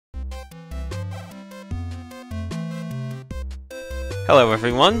Hello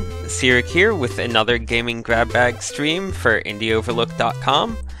everyone, Sirik here with another gaming grab bag stream for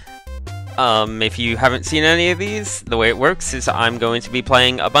IndieOverlook.com. If you haven't seen any of these, the way it works is I'm going to be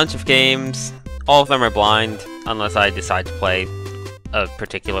playing a bunch of games. All of them are blind, unless I decide to play a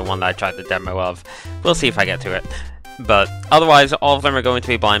particular one that I tried the demo of. We'll see if I get to it. But otherwise, all of them are going to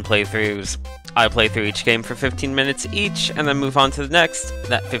be blind playthroughs. I play through each game for 15 minutes each, and then move on to the next.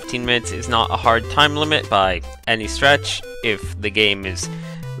 That 15 minutes is not a hard time limit by any stretch. If the game is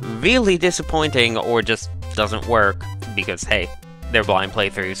really disappointing or just doesn't work, because hey, they're blind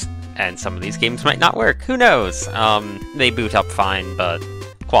playthroughs, and some of these games might not work, who knows? They boot up fine, but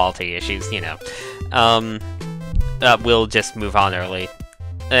quality issues, you know. We'll just move on early.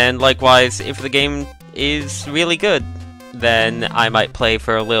 And likewise, if the game is really good, then I might play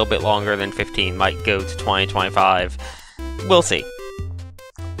for a little bit longer than 15, might go to 20, 25. We'll see.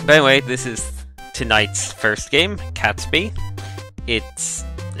 But anyway, this is tonight's first game, Catsby. It's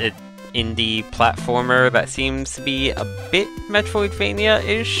an indie platformer that seems to be a bit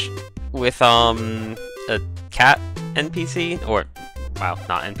Metroidvania-ish, with a cat NPC, or, well,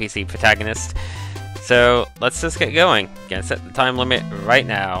 not NPC, protagonist. So, let's just get going. Gonna set the time limit right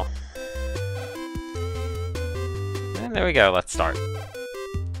now. And there we go, let's start.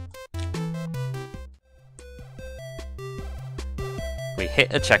 We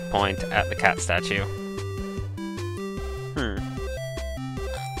hit a checkpoint at the cat statue.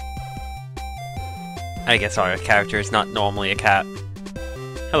 I guess our character is not normally a cat.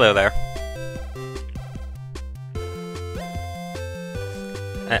 Hello there.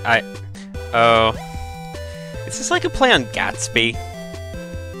 Oh. Is this like a play on Gatsby?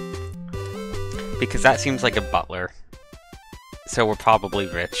 Because that seems like a butler. So we're probably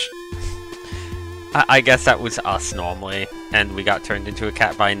rich. I guess that was us normally, and we got turned into a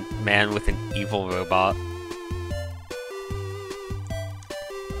cat by a man with an evil robot.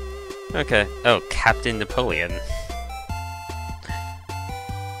 Okay. Oh, Captain Napoleon.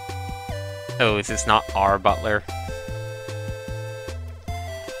 Oh, is this not our butler?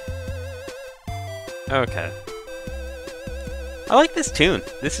 Okay. I like this tune.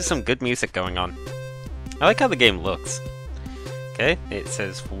 This is some good music going on. I like how the game looks. Okay, it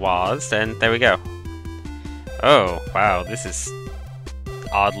says was, and there we go. Oh, wow, this is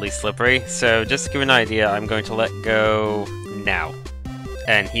oddly slippery. So, just to give an idea, I'm going to let go now.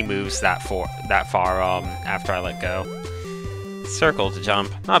 And he moves that far after I let go. Circle to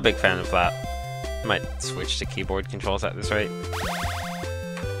jump. Not a big fan of that. Might switch to keyboard controls at this rate.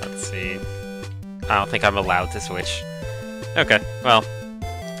 Let's see. I don't think I'm allowed to switch. Okay, well,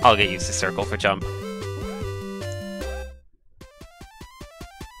 I'll get used to circle for jump.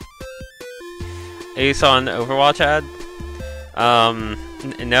 You saw an Overwatch ad?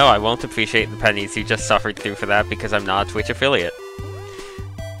 No, I won't appreciate the pennies you just suffered through for that because I'm not a Twitch affiliate.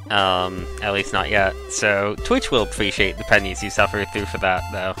 At least not yet. So, Twitch will appreciate the pennies you suffered through for that,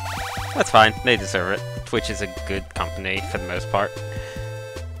 though. That's fine, they deserve it. Twitch is a good company for the most part.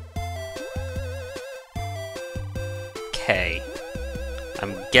 K.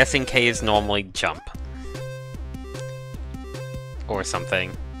 I'm guessing K is normally jump. Or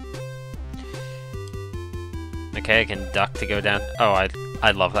something. Okay, I can duck to go down. Oh,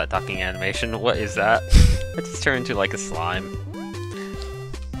 I love that ducking animation. What is that? I just turned into like a slime.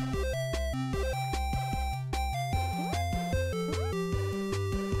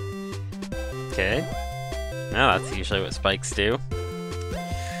 Okay. Now that's usually what spikes do.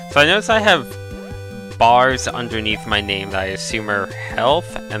 So I notice I have bars underneath my name that I assume are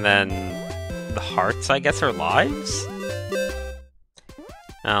health, and then the hearts, I guess, are lives?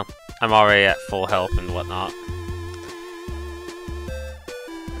 Oh, I'm already at full health and whatnot.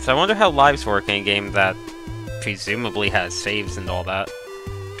 So I wonder how lives work in a game that presumably has saves and all that.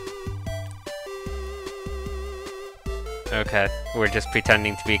 Okay, we're just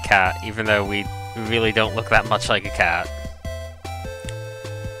pretending to be a cat, even though we really don't look that much like a cat.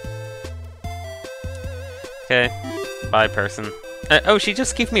 Okay, bye person. Oh, she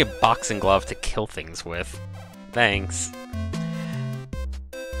just gave me a boxing glove to kill things with. Thanks.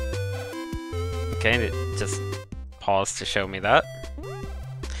 Okay, and it just paused to show me that.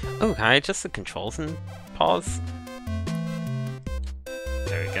 Oh, can I adjust the controls and pause?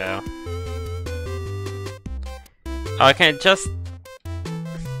 There we go. Oh, I can adjust...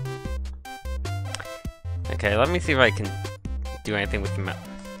 Okay, let me see if I can do anything with the mouse.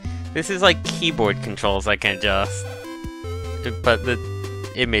 This is like keyboard controls I can adjust. But the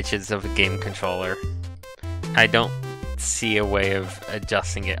image is of a game controller. I don't see a way of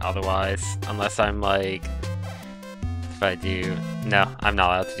adjusting it otherwise, unless I'm like... If I do... No, I'm not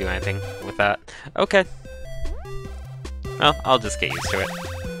allowed to do anything with that. Okay. Well, I'll just get used to it.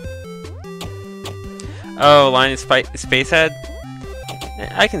 Oh, Line of Spacehead?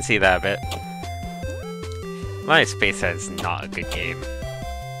 I can see that a bit. Line of Spacehead is not a good game.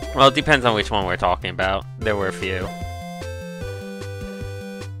 Well, it depends on which one we're talking about. There were a few.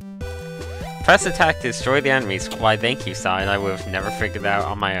 Press attack to destroy the enemies. Why, thank you, sign. I would have never figured that out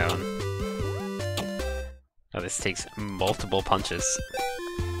on my own. Oh, this takes multiple punches.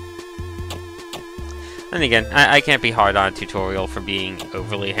 And again, I can't be hard on a tutorial for being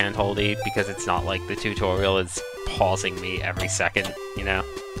overly handholdy, because it's not like the tutorial is pausing me every second, you know?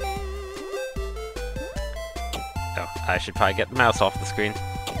 Oh, I should probably get the mouse off the screen.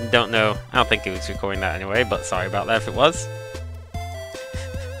 Don't know, I don't think it was recording that anyway, but sorry about that if it was.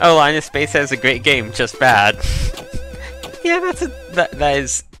 Oh, Line of Space is a great game, just bad. Yeah, that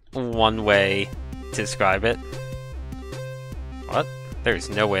is one way to describe it. What? There's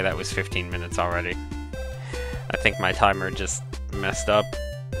no way that was 15 minutes already. I think my timer just messed up.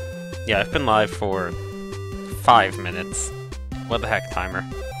 Yeah, I've been live for 5 minutes. What the heck, timer?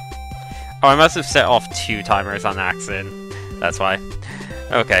 Oh, I must have set off 2 timers on accident. That's why.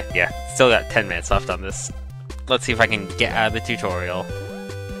 Okay, yeah. Still got 10 minutes left on this. Let's see if I can get out of the tutorial.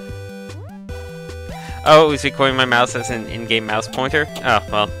 Oh, it was recording my mouse as an in-game mouse pointer? Oh,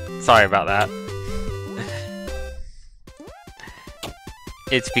 well, sorry about that.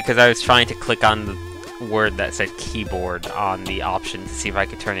 It's because I was trying to click on the word that said keyboard on the option to see if I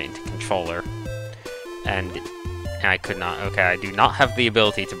could turn it into controller. And I could not. Okay, I do not have the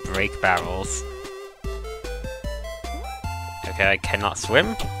ability to break barrels. Okay, I cannot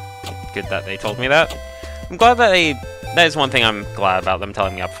swim. Good that they told me that. I'm glad that that is one thing I'm glad about them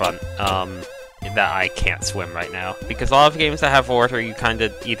telling me up front. That I can't swim right now. Because a lot of games that have water, you kind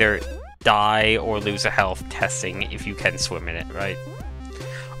of either die or lose a health testing if you can swim in it, right?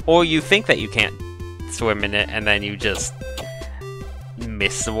 Or you think that you can't swim in it, and then you just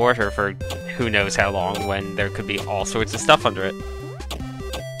miss the water for who knows how long when there could be all sorts of stuff under it.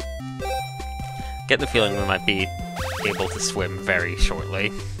 Get the feeling we might be able to swim very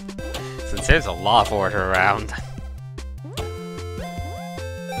shortly, since there's a lot of water around.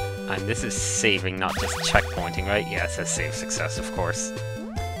 And this is saving, not just checkpointing, right? Yeah, it says save success, of course.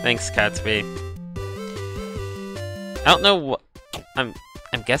 Thanks, Catsby. I don't know what...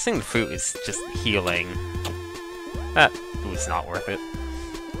 I'm guessing the fruit is just healing. That was not worth it.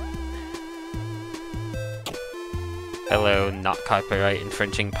 Hello, not copyright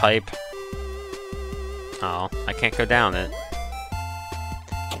infringing pipe. Oh, I can't go down it.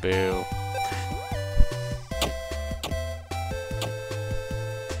 Boo.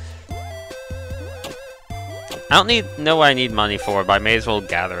 I don't know what I need money for, but I may as well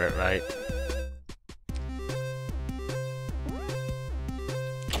gather it, right?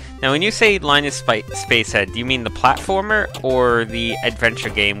 Now, when you say Line of Spacehead, do you mean the platformer or the adventure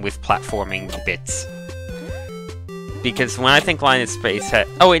game with platforming bits? Because when I think Line of Spacehead...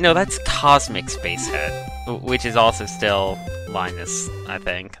 Oh wait, no, that's Cosmic Spacehead, which is also still Linus, I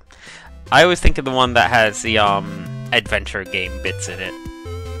think. I always think of the one that has the adventure game bits in it.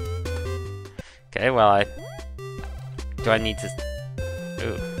 Okay, well, do I need to...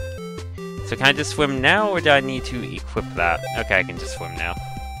 Ooh. So can I just swim now, or do I need to equip that? Okay, I can just swim now.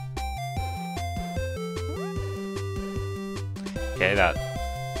 Okay, that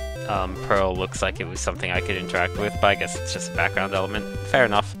pearl looks like it was something I could interact with, but I guess it's just a background element. Fair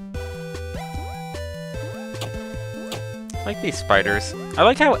enough. I like these spiders. I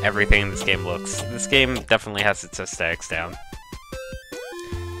like how everything in this game looks. This game definitely has its aesthetics down.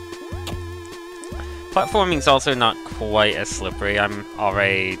 Platforming's also not quite as slippery. I'm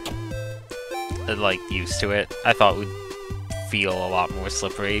already, like, used to it. I thought it would feel a lot more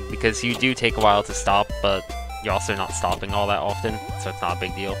slippery, because you do take a while to stop, but you're also not stopping all that often, so it's not a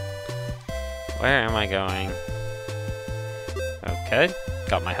big deal. Where am I going? Okay,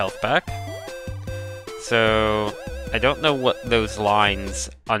 got my health back. So, I don't know what those lines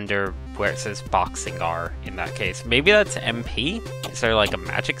under where it says boxing are in that case. Maybe that's MP? Is there like a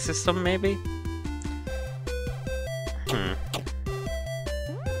magic system, maybe?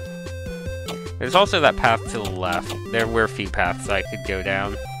 There's also that path to the left. There were a few paths I could go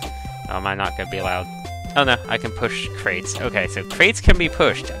down. Am I not going to be allowed? Oh no, I can push crates. Okay, so crates can be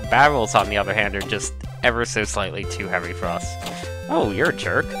pushed. Barrels, on the other hand, are just ever so slightly too heavy for us. Oh, you're a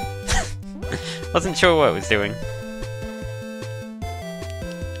jerk. Wasn't sure what it was doing.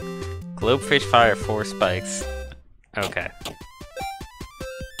 Globefish fire 4 spikes. Okay.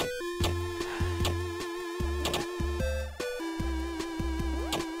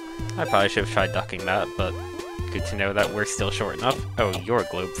 I probably should have tried ducking that, but good to know that we're still short enough. Oh, you're a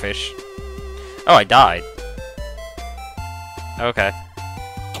globefish. Oh, I died. Okay.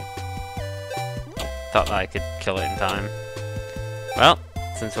 Thought I could kill it in time. Well,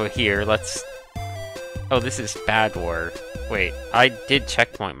 since we're here, let's... Oh, this is bad war. Wait, I did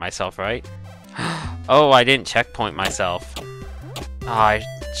checkpoint myself, right? Oh, I didn't checkpoint myself. Oh, I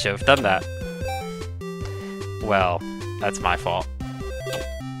should have done that. Well, that's my fault.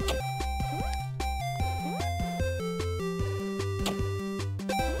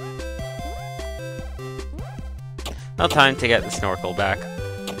 Well, time to get the snorkel back.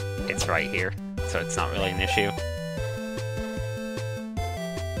 It's right here, so it's not really an issue.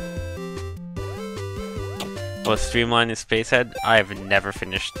 Well, Streamline is Spacehead. I have never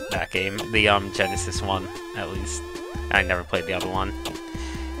finished that game. The Genesis one, at least. I never played the other one.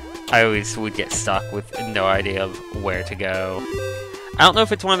 I always would get stuck with no idea of where to go. I don't know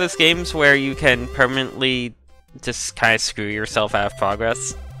if it's one of those games where you can permanently just kind of screw yourself out of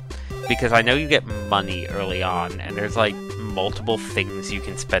progress. Because I know you get money early on, and there's like multiple things you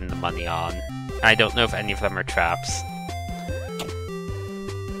can spend the money on. I don't know if any of them are traps.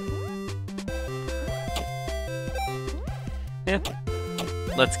 Yeah.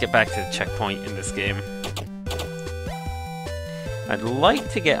 Let's get back to the checkpoint in this game. I'd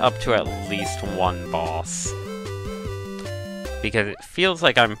like to get up to at least one boss. Because it feels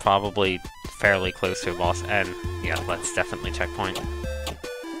like I'm probably fairly close to a boss, and yeah, let's definitely checkpoint.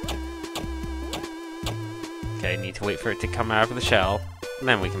 Okay, need to wait for it to come out of the shell, and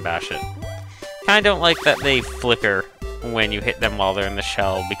then we can bash it. Kinda don't like that they flicker when you hit them while they're in the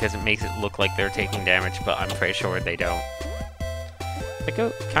shell, because it makes it look like they're taking damage, but I'm pretty sure they don't.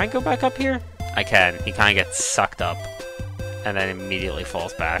 Can I go back up here? I can. He kinda gets sucked up, and then immediately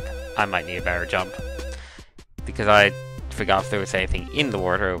falls back. I might need a better jump, because I forgot if there was anything in the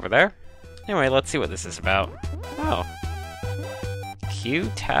water over there. Anyway, let's see what this is about. Oh.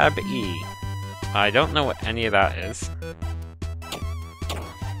 Q tab E. I don't know what any of that is.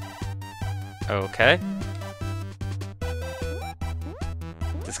 Okay.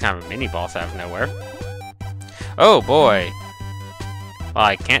 This is kind of a mini-boss out of nowhere. Oh boy! Well,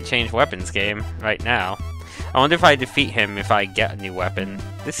 I can't change weapons game right now. I wonder if I defeat him if I get a new weapon.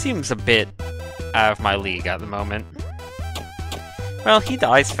 This seems a bit out of my league at the moment. Well, he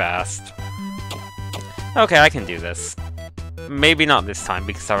dies fast. Okay, I can do this. Maybe not this time,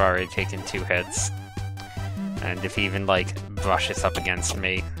 because I've already taken 2 hits. And if he even, like, brushes up against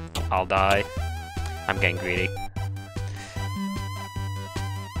me, I'll die. I'm getting greedy.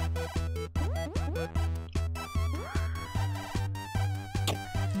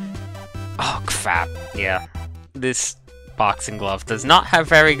 Oh, crap. Yeah. This boxing glove does not have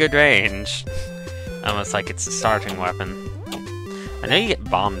very good range. Almost like it's a starting weapon. I know you get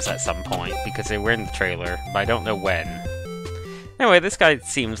bombs at some point, because they were in the trailer, but I don't know when. Anyway, this guy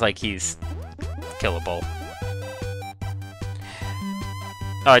seems like he's killable.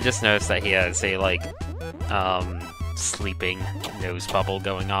 Oh, I just noticed that he has a, like, sleeping nose bubble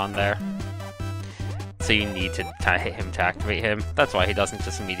going on there. So you need to kind of hit him to activate him. That's why he doesn't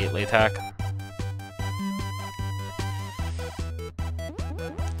just immediately attack.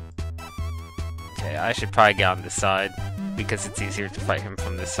 Okay, I should probably get on this side, because it's easier to fight him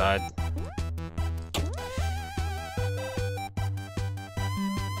from this side.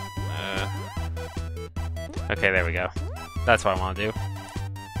 Okay, there we go. That's what I want to do.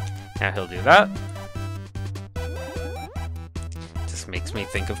 Now he'll do that. Just makes me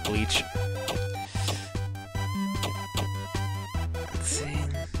think of Bleach. Let's see.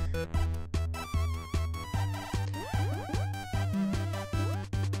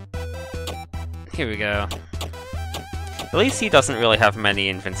 Here we go. At least he doesn't really have many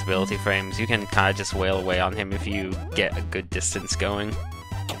invincibility frames. You can kind of just wail away on him if you get a good distance going.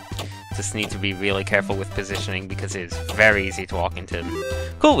 Just need to be really careful with positioning because it is very easy to walk into him.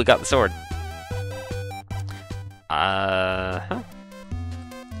 Cool, we got the sword. Well,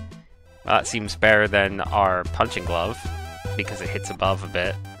 that seems better than our punching glove because it hits above a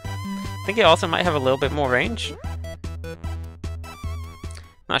bit. I think it also might have a little bit more range.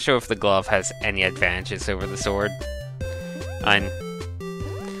 Not sure if the glove has any advantages over the sword.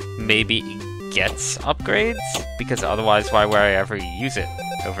 Maybe it gets upgrades, because otherwise why would I ever use it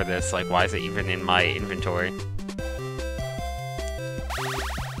over this? Like, why is it even in my inventory?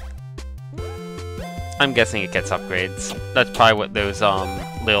 I'm guessing it gets upgrades. That's probably what those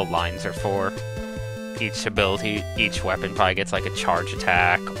little lines are for. Each ability, each weapon probably gets like a charge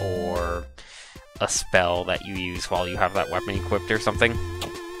attack or a spell that you use while you have that weapon equipped or something.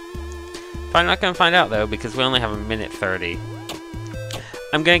 Probably not gonna find out though, because we only have a minute 30.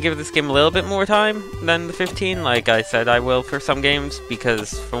 I'm gonna give this game a little bit more time than the 15, like I said I will for some games,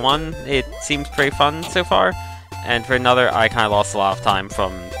 because for one, it seems pretty fun so far, And for another, I kind of lost a lot of time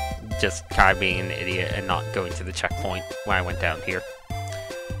from just kind of being an idiot and not going to the checkpoint when I went down here.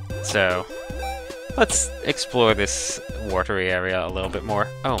 So, let's explore this watery area a little bit more.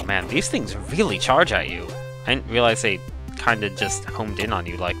 Oh man, these things really charge at you. I didn't realize they kind of just homed in on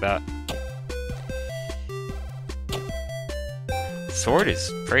you like that. Sword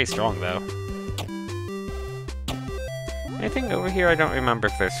is pretty strong though. Anything over here? I don't remember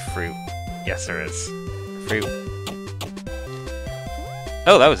if there's fruit. Yes, there is. Fruit.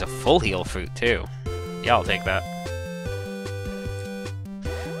 Oh, that was a full heal fruit too. Yeah, I'll take that.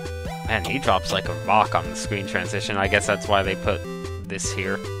 Man, he drops like a rock on the screen transition. I guess that's why they put this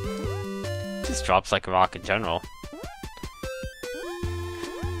here. Just drops like a rock in general.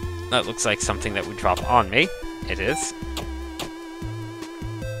 That looks like something that would drop on me. It is.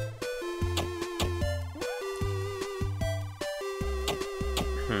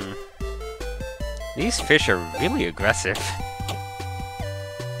 These fish are really aggressive.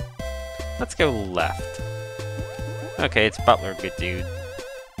 Let's go left. Okay, it's Butler, good dude.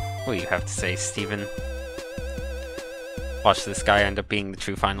 What do you have to say, Steven? Watch this guy end up being the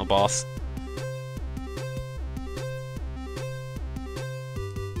true final boss.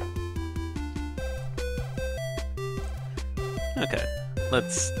 Okay,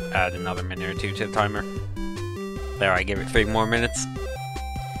 let's add another minute or two to the timer. There, I gave it 3 more minutes.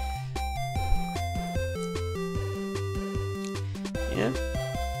 Yeah.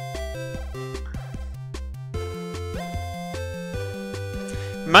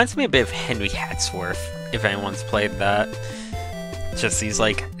 Reminds me a bit of Henry Hatsworth, if anyone's played that. Just these,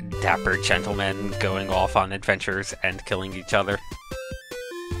 like, dapper gentlemen going off on adventures and killing each other.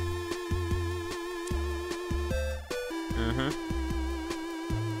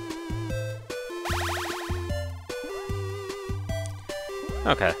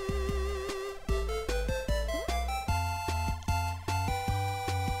 Okay.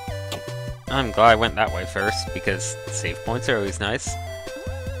 I'm glad I went that way first, because save points are always nice.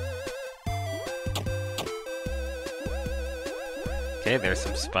 Okay, there's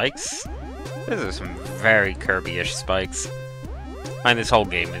some spikes. Those are some very Kirby-ish spikes. And this whole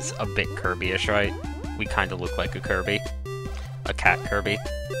game is a bit Kirby-ish, right? We kind of look like a Kirby. A cat Kirby.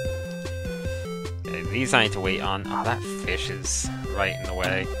 Okay, these I need to wait on. Oh, that fish is right in the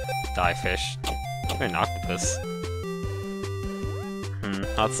way. Die fish. Or an octopus.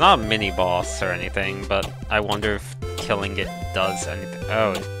 Well, it's not a mini-boss or anything, but I wonder if killing it does anything.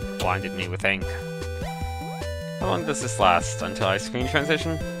 Oh, it blinded me with ink. How long does this last? Until I screen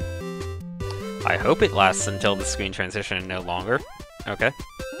transition? I hope it lasts until the screen transition and no longer. Okay.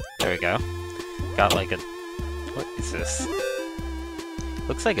 There we go. Got like a... What is this?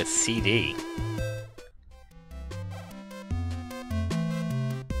 Looks like a CD.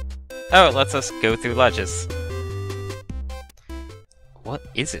 Oh, it lets us go through ledges. What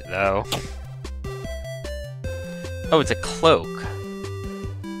is it, though? Oh, it's a cloak.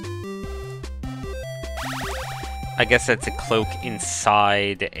 I guess that's a cloak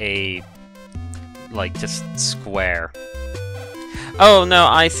inside a... like, just square. Oh, no,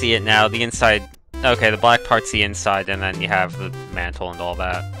 I see it now. The inside... Okay, the black part's the inside, and then you have the mantle and all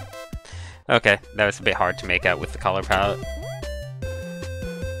that. Okay, that was a bit hard to make out with the color palette.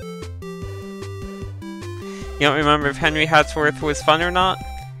 You don't remember if Henry Hatsworth was fun or not?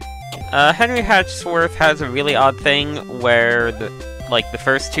 Henry Hatsworth has a really odd thing where the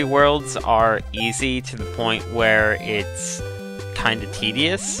first 2 worlds are easy to the point where it's kind of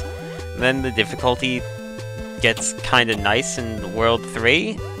tedious. Then the difficulty gets kind of nice in World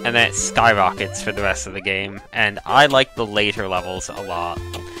 3, and then it skyrockets for the rest of the game. And I like the later levels a lot.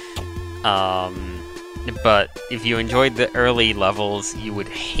 But if you enjoyed the early levels, you would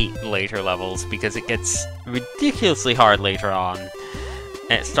hate later levels because it gets ridiculously hard later on.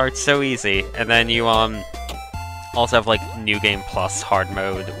 And it starts so easy, and then you also have like New Game Plus hard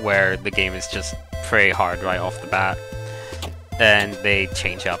mode where the game is just pretty hard right off the bat. And they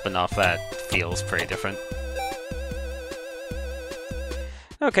change up enough that feels pretty different.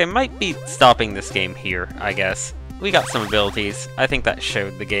 Okay, might be stopping this game here, I guess. We got some abilities. I think that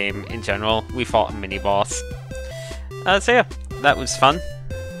showed the game in general. We fought a mini-boss. So yeah, that was fun.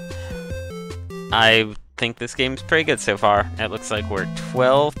 I think this game's pretty good so far. It looks like we're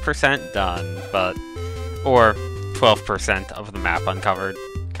 12% done, but... or 12% of the map uncovered.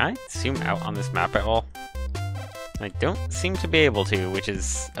 Can I zoom out on this map at all? I don't seem to be able to, which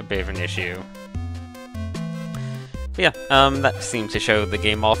is a bit of an issue. But yeah, that seems to show the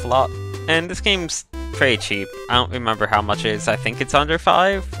game off a lot. And this game's pretty cheap. I don't remember how much it is. I think it's under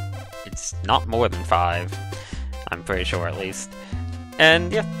 5. It's not more than 5. I'm pretty sure, at least.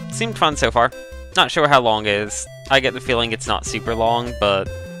 And yeah, seemed fun so far. Not sure how long it is. I get the feeling it's not super long, but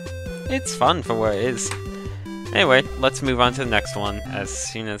it's fun for what it is. Anyway, let's move on to the next one as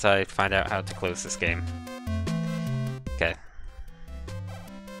soon as I find out how to close this game. Okay.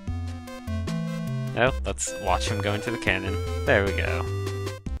 Oh, let's watch him go into the cannon. There we go.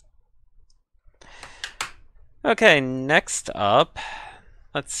 Okay, next up,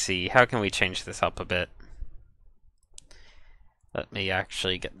 let's see, how can we change this up a bit? Let me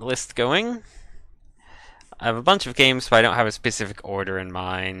actually get the list going. I have a bunch of games, but I don't have a specific order in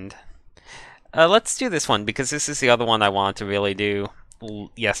mind. Let's do this one, because this is the other one I wanted to really do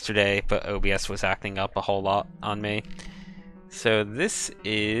yesterday, but OBS was acting up a whole lot on me. So this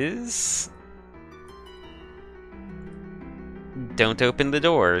is... Don't Open the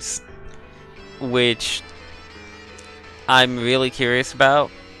Doors, which I'm really curious about,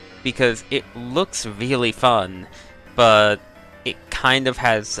 because it looks really fun, but it kind of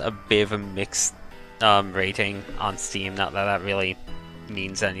has a bit of a mixed rating on Steam, not that that really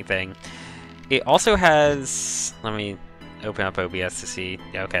means anything. It also has... Let me open up OBS to see.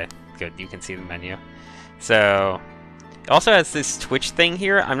 Okay, good, you can see the menu. So, it also has this Twitch thing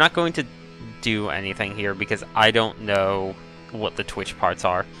here. I'm not going to do anything here because I don't know what the Twitch parts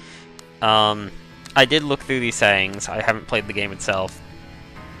are. I did look through these settings. I haven't played the game itself.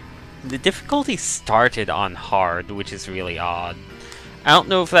 The difficulty started on hard, which is really odd. I don't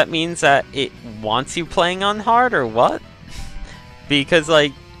know if that means that it wants you playing on hard or what. Because,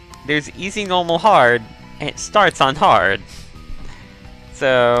 like, there's easy, normal, hard, and it starts on hard.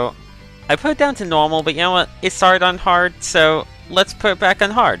 So, I put it down to normal, but you know what? It started on hard, so let's put it back on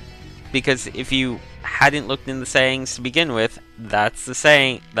hard. Because if you hadn't looked in the settings to begin with, that's the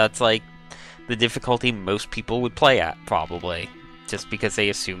saying, that's like the difficulty most people would play at, probably. Just because they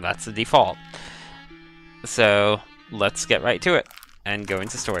assume that's the default. So, let's get right to it, and go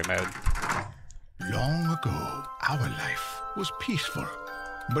into story mode. Long ago, our life was peaceful.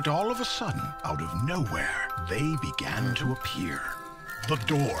 But all of a sudden, out of nowhere, they began to appear. The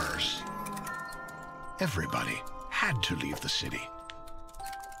Doors. Everybody had to leave the city.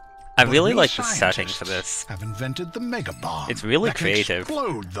 I really like the setting for this. Have invented the mega bomb. It's really that creative. Can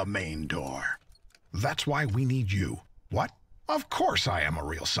explode the main door. That's why we need you. What? Of course I am a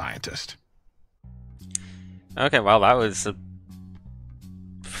real scientist. Okay, well that was a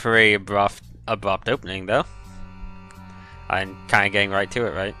pretty abrupt opening, though. I'm kind of getting right to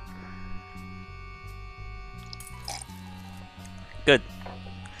it, right? Good.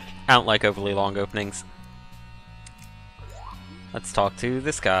 I don't like overly long openings. Let's talk to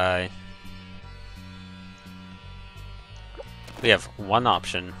this guy. We have one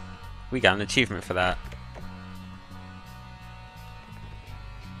option. We got an achievement for that.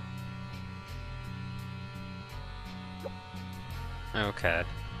 Okay.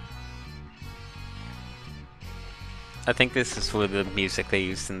 I think this is for the music they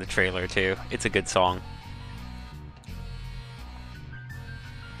used in the trailer too. It's a good song.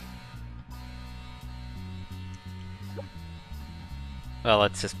 Well,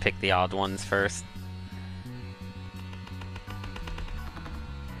 let's just pick the odd ones first.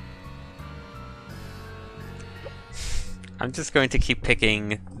 I'm just going to keep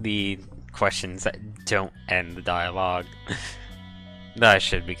picking the questions that don't end the dialogue. That I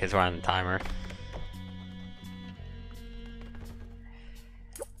should, because we're on the timer.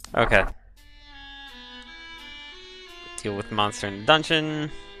 Okay. Deal with the monster in the dungeon.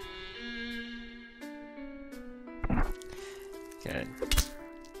 Okay.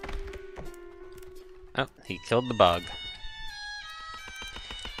 Oh, he killed the bug.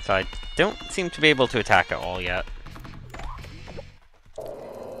 So I don't seem to be able to attack at all yet.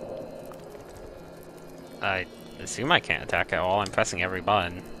 I assume I can't attack at all. I'm pressing every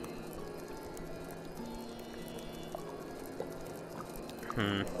button.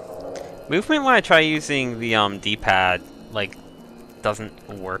 Movement when I try using the D-pad, like, doesn't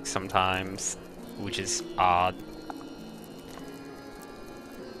work sometimes, which is odd.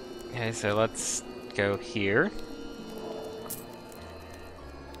 Okay, so let's go here.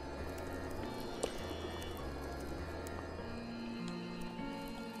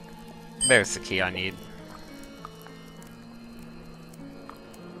 There's the key I need.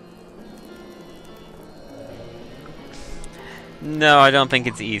 No, I don't think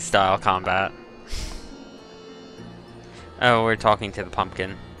it's E-style combat. Oh, we're talking to the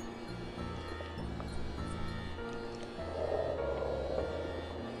pumpkin.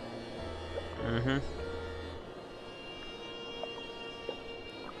 Mm-hmm.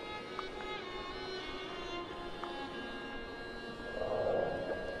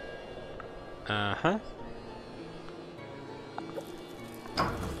 Uh-huh.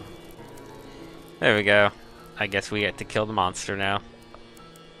 There we go. I guess we get to kill the monster now.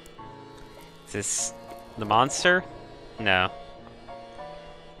 Is this the monster? No.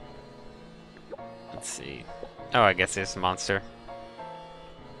 Let's see. Oh, I guess it's the monster.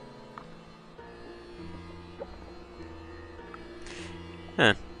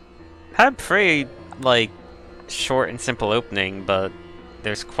 Huh. Had pretty, like, short and simple opening, but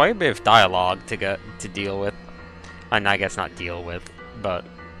there's quite a bit of dialogue to deal with. And I guess not deal with, but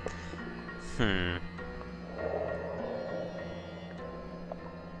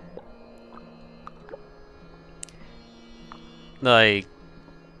like,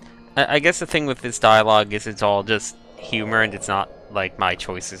 I guess the thing with this dialogue is it's all just humor, and it's not like my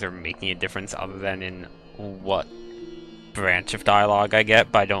choices are making a difference other than in what branch of dialogue I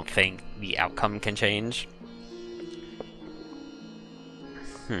get, but I don't think the outcome can change.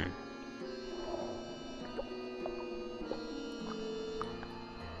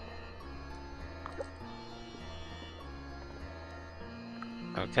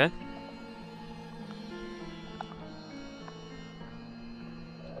 Okay.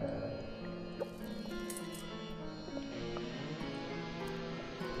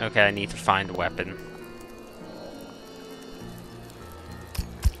 Okay, I need to find a weapon.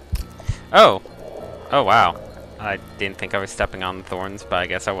 Oh! Oh, wow. I didn't think I was stepping on the thorns, but I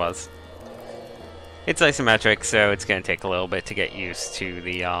guess I was. It's isometric, so it's gonna take a little bit to get used to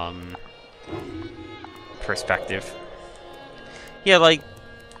the, perspective. Yeah, like,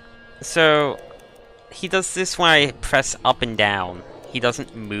 so, he does this when I press up and down. He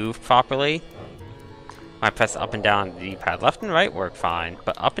doesn't move properly. When I press up and down on the D-pad. Left and right work fine,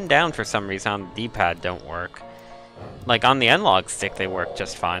 but up and down for some reason on the D-pad don't work. Like, on the N-Log stick they work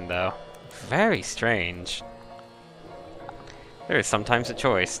just fine, though. Very strange. There is sometimes a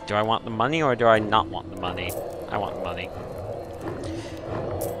choice. Do I want the money or do I not want the money? I want the money.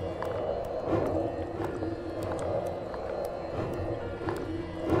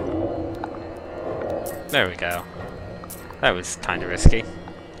 There we go. That was kind of risky.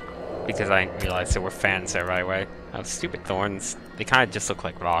 Because I didn't realize there were fans there right away. Oh, stupid thorns. They kind of just look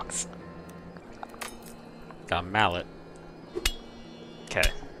like rocks. Got a mallet.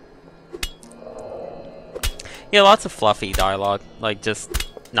 Okay. Yeah, lots of fluffy dialogue. Like, just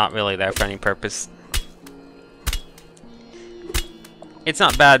not really there for any purpose. It's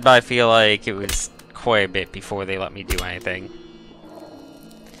not bad, but I feel like it was quite a bit before they let me do anything.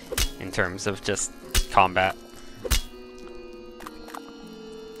 In terms of just combat.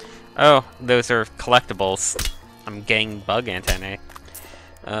 Oh, those are collectibles. I'm getting bug antennae.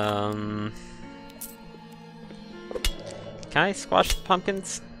 Can I squash the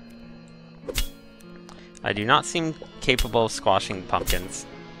pumpkins? I do not seem capable of squashing the pumpkins.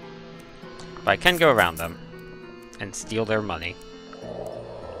 But I can go around them and steal their money.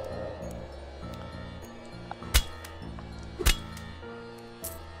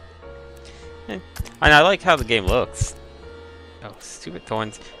 And I like how the game looks. Oh, stupid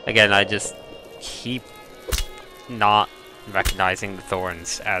thorns. Again, I just keep not recognizing the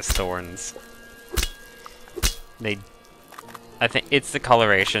thorns as thorns. I think it's the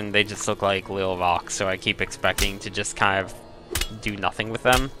coloration, they just look like little rocks, so I keep expecting to just kind of do nothing with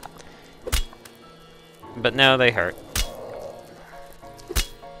them. But no, they hurt.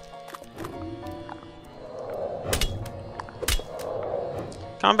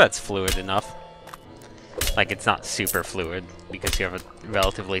 Combat's fluid enough. Like, it's not super fluid, because you have a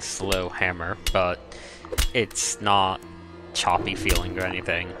relatively slow hammer, but it's not choppy feeling or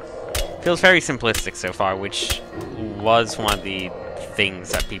anything. Feels very simplistic so far, which was one of the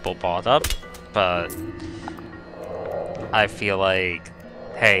things that people brought up, but I feel like,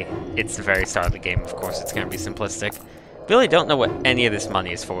 hey, it's the very start of the game, of course it's going to be simplistic. Really don't know what any of this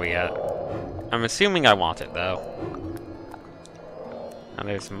money is for yet. I'm assuming I want it, though. And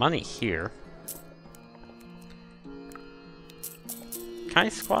there's money here. Can I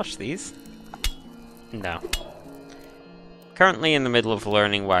squash these? No. Currently in the middle of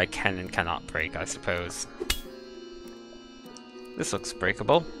learning what I can and cannot break, I suppose. This looks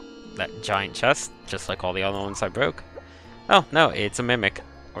breakable. That giant chest, just like all the other ones I broke. Oh, no, it's a mimic,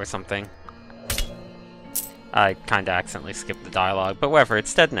 or something. I kinda accidentally skipped the dialogue, but whatever,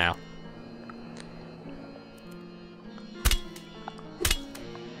 it's dead now.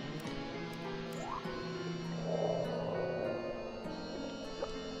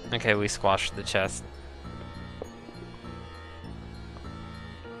 Okay, we squashed the chest.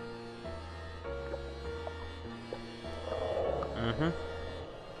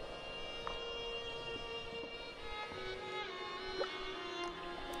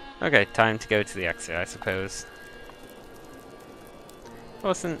 Okay, time to go to the exit, I suppose.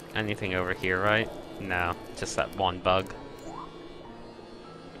 Wasn't anything over here, right? No, just that one bug.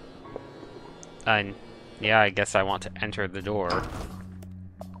 And yeah, I guess I want to enter the door.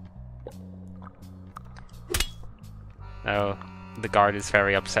 Oh, the guard is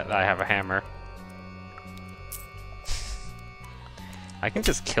very upset that I have a hammer. I can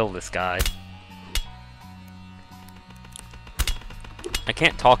just kill this guy. I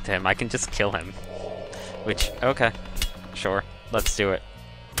can't talk to him, I can just kill him. Which, okay, sure, let's do it.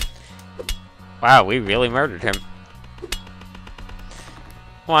 Wow, we really murdered him.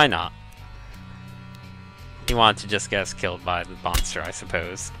 Why not? He wanted to just get us killed by the monster, I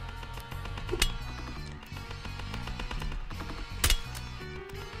suppose.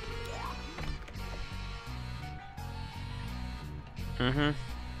 Mm-hmm.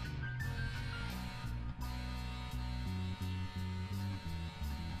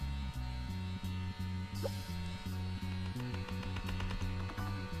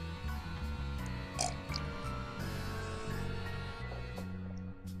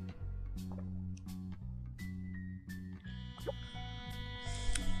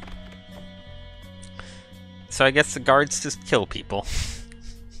 So I guess the guards just kill people.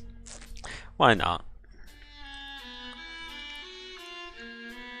 Why not?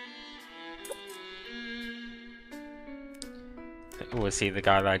 Was he the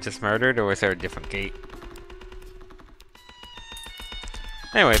guy that I just murdered, or was there a different gate?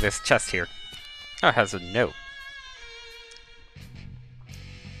 Anyway, there's a chest here. Oh, it has a note.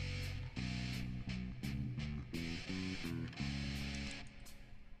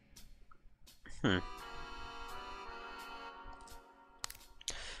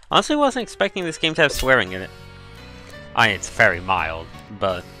 Honestly, wasn't expecting this game to have swearing in it. It's very mild,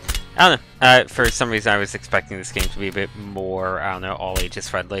 but I don't know. For some reason, I was expecting this game to be a bit more, I don't know, all ages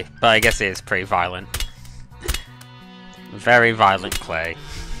friendly. But I guess it is pretty violent. Very violent clay.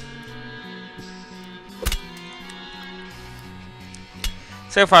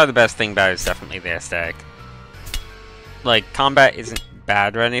 So far, the best thing about it is definitely the aesthetic. Like, combat isn't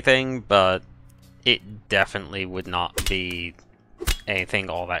bad or anything, but it definitely would not be anything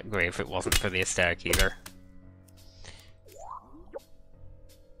all that great if it wasn't for the aesthetic either.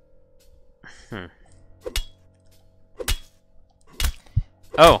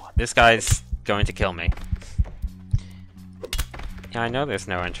 Oh, this guy's going to kill me. Yeah, I know there's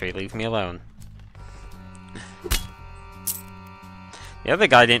no entry. Leave me alone. The other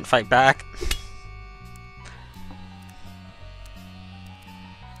guy didn't fight back.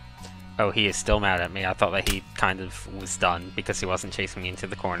 Oh, he is still mad at me. I thought that he kind of was done because he wasn't chasing me into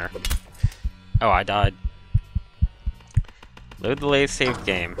the corner. Oh, I died. Load the latest saved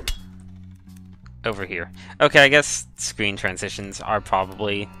game. Over here. Okay, I guess screen transitions are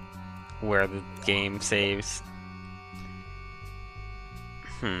probably where the game saves.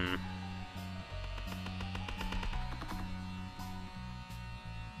 Let's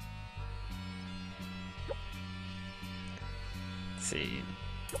see.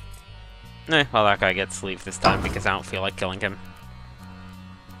 Well, that guy gets to leave this time because I don't feel like killing him.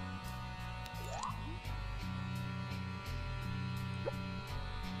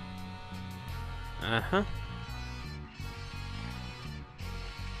 Uh-huh.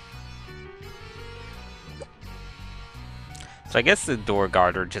 So I guess the door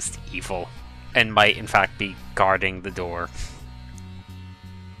guard are just evil, and might in fact be guarding the door.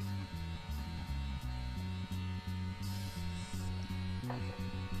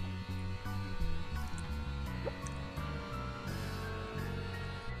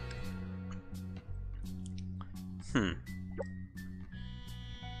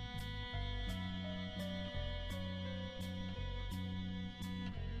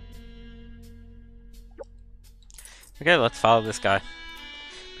 Okay, let's follow this guy.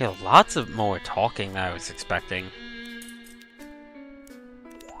 We have lots of more talking than I was expecting.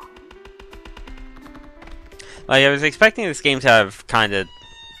 Like, I was expecting this game to have kind of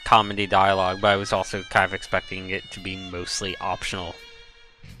comedy dialogue, but I was also kind of expecting it to be mostly optional.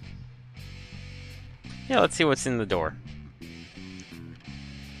 Yeah, let's see what's in the door.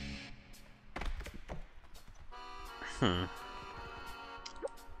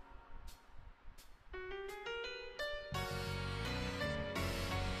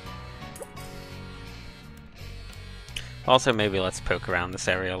 Also, maybe let's poke around this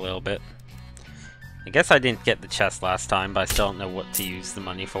area a little bit. I guess I didn't get the chest last time, but I still don't know what to use the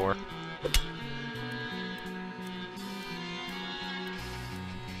money for.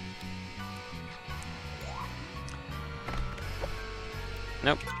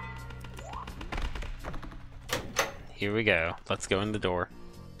 Nope. Here we go. Let's go in the door.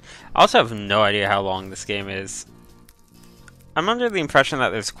 I also have no idea how long this game is. I'm under the impression that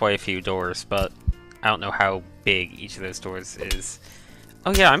there's quite a few doors, but I don't know how big each of those doors is.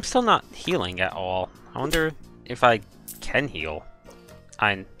 Oh yeah, I'm still not healing at all. I wonder if I can heal.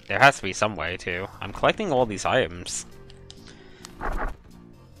 There has to be some way, too. I'm collecting all these items.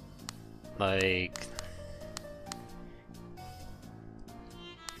 Like...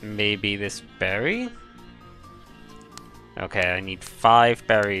 maybe this berry? Okay, I need 5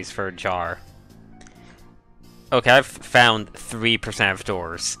 berries for a jar. Okay, I've found 3% of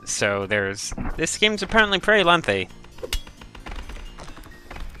doors, so there's... this game's apparently pretty lengthy.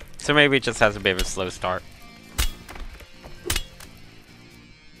 So maybe it just has a bit of a slow start.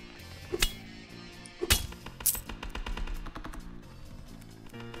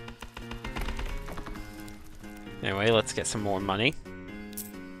 Anyway, let's get some more money.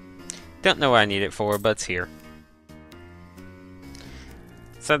 Don't know what I need it for, but it's here.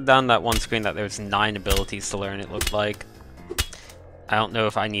 It said down that one screen that there's 9 abilities to learn, it looked like. I don't know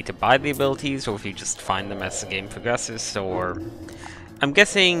if I need to buy the abilities, or if you just find them as the game progresses, or... I'm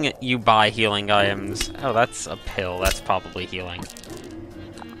guessing you buy healing items. Oh, that's a pill. That's probably healing.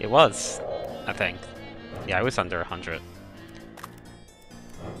 It was, I think. Yeah, I was under 100.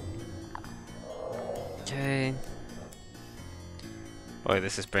 Okay. Boy,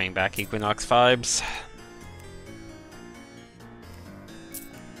 this is bringing back Equinox vibes.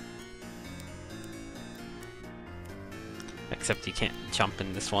 Except you can't jump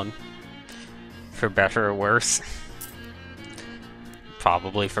in this one. For better or worse.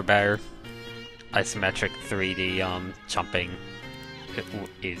 Probably for better. Isometric 3D jumping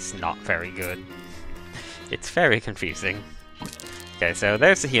is not very good. It's very confusing. Okay, so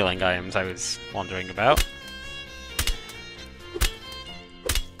there's the healing items I was wondering about.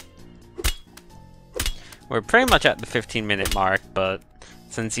 We're pretty much at the 15-minute mark, but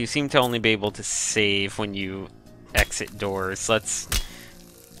since you seem to only be able to save when you exit doors, let's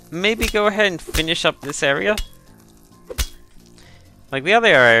maybe go ahead and finish up this area. Like, the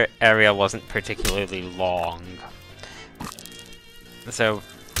other area wasn't particularly long. So,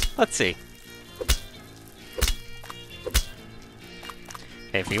 let's see.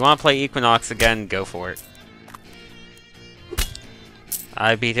 Okay, if you want to play Equinox again, go for it.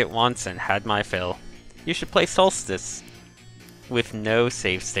 I beat it once and had my fill. You should play Solstice. With no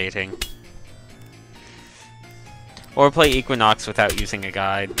save stating. Or play Equinox without using a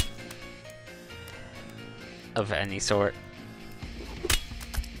guide. Of any sort.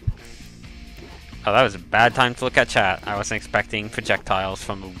 Oh, that was a bad time to look at chat. I wasn't expecting projectiles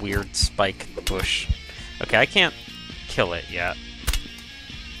from a weird spike bush. Okay, I can't kill it yet.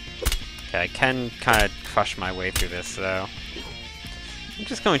 Okay, I can kind of crush my way through this, though. I'm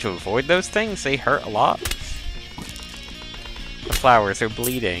just going to avoid those things. They hurt a lot. The flowers are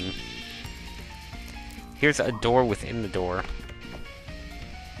bleeding. Here's a door within the door.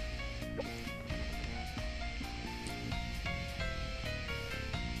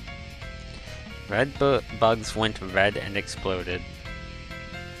 Red bugs went red and exploded.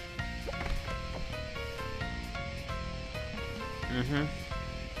 Mm-hmm.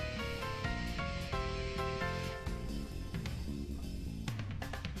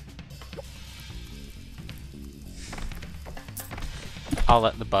 I'll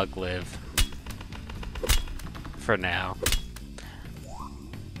let the bug live. For now.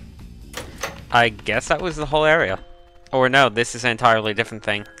 I guess that was the whole area. Or no, this is an entirely different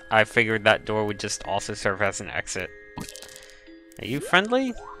thing. I figured that door would just also serve as an exit. Are you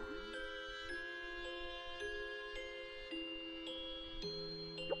friendly?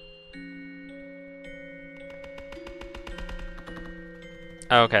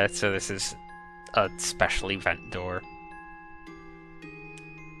 Okay, so this is a special event door.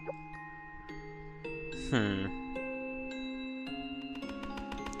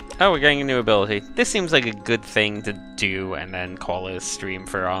 Oh, we're getting a new ability. This seems like a good thing to do and then call it a stream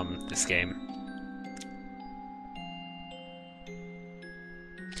for this game.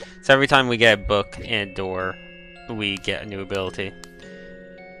 So every time we get a book and a door, we get a new ability.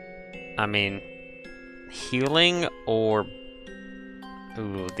 I mean, healing or...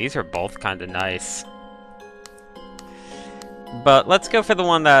 Ooh, these are both kind of nice. But let's go for the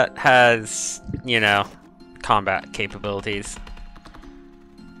one that has, you know, combat capabilities.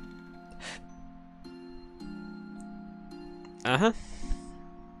 Uh-huh.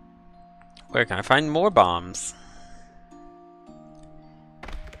 Where can I find more bombs?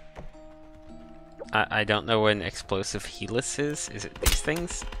 I don't know what an explosive helix is. Is it these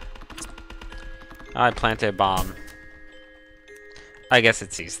things? I planted a bomb. I guess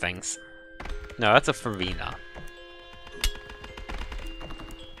it's these things. No, that's a farina.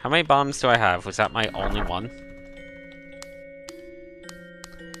 How many bombs do I have? Was that my only one?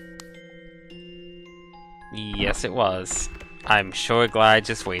 Yes, it was. I'm sure glad I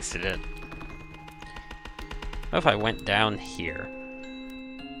just wasted it. What if I went down here?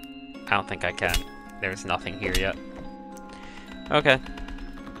 I don't think I can. There's nothing here yet. Okay.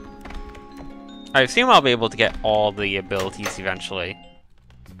 I assume I'll be able to get all the abilities eventually.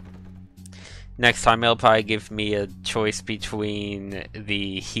 Next time it'll probably give me a choice between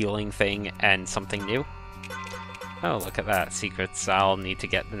the healing thing and something new. Oh, look at that. Secrets I'll need to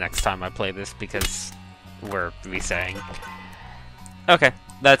get the next time I play this because we're resetting. Okay,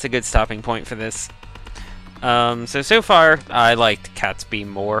 that's a good stopping point for this. So far, I liked Catsby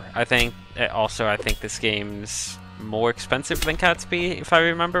more, I think. Also, I think this game's more expensive than Catsby, if I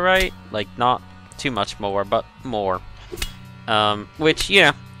remember right. Like, not too much more, but more. Which,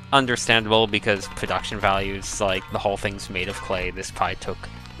 yeah, understandable because production values, like, the whole thing's made of clay. This probably took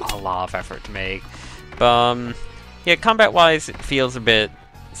a lot of effort to make. But, yeah, combat-wise, it feels a bit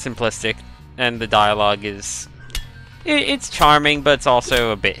simplistic, and the dialogue is... It's charming, but it's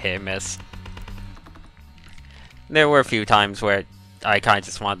also a bit hit and miss. There were a few times where I kind of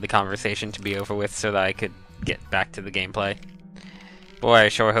just wanted the conversation to be over with so that I could get back to the gameplay. Boy, I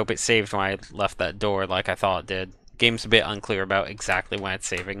sure hope it saved when I left that door like I thought it did. Game's a bit unclear about exactly when it's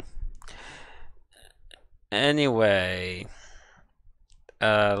saving. Anyway,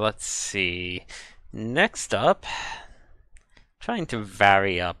 let's see. Next up, trying to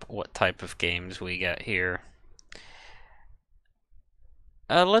vary up what type of games we get here.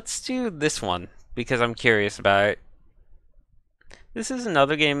 Let's do this one, because I'm curious about it. This is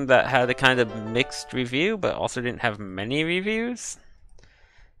another game that had a kind of mixed review, but also didn't have many reviews.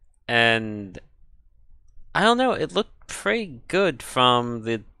 And I don't know, it looked pretty good from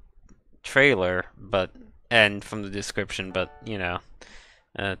the trailer, and from the description, but you know.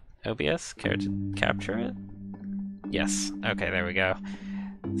 OBS? Care to capture it? Yes. Okay, there we go.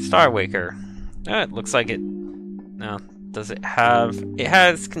 Star Waker. Oh, it looks like it... No. Does it have... It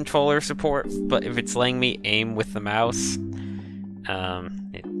has controller support, but if it's letting me aim with the mouse...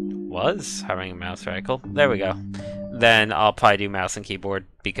 it was having a mouse reticle. There we go. Then I'll probably do mouse and keyboard,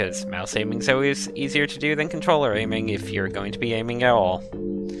 because mouse aiming is always easier to do than controller aiming if you're going to be aiming at all.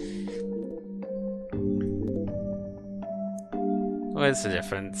 What is the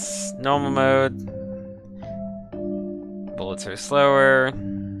difference? Normal mode. Bullets are slower.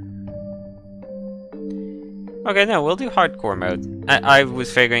 Okay, no, we'll do hardcore mode. I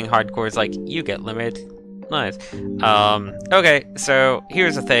was figuring hardcore is like, you get limited. Nice. Okay, so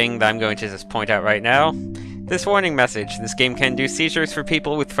here's a thing that I'm going to just point out right now. This warning message. This game can do seizures for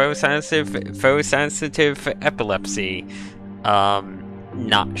people with photosensitive epilepsy.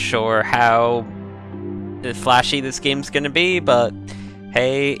 Not sure how flashy this game's gonna be, but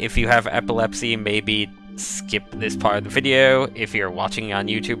hey, if you have epilepsy, maybe skip this part of the video. If you're watching on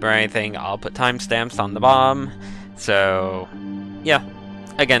YouTube or anything, I'll put timestamps on the bottom. So, yeah.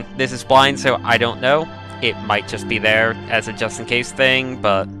 Again, this is blind, so I don't know. It might just be there as a just-in-case thing,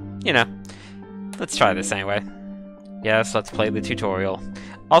 but, you know. Let's try this anyway. Yes, let's play the tutorial.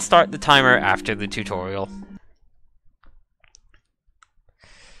 I'll start the timer after the tutorial.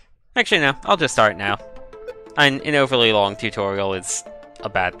 Actually, no. I'll just start now. An overly long tutorial is a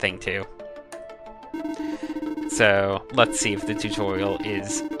bad thing, too. So, let's see if the tutorial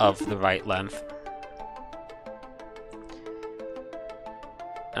is of the right length.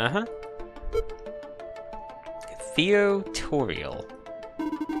 Uh-huh. Theotorial.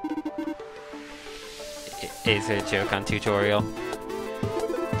 Is it a joke on tutorial?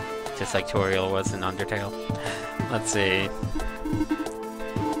 Just like tutorial was in Undertale. Let's see.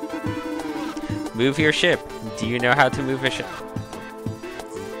 Move your ship. Do you know how to move a ship?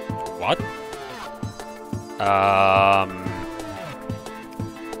 What?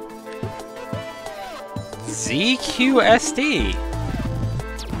 ZQSD.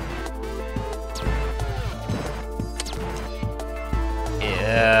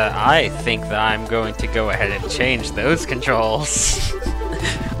 Yeah, I think that I'm going to go ahead and change those controls.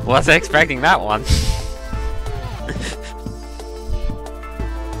 Wasn't expecting that one.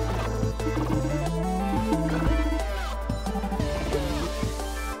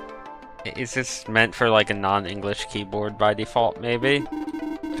 Is this meant for like a non-English keyboard by default, maybe?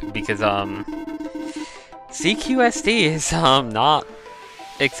 Because CQSD is not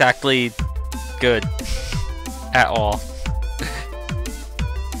exactly good at all.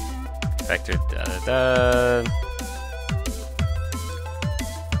 Vector da.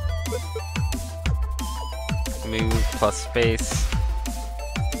 Move plus space.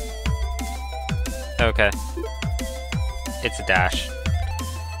 Okay. It's a dash.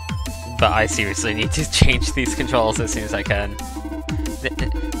 But I seriously need to change these controls as soon as I can.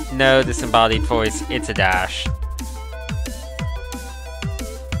 No disembodied voice, it's a dash.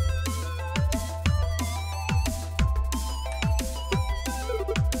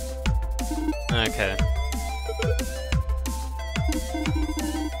 Okay.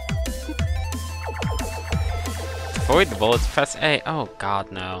 To avoid the bullets, press A. Oh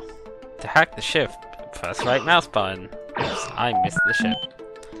god, no. To hack the ship, press right mouse button. Oops, I missed the ship.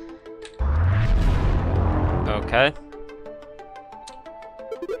 Okay.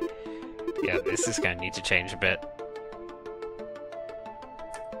 Yeah, this is gonna need to change a bit.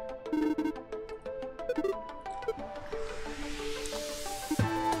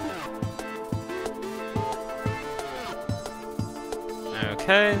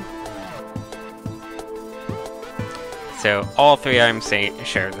 Okay. So all three items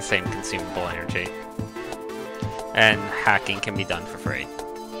share the same consumable energy. And hacking can be done for free.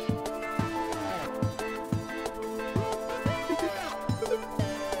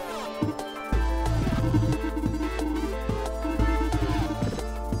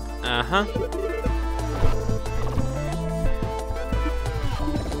 Uh-huh.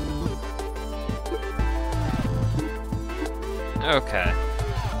 Okay.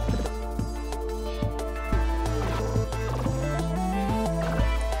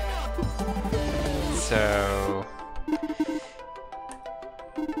 So...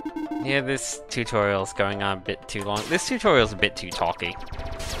 yeah, this tutorial's going on a bit too long. This tutorial's a bit too talky.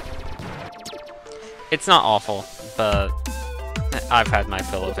 It's not awful, but I've had my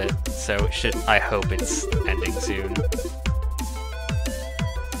fill of it, so it should. I hope it's ending soon.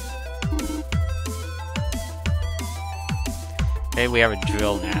 Okay, we have a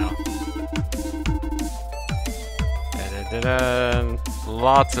drill now. Da-da-da-da.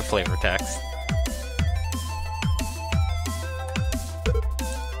 Lots of flavor text.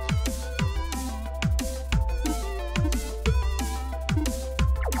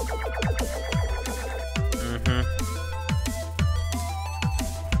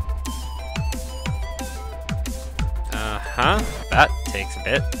 Uh-huh, that takes a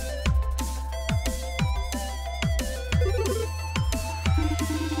bit.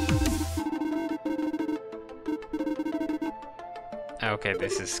 Okay,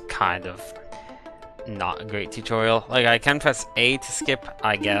 this is kind of not a great tutorial. Like, I can press A to skip,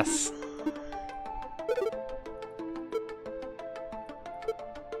 I guess.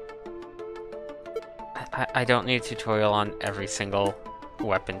 I don't need a tutorial on every single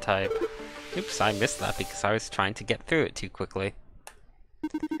weapon type. Oops, I missed that because I was trying to get through it too quickly.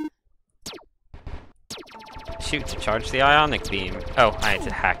 Shoot, to charge the ionic beam. Oh, I had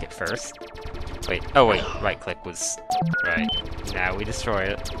to hack it first. Wait, oh wait, right click was right. Now we destroy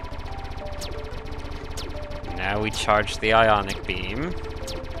it. Now we charge the ionic beam.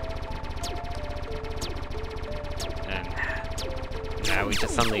 And now we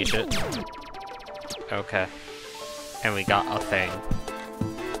just unleash it. Okay. And we got a thing.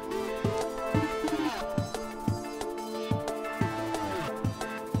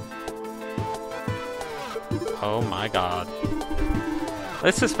 Oh my god.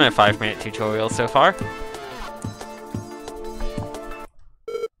 This has been a 5-minute tutorial so far.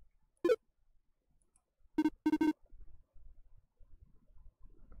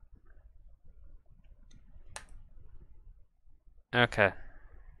 Okay.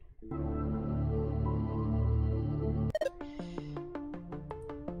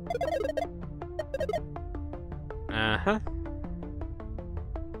 Uh-huh.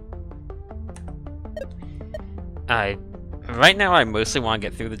 Right now I mostly want to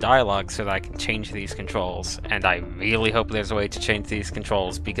get through the dialogue so that I can change these controls, and I really hope there's a way to change these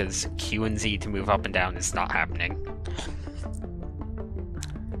controls because Q and Z to move up and down is not happening.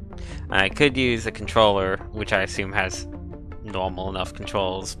 I could use a controller, which I assume has normal enough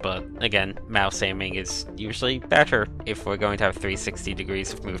controls, but again, mouse aiming is usually better if we're going to have 360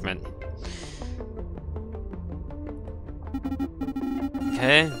 degrees of movement.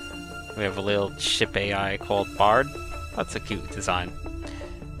 Okay, we have a little ship AI called Bard. That's a cute design.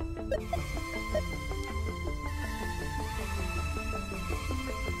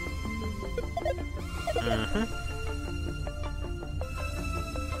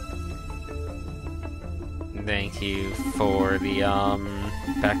 Thank you for the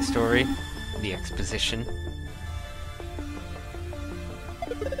backstory, the exposition.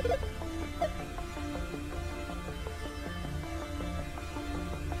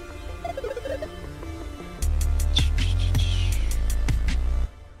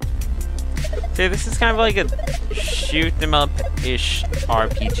 So this is kind of like a shoot 'em up-ish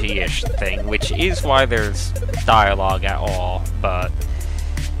RPG-ish thing, which is why there's dialogue at all, but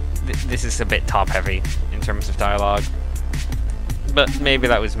this is a bit top-heavy in terms of dialogue. but maybe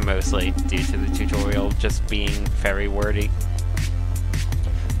that was mostly due to the tutorial just being very wordy.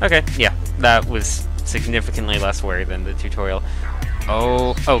 Okay, yeah, that was significantly less wordy than the tutorial.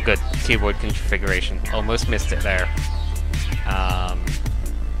 Oh, good. Keyboard configuration. Almost missed it there.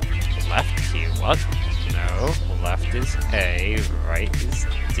 Left key, what? No, left is A, right is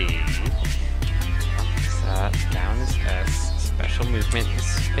D. Up is that, down is S, special movement is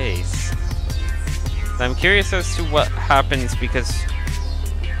space. I'm curious as to what happens because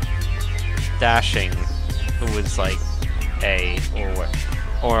dashing was like A, or what?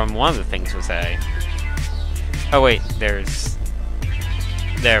 Or one of the things was A. Oh wait, there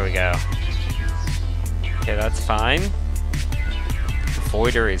we go. Okay, that's fine.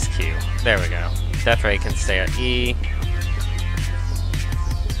 Voider is Q. There we go. Death Ray can stay at E.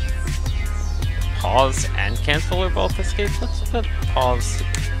 Pause and cancel are both escape. Let's put pause to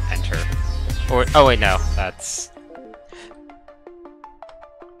enter. Or, oh wait, no, that's...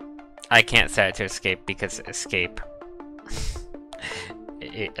 I can't set it to escape because escape...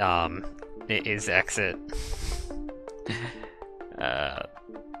 it is exit.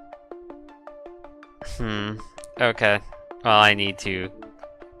 Okay. Well, I need to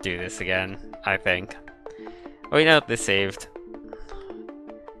do this again, I think. Wait, no, this saved.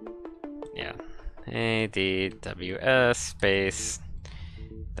 Yeah. ADWS space.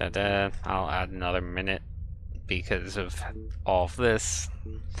 I'll add another minute because of all of this.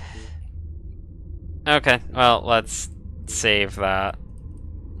 Okay, well, let's save that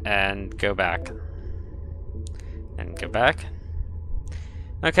and go back. And go back.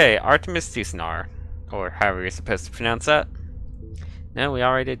 Okay, Artemis Dusnar, or however you're supposed to pronounce that. No, we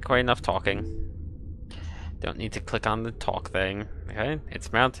already did quite enough talking. Don't need to click on the talk thing. Okay,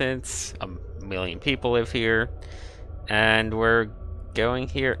 it's mountains, 1 million people live here, and we're going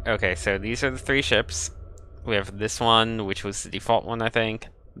here. Okay, so these are the 3 ships. We have this one, which was the default one, I think.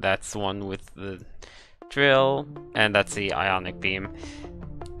 That's the one with the drill, and that's the ionic beam.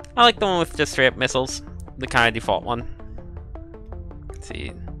 I like the one with just straight up missiles, the kind of default one. Let's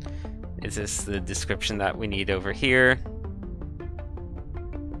see, is this the description that we need over here?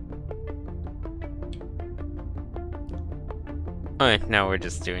 Alright, now we're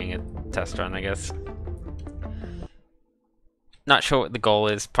just doing a test run, I guess. Not sure what the goal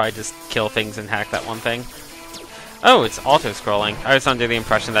is, probably just kill things and hack that one thing. Oh, it's auto-scrolling. I was under the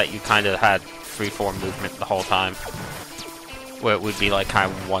impression that you kind of had free-form movement the whole time. Where it would be like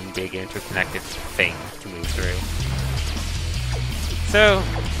kind of one big interconnected thing to move through. So,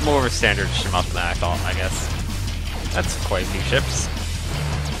 more of a standard shmup than I thought, I guess. That's quite a few ships.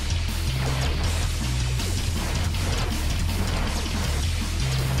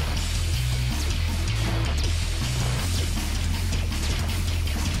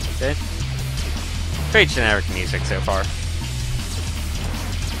 Okay. Pretty generic music so far.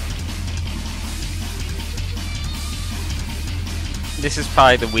 This is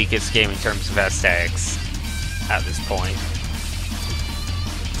probably the weakest game in terms of aesthetics at this point.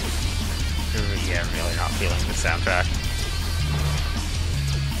 Yeah, I'm really not feeling the soundtrack.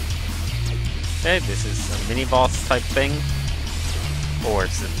 Okay, this is a mini-boss type thing. Or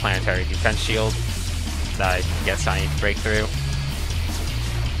it's a planetary defense shield that I guess I need to break through.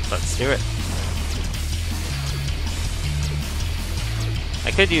 Let's do it.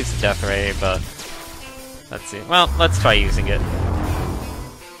 I could use the Death Ray, but let's see. Well, let's try using it.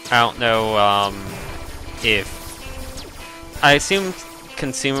 I don't know if... I assume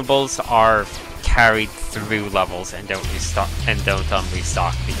consumables are carried through levels and don't restock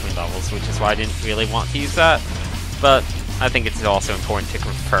between levels, which is why I didn't really want to use that. But I think it's also important to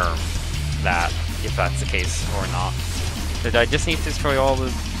confirm that, if that's the case or not. Did I just need to destroy all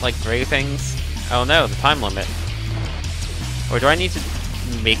the, like, gray things? Oh no, the time limit. Or do I need to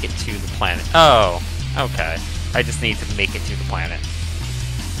make it to the planet? Oh, okay. I just need to make it to the planet.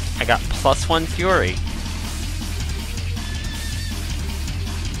 I got +1 Fury.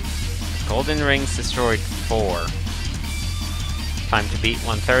 Golden Rings destroyed 4. Time to beat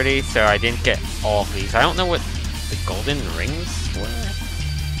 130, so I didn't get all of these. I don't know what the Golden Rings were.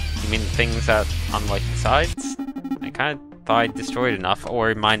 You mean the things that on, like, the sides? I kind of thought I destroyed enough,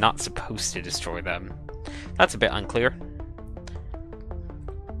 or am I not supposed to destroy them? That's a bit unclear.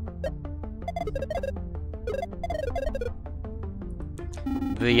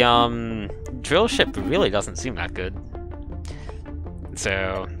 The, drill ship really doesn't seem that good.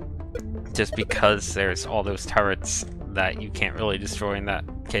 So, just because there's all those turrets that you can't really destroy in that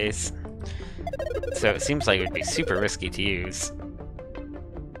case. So it seems like it would be super risky to use.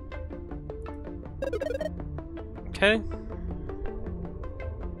 Okay.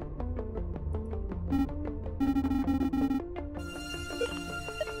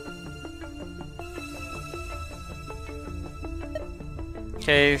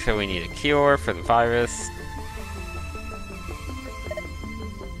 Okay, so we need a cure for the virus.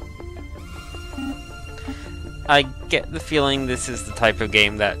 I get the feeling this is the type of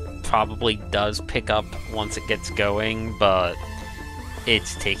game that probably does pick up once it gets going, but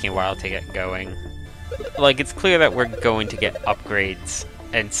it's taking a while to get going. Like, it's clear that we're going to get upgrades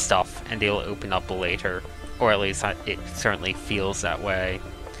and stuff, and they'll open up later. Or at least it certainly feels that way.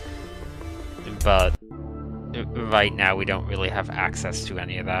 But right now we don't really have access to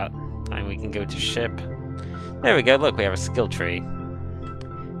any of that. And we can go to ship. There we go, look, we have a skill tree.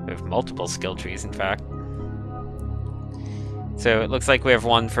 We have multiple skill trees, in fact. So it looks like we have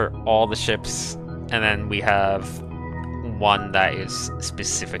one for all the ships, and then we have one that is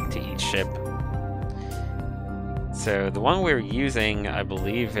specific to each ship. So the one we're using, I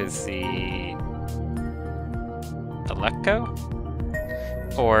believe, is the Elecco?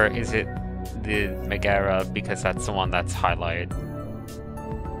 Or is it the Megara, because that's the one that's highlighted?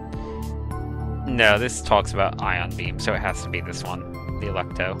 No, this talks about ion beam, so it has to be this one, the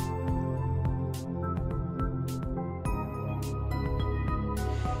Electo.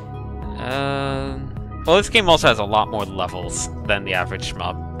 Well, this game also has a lot more levels than the average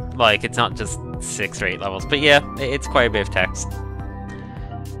shmup. Like, it's not just 6 or 8 levels, but yeah, it's quite a bit of text.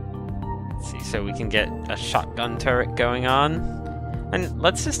 Let's see, so we can get a shotgun turret going on. And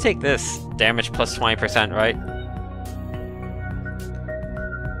let's just take this. Damage plus 20%, right?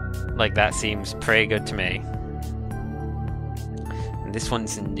 Like, that seems pretty good to me. And this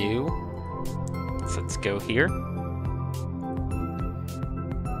one's new. So let's go here.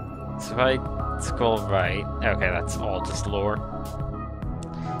 So if I scroll right... Okay, that's all just lore.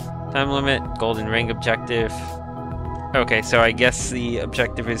 Time limit, golden ring objective. Okay, so I guess the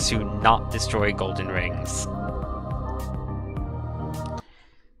objective is to not destroy golden rings.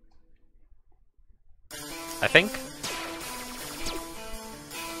 I think.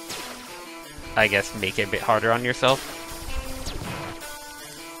 I guess make it a bit harder on yourself.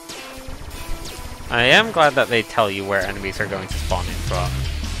 I am glad that they tell you where enemies are going to spawn in from.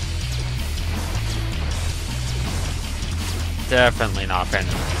 Definitely not a fan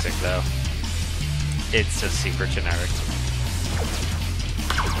of the music, though. It's just super generic.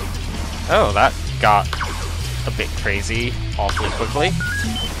 Oh, that got a bit crazy awfully quickly.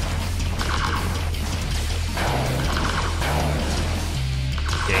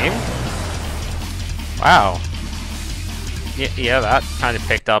 Game? Wow. Yeah, that kind of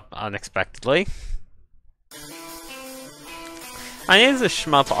picked up unexpectedly. I mean, it's a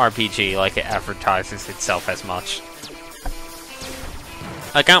shmup RPG, like it advertises itself as much.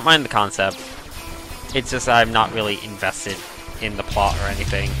 I can't mind the concept. It's just I'm not really invested in the plot or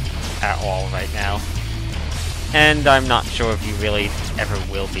anything at all right now. And I'm not sure if you really ever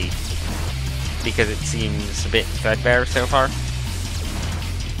will be, because it seems a bit threadbare so far.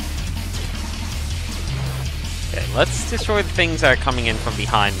 Okay, let's destroy the things that are coming in from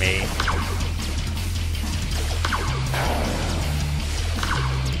behind me.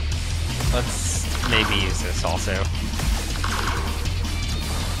 Let's maybe use this also.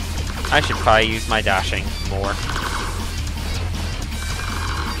 I should probably use my dashing more.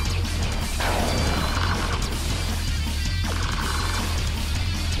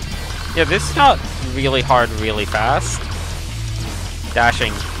 Yeah, this got really hard really fast.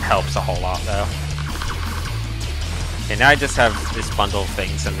 Dashing helps a whole lot, though. Okay, now I just have this bundle of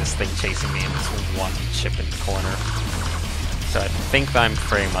things and this thing chasing me and this one chip in the corner. So I think that I'm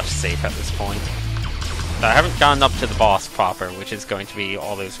pretty much safe at this point. But I haven't gotten up to the boss proper, which is going to be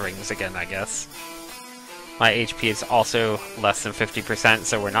all those rings again, I guess. My HP is also less than 50%,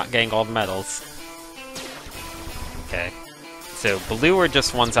 so we're not getting all the medals. Okay. So blue are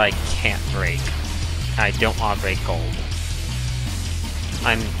just ones I can't break. I don't want to break gold.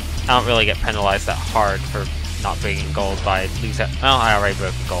 I don't really get penalized that hard for not breaking gold, but I lose that. Well, I already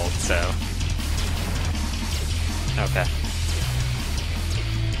broke the gold, so. Okay.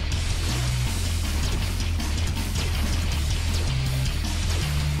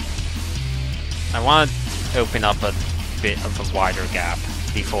 I want to open up a bit of a wider gap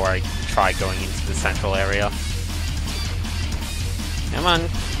before I try going into the central area. Come on.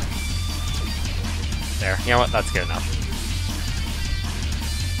 There. You know what? That's good enough.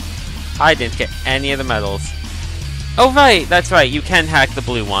 I didn't get any of the medals. Oh right! That's right, you can hack the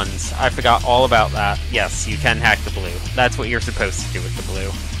blue ones. I forgot all about that. Yes, you can hack the blue. That's what you're supposed to do with the blue.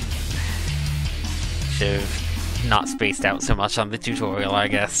 Should've not spaced out so much on the tutorial, I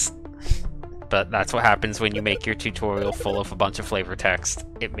guess. But that's what happens when you make your tutorial full of a bunch of flavor text.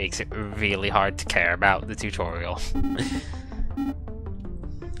 It makes it really hard to care about the tutorial.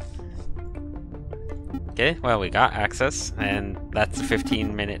 Okay, well, we got access, and that's a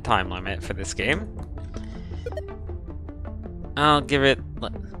 15-minute time limit for this game. I'll give it...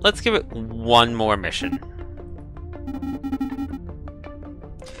 Let's give it one more mission.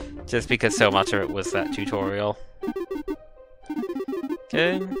 Just because so much of it was that tutorial.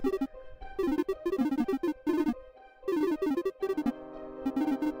 Okay.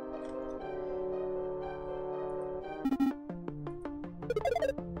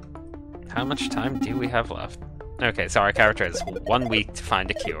 How much time do we have left? Okay, so our character has 1 week to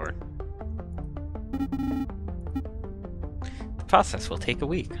find a cure. The process will take a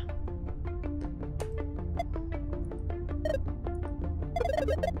week.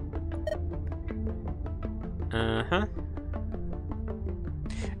 Uh-huh.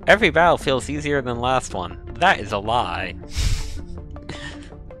 Every battle feels easier than the last one. That is a lie.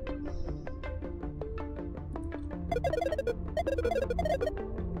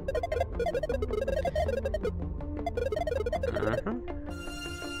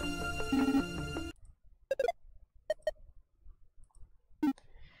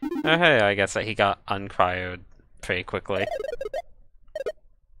 Oh hey, I guess that he got uncryoed pretty quickly.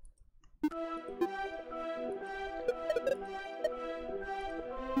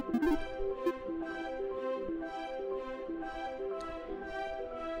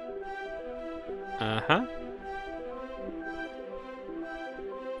 Uh-huh.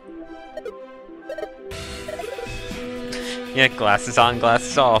 Yeah, glasses on,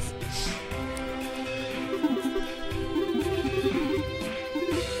 glasses off.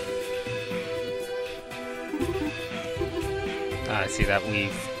 I see that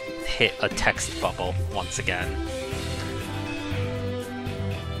we've hit a text bubble once again.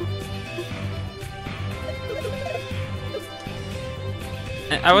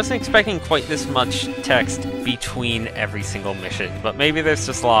 I wasn't expecting quite this much text between every single mission, but maybe there's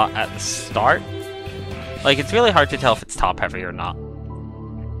just a lot at the start. Like, it's really hard to tell if it's top-heavy or not.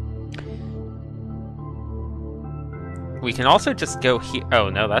 We can also just go here. Oh,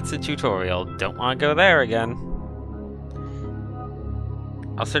 no, that's a tutorial. Don't want to go there again.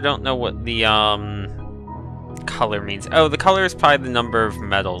 Also don't know what the, color means. Oh, the color is probably the number of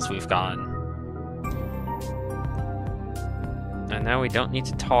medals we've gotten. And now we don't need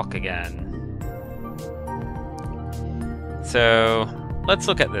to talk again. So, let's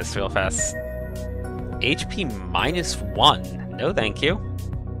look at this real fast. HP -1. No, thank you.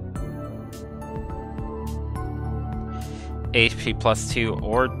 HP +2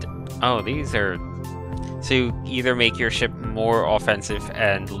 or... Oh, these are... So you either make your ship more offensive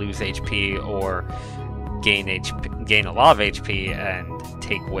and lose HP, or gain a lot of HP and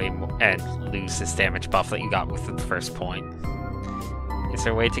take way more and lose this damage buff that you got with the first point. Is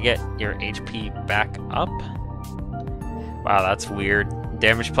there a way to get your HP back up? Wow, that's weird.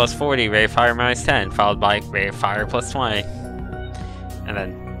 Damage +40, rate of fire -10, followed by rate of fire +20. And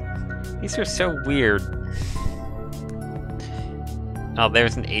then these are so weird. Oh,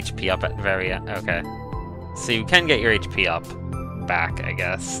 there's an HP up at the very end. Okay. So you can get your HP up back, I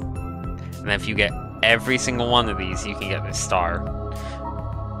guess. And then if you get every single one of these, you can get this star.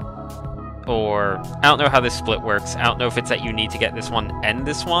 Or, I don't know how this split works. I don't know if it's that you need to get this one and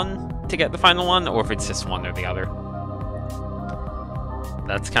this one to get the final one, or if it's just one or the other.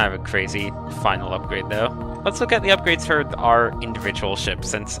 That's kind of a crazy final upgrade, though. Let's look at the upgrades for our individual ships,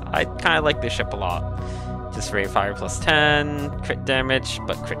 since I kind of like this ship a lot. Just rate of fire +10, crit damage,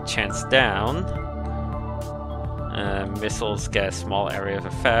 but crit chance down. Missiles get a small area of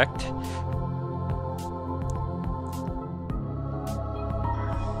effect.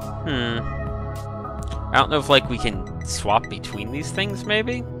 I don't know if, like, we can swap between these things,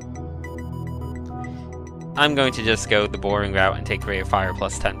 maybe? I'm going to just go the boring route and take rate of fire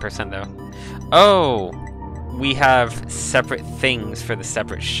 +10%, though. Oh! We have separate things for the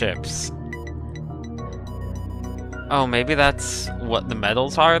separate ships. Oh, maybe that's what the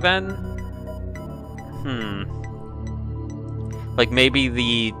medals are, then? Like, maybe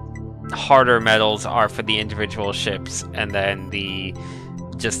the harder medals are for the individual ships, and then the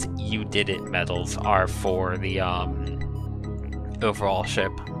just you did it medals are for the overall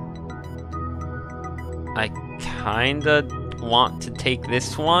ship. I kinda want to take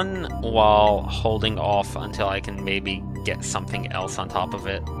this one while holding off until I can maybe get something else on top of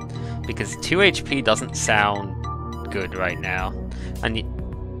it, because 2 HP doesn't sound good right now.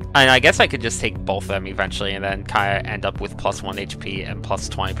 And I guess I could just take both of them eventually and then kind of end up with +1 HP and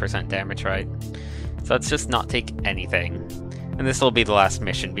 +20% damage, right? So let's just not take anything. And this will be the last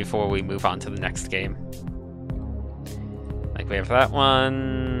mission before we move on to the next game. Like, we have that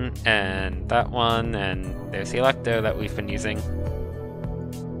one, and there's the Electo that we've been using.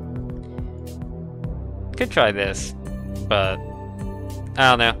 could try this, but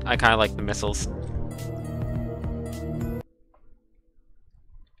I don't know. I kind of like the missiles. Are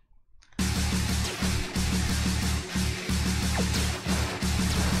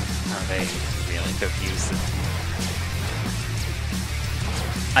they really confused?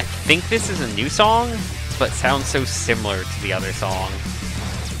 I think this is a new song, but sounds so similar to the other song.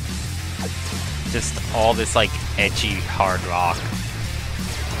 Just all this, like, edgy hard rock.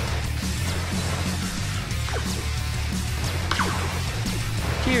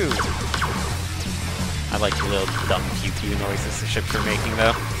 Pew! I like the little dumb pew-pew noises the ships are making,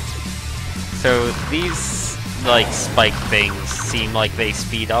 though. So these, like, spike things seem like they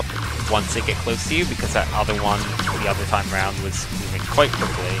speed up once they get close to you, because that other one, the other time around, was moving quite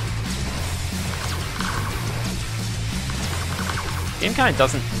quickly. The game kind of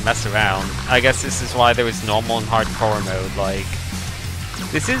doesn't mess around. I guess this is why there was normal and hardcore mode. Like,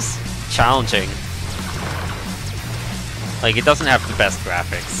 this is challenging. Like, it doesn't have the best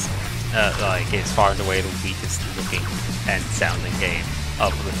graphics. Like, it's far and away the weakest looking and sounding game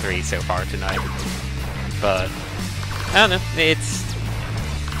of the three so far tonight. But, I don't know, it's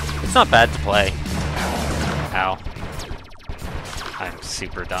not bad to play. Ow. I'm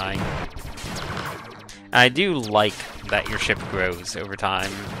super dying. I do like that your ship grows over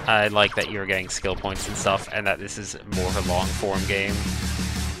time. I like that you're getting skill points and stuff, and that this is more of a long-form game.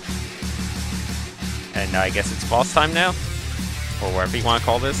 And I guess it's boss time now? Or whatever you want to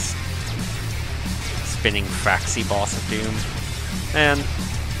call this. Spinning Fraxi boss of Doom. And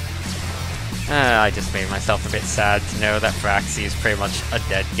I just made myself a bit sad to know that Fraxi is pretty much a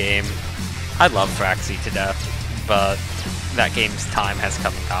dead game. I love Fraxi to death, but that game's time has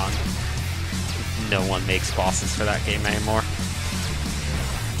come and gone. No one makes bosses for that game anymore.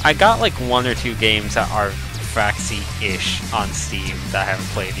 I got like 1 or 2 games that are Fraxi-ish on Steam that I haven't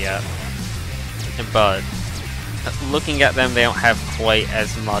played yet. But looking at them, they don't have quite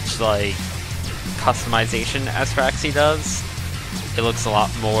as much like customization as Fraxi does. It looks a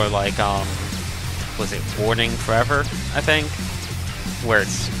lot more like was it Warning Forever, I think? Where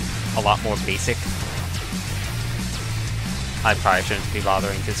it's a lot more basic. I probably shouldn't be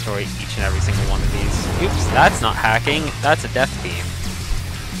bothering to destroy each and every single one of these. Oops, that's not hacking, that's a death beam.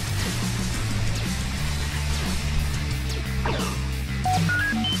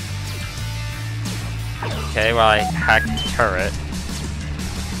 Okay, well I hacked the turret,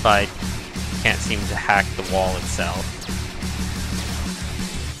 but I can't seem to hack the wall itself.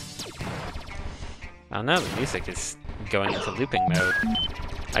 I don't know, the music is going into looping mode.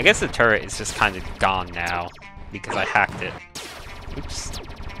 I guess the turret is just kind of gone now, because I hacked it. Oops.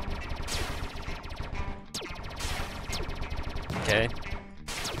 Okay.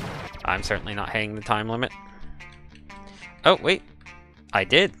 I'm certainly not hitting the time limit. Oh, wait. I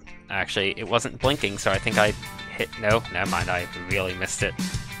did. Actually, it wasn't blinking, so I think I hit... No, never mind, I really missed it.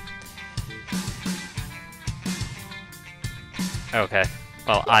 Okay.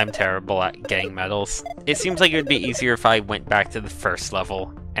 Well, I'm terrible at getting medals. It seems like it would be easier if I went back to the first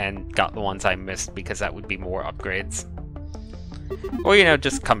level and got the ones I missed, because that would be more upgrades. Or, you know,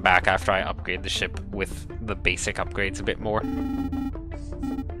 just come back after I upgrade the ship with the basic upgrades a bit more.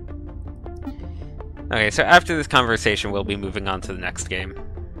 Okay, so after this conversation, we'll be moving on to the next game.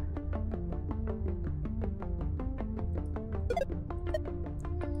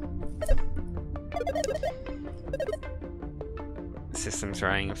 Systems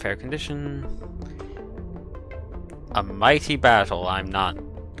running in fair condition. A mighty battle, I'm not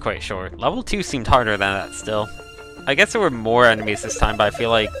quite sure. Level 2 seemed harder than that still. I guess there were more enemies this time, but I feel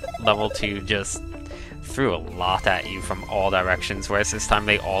like level 2 just threw a lot at you from all directions, whereas this time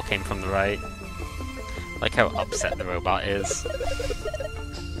they all came from the right. Like how upset the robot is.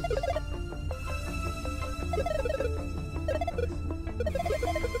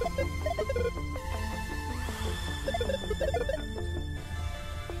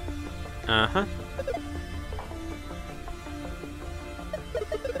 Uh-huh.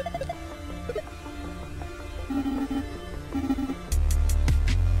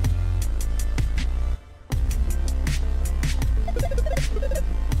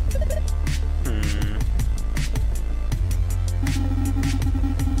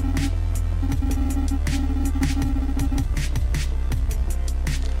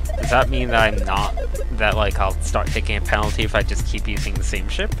 Does that mean that I'm not... that, like, I'll start taking a penalty if I just keep using the same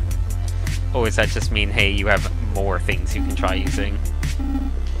ship? Or does that just mean, hey, you have more things you can try using?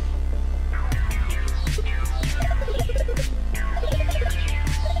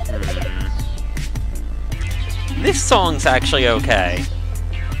 This song's actually okay.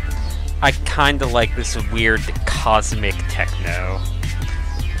 I kinda like this weird cosmic techno.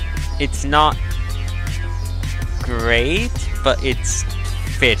 It's not great, but it's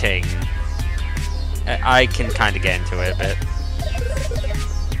fitting. I can kind of get into it a bit.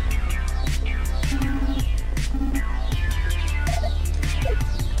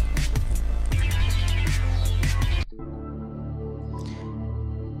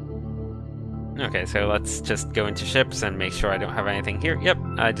 Okay, so let's just go into ships and make sure I don't have anything here. Yep,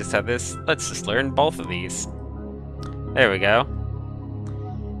 I just have this. Let's just learn both of these. There we go.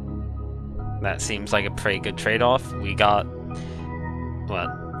 That seems like a pretty good trade-off. We got,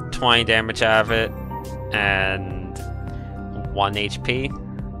 what, 20 damage out of it, and 1 HP.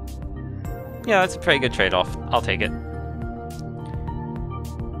 Yeah, that's a pretty good trade-off. I'll take it.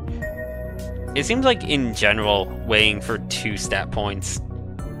 It seems like, in general, waiting for 2 stat points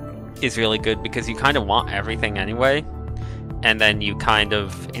is really good because you kind of want everything anyway, and then you kind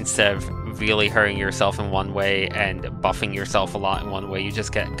of, instead of really hurting yourself in one way and buffing yourself a lot in one way, you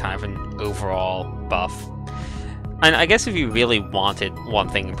just get kind of an overall buff. And I guess if you really wanted one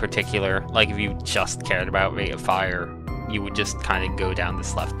thing in particular, like if you just cared about rate of fire, you would just kind of go down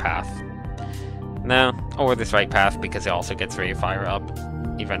this left path. No, or this right path, because it also gets rate of fire up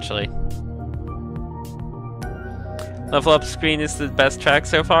eventually. Level up screen is the best track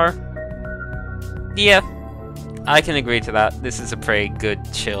so far? Yeah, I can agree to that. This is a pretty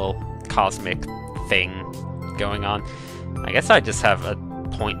good, chill, cosmic thing going on. I guess I just have a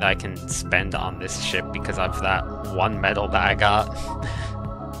point that I can spend on this ship because of that 1 medal that I got.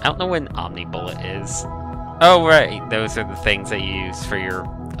 I don't know when Omni Bullet is. Oh, right, those are the things that you use for your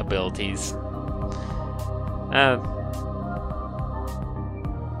abilities.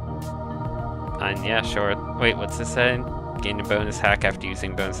 And yeah, sure. Wait, what's this saying? Gain a bonus hack after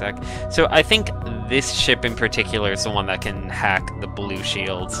using bonus hack. So I think this ship in particular is the one that can hack the blue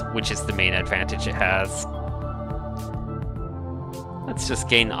shields, which is the main advantage it has. Let's just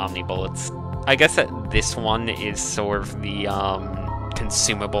gain Omni Bullets. I guess that this one is sort of the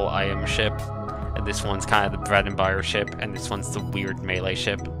consumable item ship, and this one's kind of the bread and butter ship, and this one's the weird melee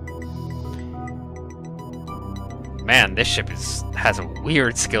ship. Man, this ship has a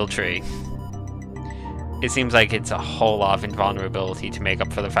weird skill tree. It seems like it's a whole lot of invulnerability to make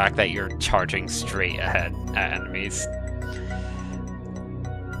up for the fact that you're charging straight ahead at enemies.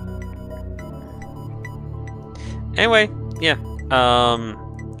 Anyway, yeah.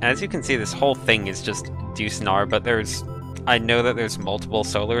 As you can see, this whole thing is just Deucenar, but I know that there's multiple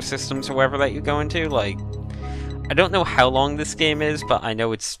solar systems or whatever that you go into. Like, I don't know how long this game is, but I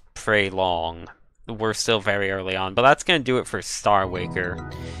know it's pretty long. We're still very early on, but that's going to do it for Star Waker.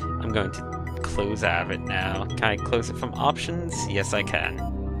 I'm going to close out of it now. Can I close it from options? Yes, I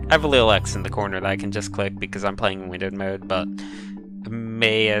can. I have a little X in the corner that I can just click because I'm playing in windowed mode, but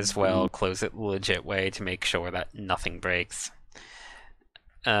may as well close it the legit way to make sure that nothing breaks.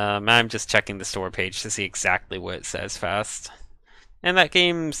 I'm just checking the store page to see exactly what it says fast. And that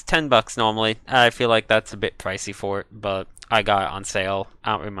game's $10 normally. I feel like that's a bit pricey for it, but I got it on sale.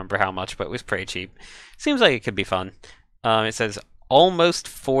 I don't remember how much, but it was pretty cheap. Seems like it could be fun. It says almost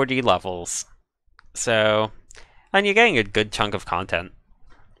 40 levels. So, and you're getting a good chunk of content.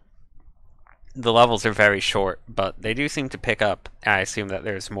 The levels are very short, but they do seem to pick up. I assume that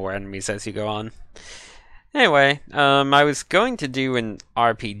there's more enemies as you go on. Anyway, I was going to do an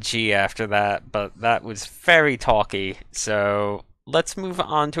RPG after that, but that was very talky, so let's move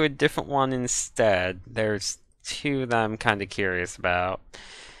on to a different one instead. There's 2 that I'm kind of curious about.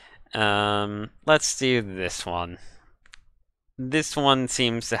 Let's do this one. This one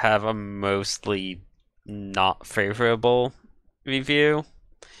seems to have a mostly not favorable review,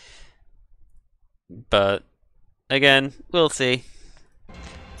 but again, we'll see.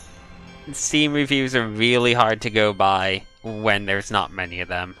 Steam reviews are really hard to go by when there's not many of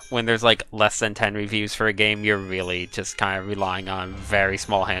them. When there's like less than 10 reviews for a game, you're really just kind of relying on a very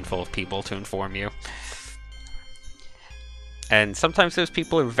small handful of people to inform you. And sometimes those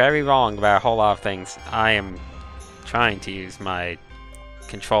people are very wrong about a whole lot of things. I am trying to use my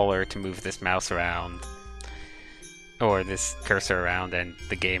controller to move this mouse around, or this cursor around, and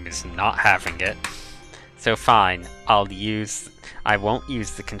the game is not having it. So fine, I won't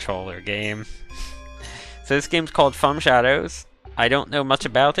use the controller game. So this game's called From Shadows. I don't know much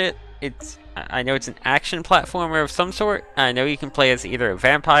about it. I know it's an action platformer of some sort. I know you can play as either a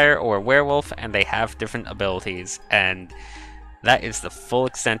vampire or a werewolf, and they have different abilities, and that is the full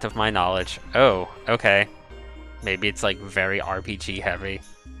extent of my knowledge. Oh, okay. Maybe it's like very RPG heavy.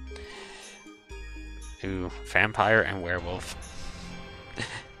 Ooh, vampire and werewolf.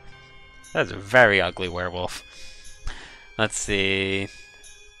 That's a very ugly werewolf. Let's see.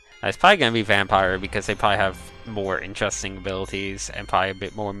 It's probably going to be vampire because they probably have more interesting abilities and probably a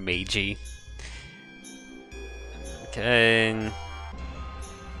bit more magey. Okay.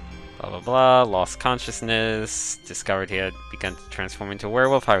 Blah blah blah. Lost consciousness. Discovered he had begun to transform into a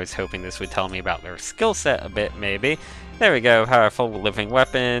werewolf. I was hoping this would tell me about their skill set a bit, maybe. There we go. Powerful living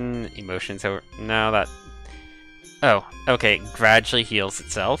weapon. Emotions over. No, that. Oh, okay. Gradually heals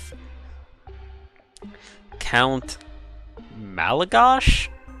itself. Count Malagosh?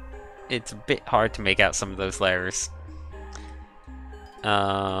 It's a bit hard to make out some of those letters.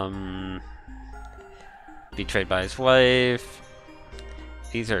 Betrayed by his wife.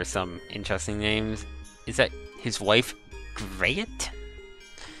 These are some interesting names. Is that his wife, Grayet?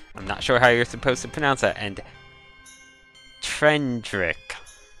 I'm not sure how you're supposed to pronounce that. And Trendrick.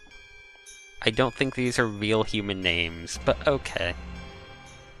 I don't think these are real human names, but okay.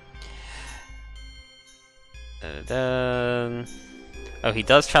 Oh, he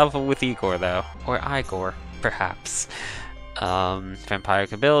does travel with Igor, though. Or Igor, perhaps.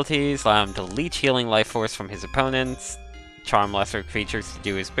 Vampiric abilities allow him to leech healing life force from his opponents. Charm lesser creatures to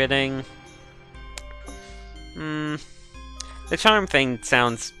do his bidding. The charm thing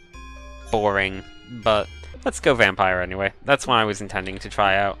sounds boring, but let's go vampire anyway. That's what I was intending to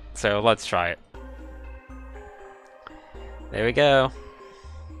try out, so let's try it. There we go.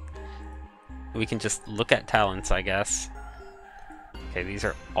 We can just look at talents, I guess. Okay, these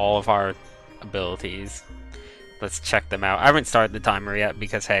are all of our abilities. Let's check them out. I haven't started the timer yet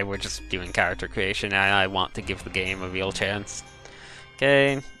because, hey, we're just doing character creation and I want to give the game a real chance.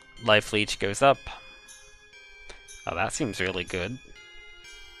 Okay, life leech goes up. Oh, that seems really good.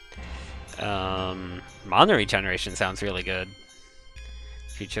 Mana regeneration sounds really good.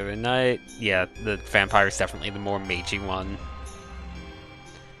 Future of the night. Yeah, the vampire is definitely the more magey one.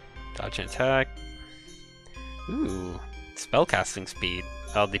 Dodge and attack. Ooh, spellcasting speed.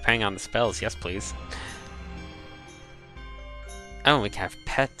 Oh, depending on the spells, yes please. Oh, we can have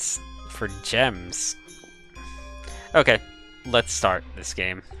pets for gems. Okay, let's start this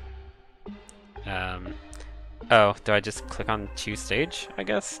game. Oh, do I just click on choose stage, I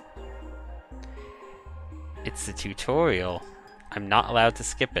guess? It's the tutorial. I'm not allowed to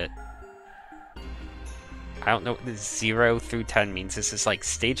skip it. I don't know what the 0 through 10 means. Is this like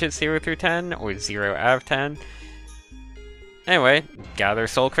stages 0 through 10 or 0 out of 10? Anyway, gather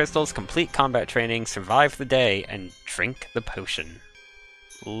soul crystals, complete combat training, survive the day, and drink the potion.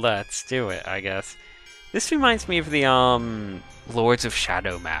 Let's do it, I guess. This reminds me of the Lords of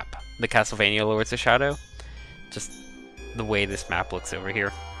Shadow map. The Castlevania Lords of Shadow. Just the way this map looks over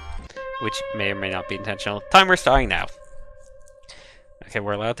here. Which may or may not be intentional. Timer starting now. Okay,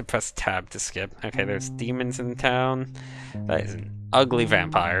 we're allowed to press tab to skip. Okay, there's demons in town. That is an ugly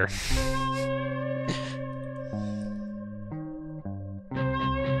vampire.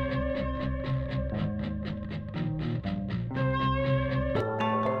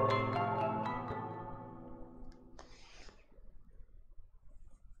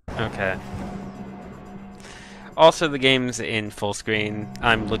 Okay. Also, the game's in full screen.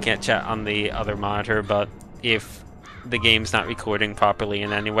 I'm looking at chat on the other monitor, but if the game's not recording properly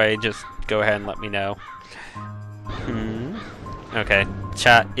in any way, just go ahead and let me know. Okay,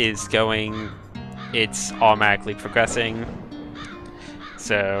 chat is going. It's automatically progressing.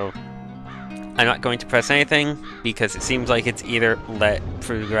 So, I'm not going to press anything, because it seems like it's either let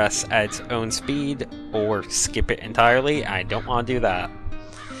progress at its own speed, or skip it entirely. I don't want to do that.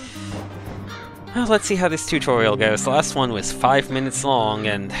 Well, let's see how this tutorial goes. The last one was 5 minutes long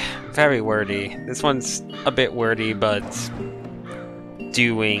and very wordy. This one's a bit wordy, but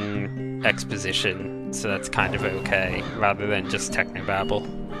doing exposition, so that's kind of okay, rather than just technobabble.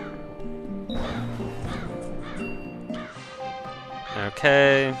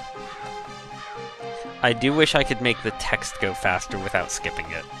 Okay. I do wish I could make the text go faster without skipping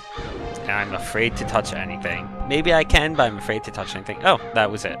it. And I'm afraid to touch anything. Maybe I can, but I'm afraid to touch anything. Oh,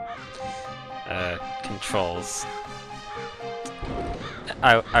 that was it. Controls.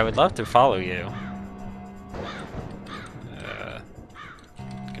 I would love to follow you.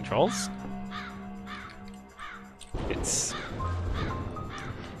 Controls? It's...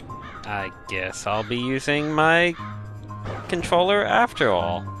 I guess I'll be using my controller after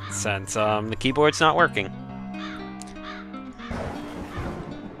all, since the keyboard's not working.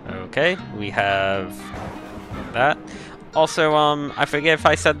 Okay, we have that. Also, I forget if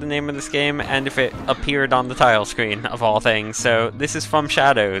I said the name of this game and if it appeared on the title screen, of all things. So, this is From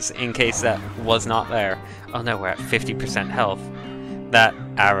Shadows, in case that was not there. Oh no, we're at 50% health. That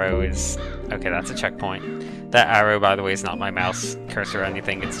arrow is... Okay, that's a checkpoint. That arrow, by the way, is not my mouse cursor or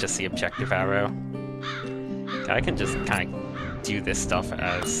anything, it's just the objective arrow. Okay, I can just kind of do this stuff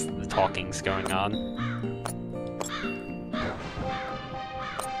as the talking's going on.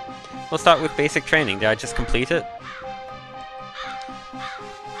 We'll start with basic training. Did I just complete it?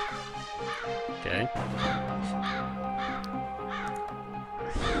 Okay.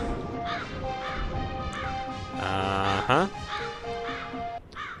 Uh-huh.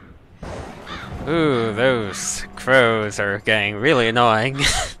 Ooh, those crows are getting really annoying.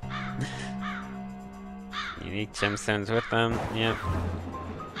 Unique gemstones with them, yep.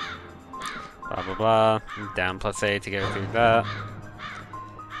 Blah blah blah. Down +8 to go through that.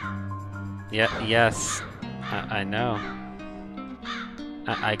 Yeah, yes. I know.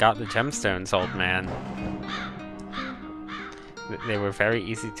 I got the gemstones, old man. They were very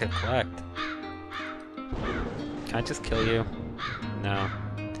easy to collect. Can I just kill you? No.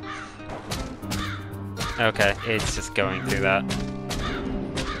 Okay, it's just going through that.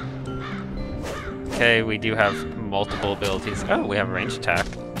 Okay, we do have multiple abilities. Oh, we have a range attack.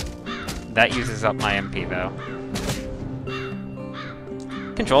 That uses up my MP, though.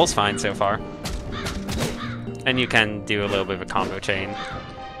 Control's fine so far. And you can do a little bit of a combo chain.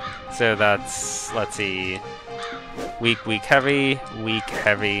 So that's, let's see, weak, weak, heavy, weak,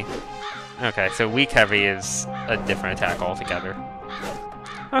 heavy. Okay, so weak, heavy is a different attack altogether.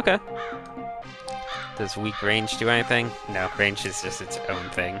 Okay. Does weak range do anything? No, range is just its own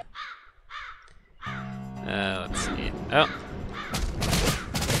thing. Let's see. Oh.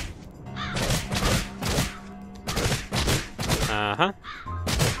 Uh-huh.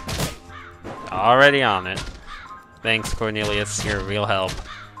 Already on it. Thanks, Cornelius. You're a real help.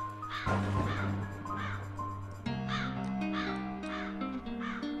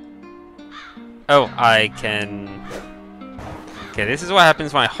 Oh, I can... Okay, this is what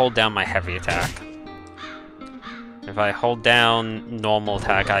happens when I hold down my heavy attack. If I hold down normal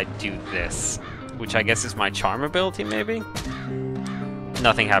attack, I do this. Which I guess is my charm ability, maybe?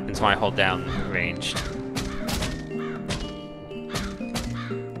 Nothing happens when I hold down ranged.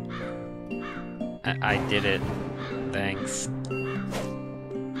 I did it. Thanks.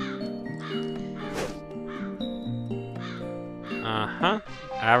 Uh-huh.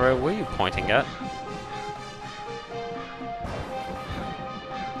 Arrow, where are you pointing at?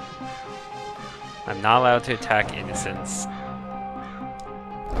 I'm not allowed to attack innocents.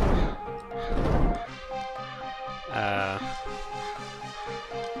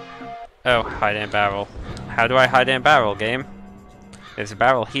 Oh, hide in a barrel. How do I hide in a barrel, game? There's a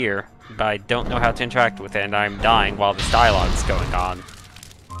barrel here, but I don't know how to interact with it, and I'm dying while this dialogue's going on.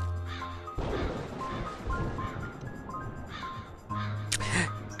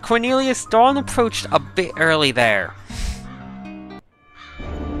 Cornelius, Dawn approached a bit early there.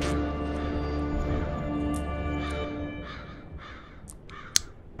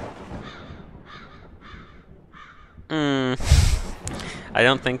 I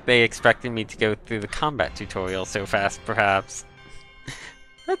don't think they expected me to go through the combat tutorial so fast, perhaps.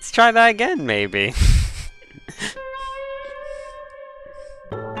 Let's try that again, maybe.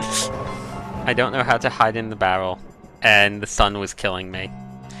 I don't know how to hide in the barrel, and the sun was killing me.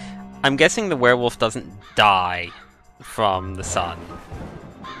 I'm guessing the werewolf doesn't die from the sun.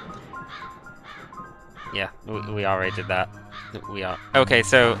 Yeah, we already did that. Okay,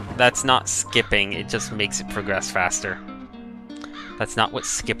 so that's not skipping, it just makes it progress faster. That's not what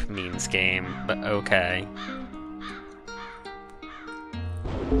skip means, game, but okay.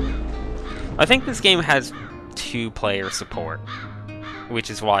 I think this game has 2-player support, which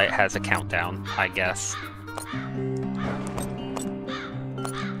is why it has a countdown, I guess.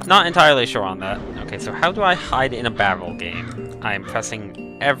 Not entirely sure on that. Okay, so how do I hide in a barrel, game? I am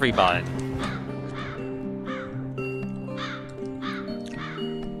pressing every button.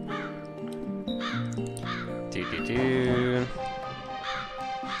 Do-do-do.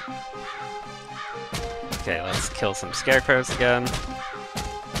 Okay, let's kill some scarecrows again.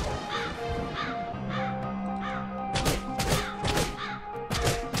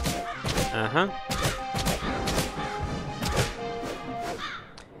 Uh-huh.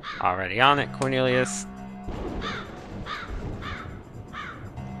 Already on it, Cornelius.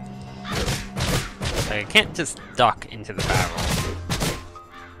 I can't just duck into the barrel.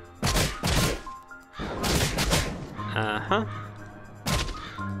 Uh-huh.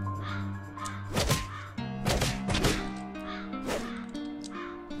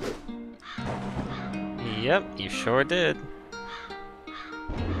 Yep, you sure did.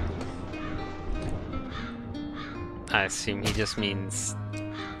 I assume he just means...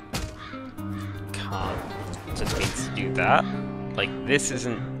 just means to do that. Like, this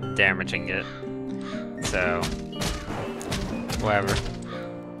isn't damaging it. So... whatever.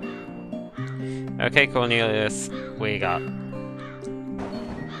 Okay, Cornelius, what you got?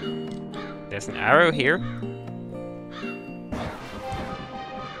 There's an arrow here.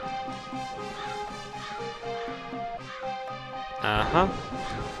 Uh-huh.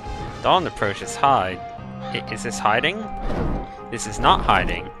 Dawn approaches hide. Is this hiding? This is not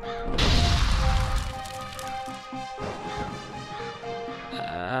hiding.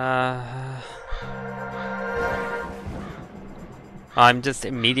 I'm just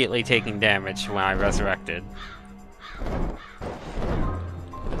immediately taking damage when I resurrected.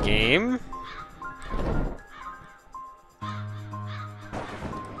 Game.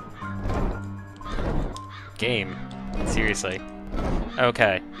 Game. Seriously.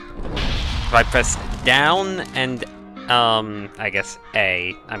 Okay. If I press down and, I guess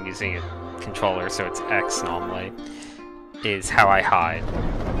A, I'm using a controller, so it's X normally, is how I hide.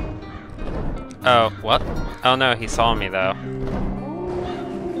 Oh, what? Oh no, he saw me though.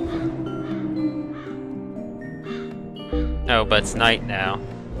 Oh, but it's night now.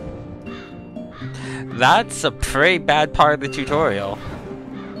 That's a pretty bad part of the tutorial.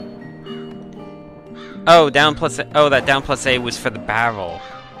 Oh, down plus A. Oh, that down plus A was for the barrel.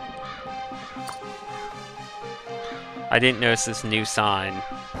 I didn't notice this new sign.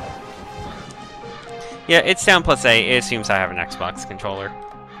 Yeah, it's down plus A. It assumes I have an Xbox controller.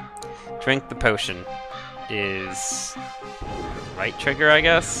 Drink the potion. Is right trigger, I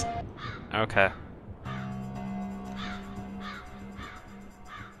guess? Okay.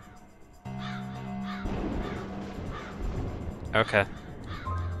 Okay.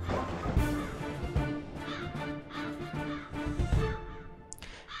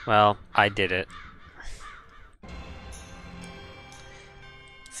 Well, I did it.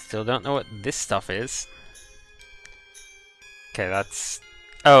 Still don't know what this stuff is. Okay, that's...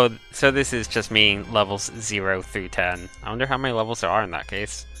 Oh, so this is just meaning levels 0 through 10. I wonder how many levels there are in that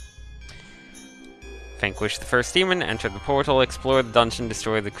case. Vanquish the first demon, enter the portal, explore the dungeon,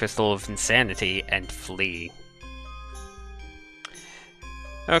 destroy the Crystal of Insanity, and flee.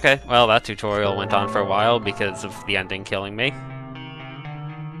 Okay, well that tutorial went on for a while because of the ending killing me.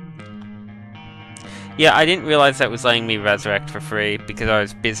 Yeah, I didn't realize that was letting me resurrect for free because I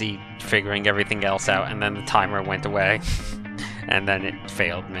was busy figuring everything else out and then the timer went away. And then it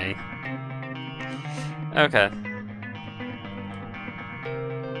failed me. Okay.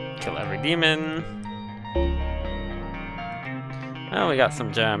 Kill every demon. Oh, we got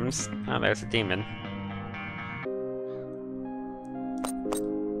some gems. Oh, there's a demon.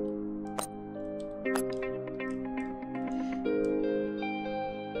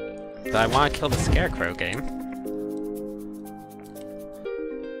 But I want to kill the Scarecrow game.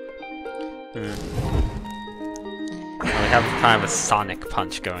 We have kind of a Sonic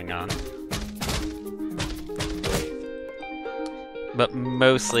punch going on. But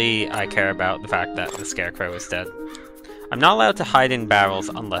mostly I care about the fact that the Scarecrow is dead. I'm not allowed to hide in barrels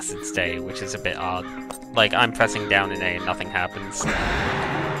unless it's day, which is a bit odd. Like, I'm pressing down in A and nothing happens.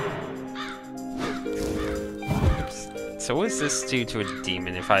 Oops. So what does this do to a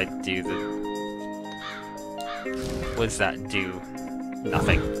demon if I do the... What does that do?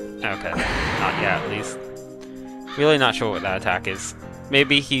 Nothing. Okay. Not yet, at least. Really not sure what that attack is.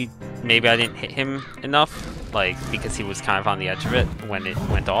 Maybe I didn't hit him enough, like, because he was kind of on the edge of it when it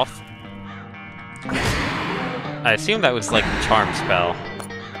went off. I assume that was like the charm spell,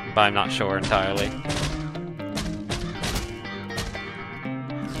 but I'm not sure entirely.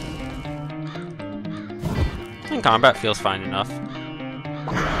 And combat feels fine enough.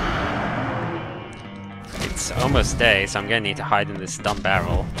 It's almost day, so I'm gonna need to hide in this dumb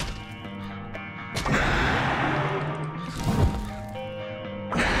barrel.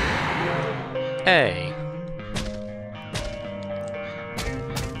 Hey.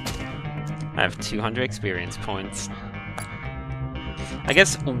 I have 200 experience points. I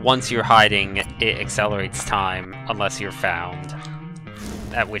guess once you're hiding, it accelerates time, unless you're found.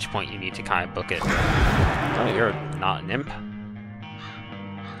 At which point you need to kind of book it. Oh, you're not an imp.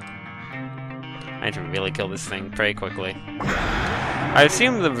 I need to really kill this thing pretty quickly. I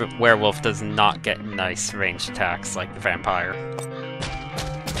assume the werewolf does not get nice ranged attacks like the vampire.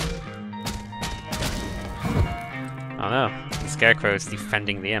 Oh no, the Scarecrow is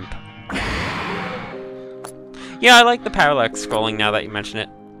defending the imp. Yeah, I like the parallax scrolling now that you mention it.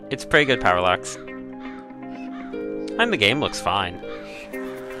 It's pretty good parallax. And the game looks fine.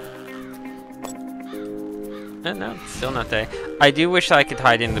 And no, still not day. I do wish I could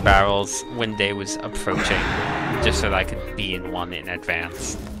hide in the barrels when day was approaching, just so that I could be in one in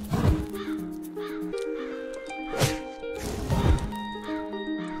advance.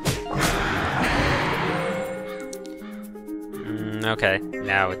 Okay,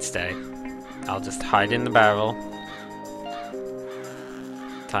 now it's day. I'll just hide in the barrel.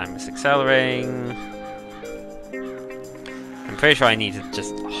 Time is accelerating. I'm pretty sure I need to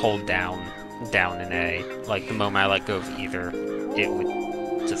just hold down in A. Like, the moment I let go of either, it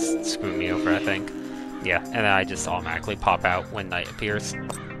would just screw me over, I think. Yeah, and then I just automatically pop out when night appears.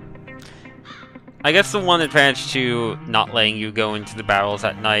 I guess the one advantage to not letting you go into the barrels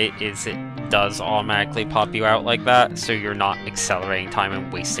at night is it does automatically pop you out like that, so you're not accelerating time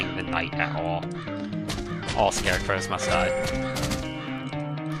and wasting the night at all. All scarecrows must die.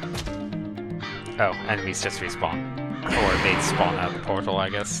 Oh, enemies just respawn. Or they spawn out of the portal, I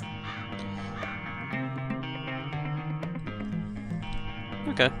guess.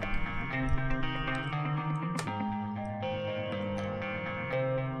 Okay.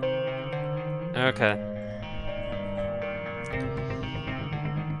 Okay.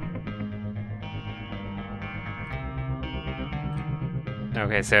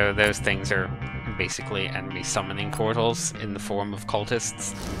 Okay, so those things are basically enemy summoning portals in the form of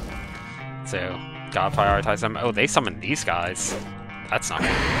cultists. So, gotta prioritize them. Oh, they summoned these guys. That's not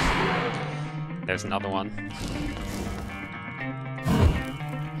good. There's another one.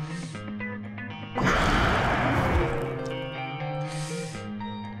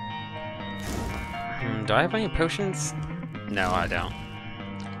 Do I have any potions? No, I don't.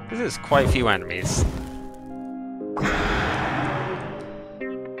 This is quite a few enemies.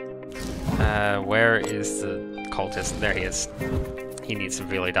 Where is the cultist? There he is. He needs to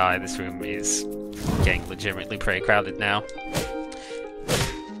really die. This room is getting legitimately pretty crowded now.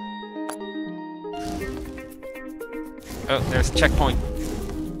 Oh, there's a checkpoint.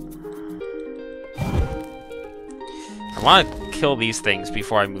 I want to kill these things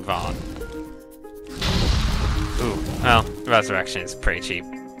before I move on. Ooh, well, Resurrection is pretty cheap.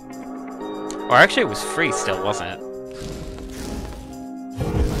 Or actually it was free still, wasn't it?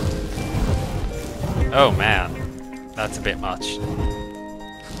 Oh man, that's a bit much.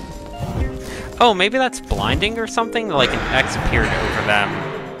 Oh, maybe that's blinding or something? Like an X appeared over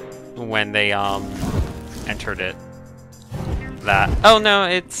them when they, entered it. That. Oh no,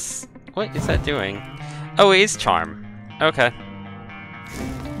 it's... What is that doing? Oh, it is Charm. Okay.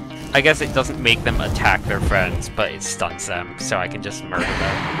 I guess it doesn't make them attack their friends, but it stuns them, so I can just murder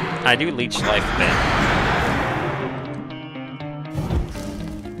them. I do leech life a bit.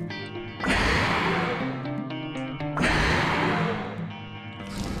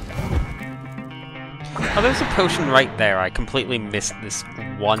 Oh, there's a potion right there. I completely missed this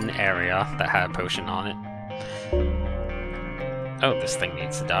one area that had a potion on it. Oh, this thing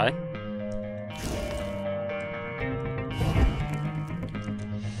needs to die.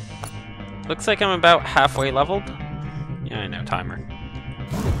 Looks like I'm about halfway leveled. Yeah, I know, timer.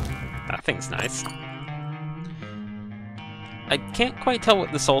 That thing's nice. I can't quite tell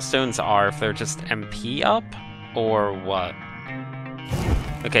what the soul stones are, if they're just MP up, or what.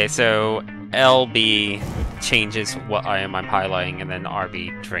 Okay, so LB changes what item I'm highlighting, and then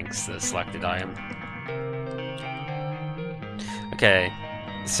RB drinks the selected item. Okay,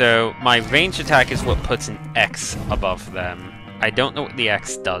 so my range attack is what puts an X above them. I don't know what the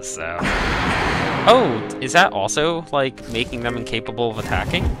X does, though. Oh, is that also, like, making them incapable of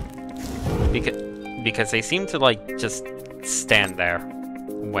attacking? Because they seem to, like, just stand there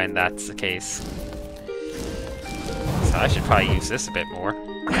when that's the case. So I should probably use this a bit more.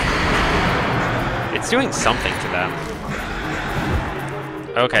 It's doing something to them.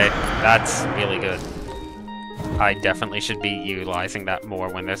 Okay, that's really good. I definitely should be utilizing that more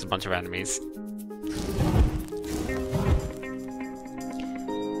when there's a bunch of enemies.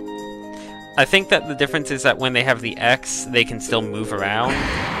 I think that the difference is that when they have the X, they can still move around,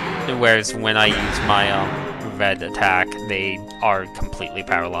 whereas when I use my red attack, they are completely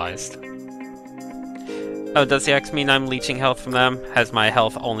paralyzed. Oh, does the X mean I'm leeching health from them? Has my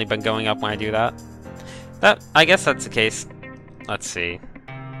health only been going up when I do that? I guess that's the case. Let's see.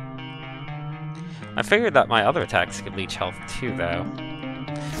 I figured that my other attacks could leech health too, though.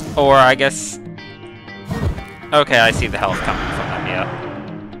 Or I guess... Okay, I see the health coming from them, yeah.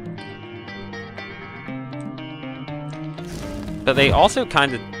 But they also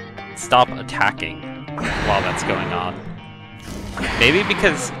kind of stop attacking while that's going on. Maybe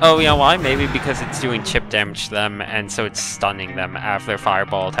because... Oh, you know why? Maybe because it's doing chip damage to them, and so it's stunning them out of their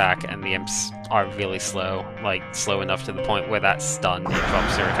fireball attack, and the imps are really slow. Like, slow enough to the point where that stun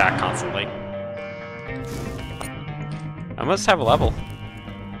interrupts their attack constantly. I must have a level.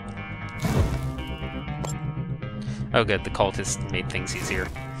 Oh good, the cultist made things easier.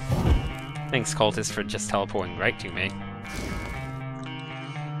 Thanks, cultist, for just teleporting right to me.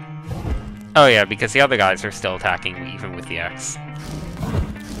 Oh yeah, because the other guys are still attacking even with the X.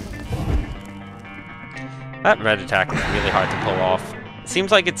 That red attack is really hard to pull off.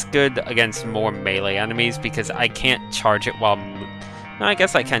 Seems like it's good against more melee enemies because I can't charge it while... No, I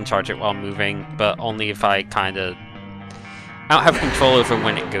guess I can charge it while moving, but only if I kind of... I don't have control over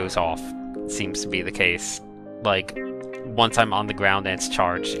when it goes off. It seems to be the case. Like, once I'm on the ground and it's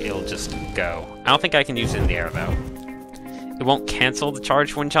charged, it'll just go. I don't think I can use it in the air, though. It won't cancel the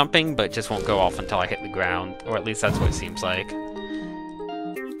charge when jumping, but it just won't go off until I hit the ground. Or at least that's what it seems like.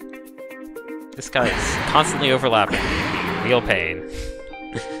 This guy is constantly overlapping. Real pain.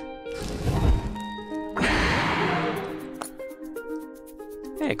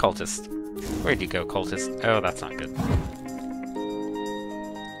 Hey, cultist. Where'd you go, cultist? Oh, that's not good.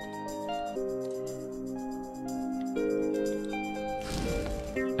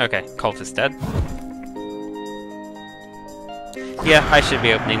 Okay, cultist dead. Yeah, I should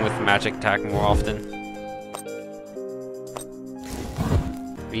be opening with magic attack more often.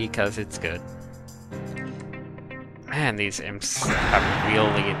 Because it's good. Man, these imps have a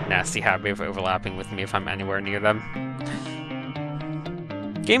really nasty habit of overlapping with me if I'm anywhere near them.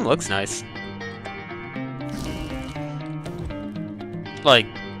 Game looks nice. Like,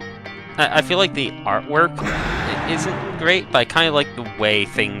 I feel like the artwork isn't great, but I kind of like the way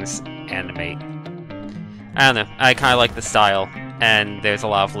things animate. I don't know, I kind of like the style, and there's a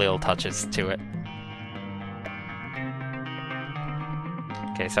lot of little touches to it.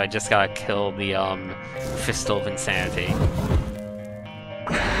 Okay, so I just gotta kill the, Fistle of Insanity.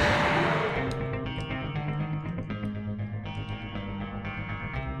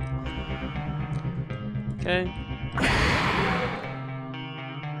 Okay.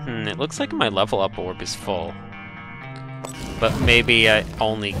 It looks like my level up orb is full. But maybe it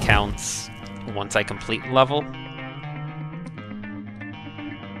only counts once I complete level.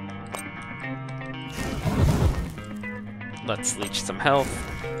 Let's leech some health.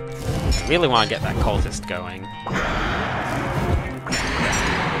 I really want to get that cultist going.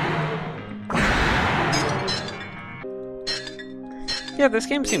 Yeah, this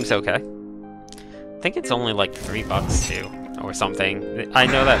game seems okay. I think it's only like $3 too, or something. I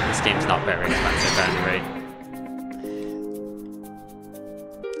know that this game's not very expensive at any rate.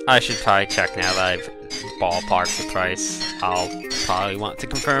 I should probably check now that I've ballparked the price. I'll probably want to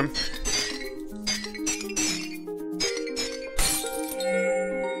confirm.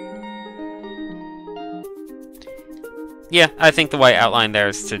 Yeah, I think the white outline there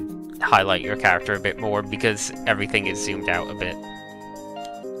is to highlight your character a bit more because everything is zoomed out a bit.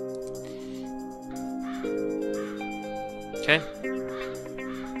 Okay.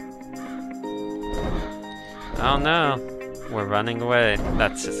 Oh no, we're running away.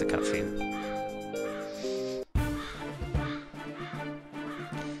 That's just a cutscene.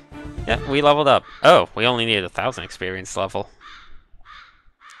 Yeah, we leveled up. Oh, we only needed 1,000 experience level.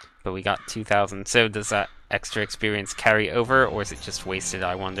 But we got 2,000. So does that extra experience carry over, or is it just wasted,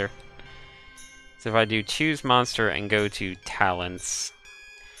 I wonder? So if I do choose monster and go to talents...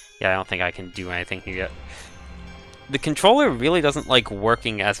 Yeah, I don't think I can do anything here yet. The controller really doesn't like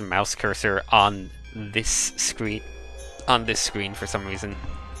working as a mouse cursor on this screen for some reason.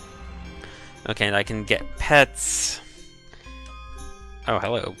 Okay, and I can get pets. Oh,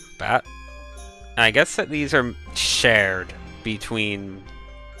 hello, bat. I guess that these are shared between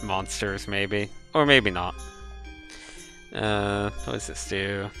monsters, maybe. Or maybe not. What does this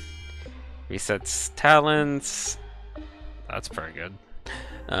do? Resets talents. That's pretty good.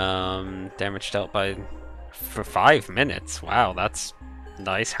 Damage dealt by... for 5 minutes. Wow, that's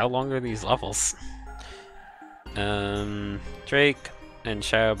nice. How long are these levels? Drake and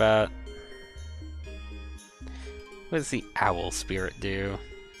Shadowbat. What does the Owl Spirit do?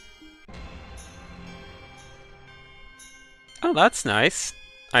 Oh, that's nice.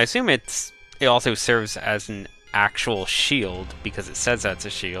 I assume it also serves as an actual shield, because it says that's a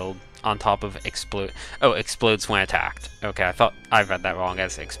shield, on top of explode. Oh, explodes when attacked. Okay, I thought I read that wrong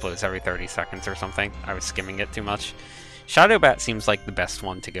as explodes every 30 seconds or something. I was skimming it too much. Shadowbat seems like the best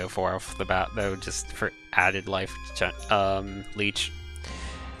one to go for off the bat, though, just for added life leech.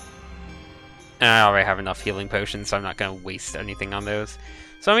 And I already have enough healing potions, so I'm not going to waste anything on those.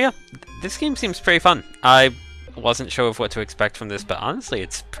 So yeah, this game seems pretty fun. I wasn't sure of what to expect from this, but honestly,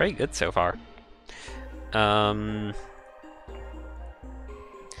 it's pretty good so far. So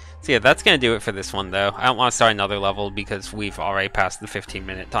yeah, that's going to do it for this one, though. I don't want to start another level because we've already passed the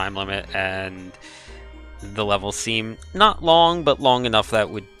 15-minute time limit, and the levels seem not long, but long enough that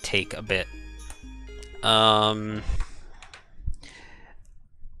would take a bit. No,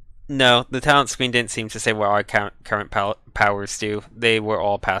 the talent screen didn't seem to say what our current powers do. They were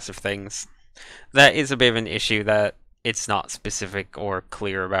all passive things. That is a bit of an issue, that it's not specific or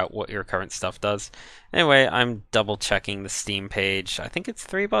clear about what your current stuff does. Anyway, I'm double checking the Steam page. I think it's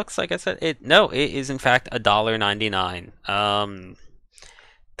 $3, like I said. No, it is in fact $1.99.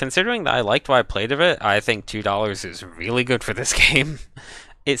 considering that I liked what I played of it, I think $2 is really good for this game.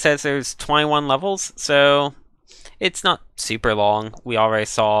 It says there's 21 levels, so it's not super long. We already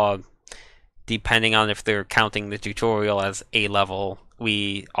saw, depending on if they're counting the tutorial as a level,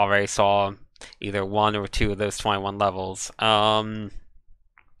 we already saw either 1 or 2 of those 21 levels. And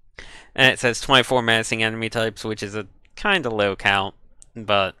it says 24 menacing enemy types, which is a kind of low count,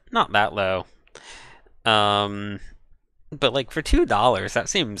 but not that low. But like for $2, that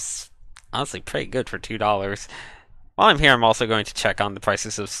seems honestly pretty good for $2. While I'm here, I'm also going to check on the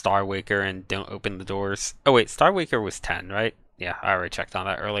prices of Star Waker and Don't Open the Doors. Oh wait, Star Waker was 10, right? Yeah, I already checked on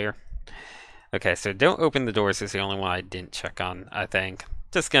that earlier. Okay, so Don't Open the Doors is the only one I didn't check on, I think.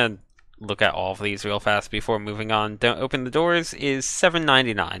 Just gonna look at all of these real fast before moving on. Don't Open the Doors is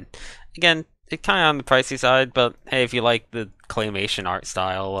 $7.99. Again, it's kind of on the pricey side, but hey, if you like the claymation art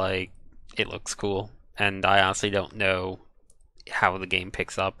style, like, it looks cool. And I honestly don't know how the game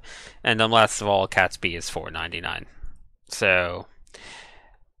picks up. And then last of all, Catsby is $4.99. So,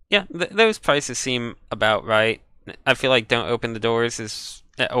 yeah, those prices seem about right. I feel like Don't Open the Doors is,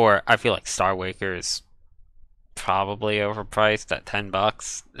 or I feel like Star Waker is probably overpriced at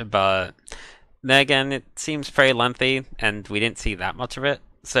 $10, but then again, it seems pretty lengthy, and we didn't see that much of it,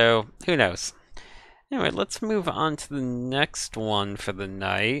 so who knows. Anyway, let's move on to the next one for the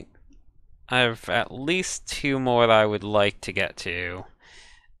night. I have at least 2 more that I would like to get to.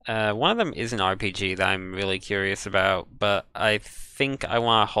 One of them is an RPG that I'm really curious about, but I think I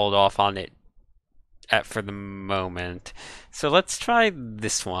want to hold off on it for the moment. So let's try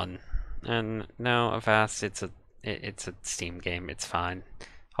this one. And no, Avast, it's a Steam game. It's fine.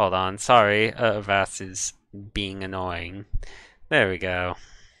 Hold on, sorry, Avast is being annoying. There we go.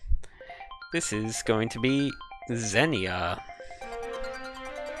 This is going to be Xenia.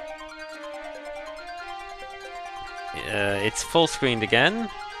 It's full screened again.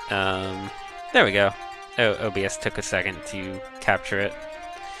 There we go. Oh, OBS took a second to capture it.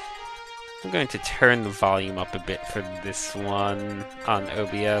 I'm going to turn the volume up a bit for this one on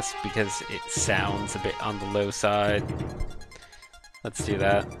OBS because it sounds a bit on the low side. Let's do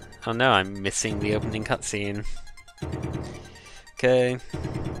that. Oh no, I'm missing the opening cutscene. Okay.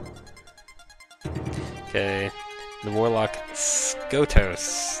 Okay. The Warlock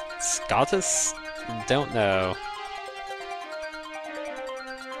Skotos. Skotos? Don't know.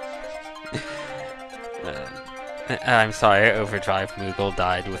 I'm sorry, Overdrive Moogle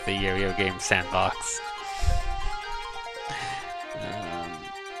died with the Yo-Yo Game Sandbox.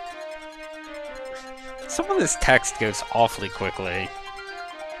 Some of this text goes awfully quickly.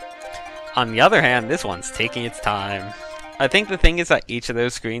 On the other hand, this one's taking its time. I think the thing is that each of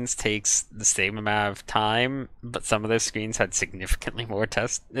those screens takes the same amount of time, but some of those screens had significantly more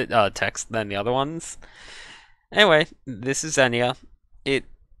text than the other ones. Anyway, this is Xenia. It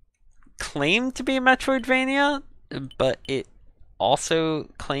claimed to be a Metroidvania, but it also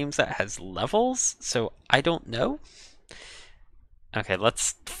claims that it has levels, so I don't know. Okay,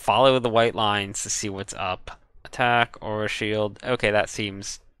 let's follow the white lines to see what's up. Attack, aura shield. Okay, that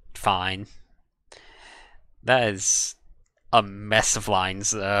seems fine. That is a mess of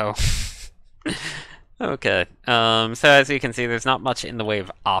lines, though. Okay, so as you can see, there's not much in the way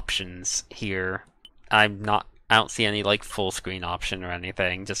of options here. I don't see any, like, full screen option or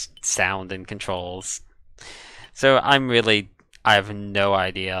anything, just sound and controls. So I have no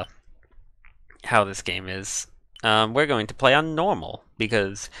idea how this game is. We're going to play on normal,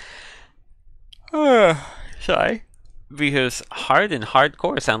 because sorry. Because hard and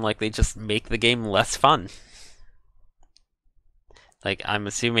hardcore sound like they just make the game less fun. Like, I'm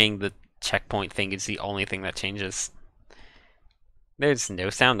assuming the checkpoint thing is the only thing that changes. There's no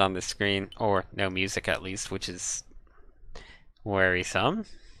sound on the screen, or no music at least, which is worrisome.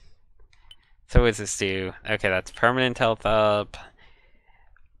 So what does this do? Okay, that's permanent health up.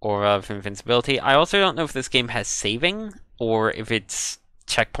 Aura of invincibility. I also don't know if this game has saving, or if it's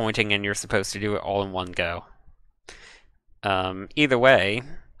checkpointing and you're supposed to do it all in one go. Either way,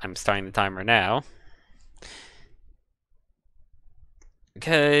 I'm starting the timer now.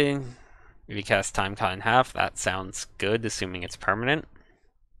 Okay, recast time cut in half. That sounds good, assuming it's permanent.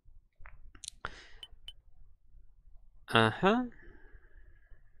 I'm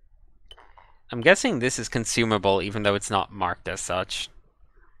guessing this is consumable, even though it's not marked as such.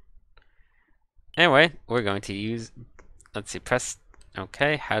 Anyway, we're going to use... Let's see, press...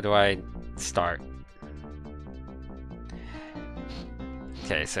 Okay, how do I start?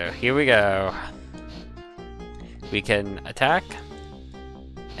 Okay, so here we go. We can attack.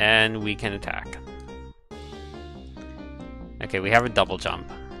 And we can attack. Okay, we have a double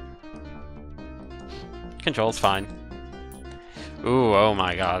jump. Control's fine. Ooh, oh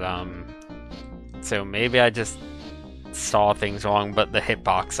my god, so maybe I just saw things wrong, but the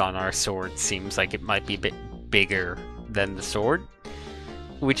hitbox on our sword seems like it might be a bit bigger than the sword,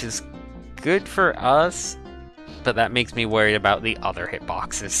 which is good for us, but that makes me worried about the other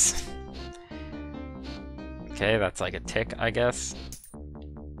hitboxes. Okay, that's like a tick, I guess.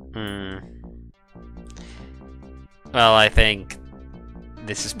 Well, I think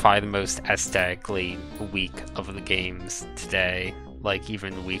this is probably the most aesthetically weak of the games today. Like,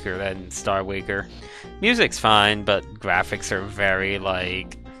 even weaker than Star Waker. Music's fine, but graphics are very,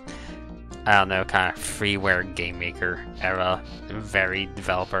 like, I don't know, kind of freeware Game Maker era. Very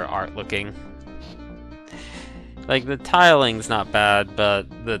developer art looking. Like, the tiling's not bad, but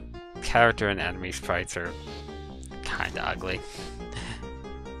the character and enemy sprites are kinda ugly.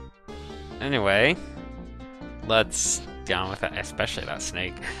 Anyway, let's get on with it, especially that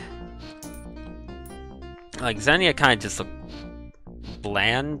snake. Like, Xenia kind of just look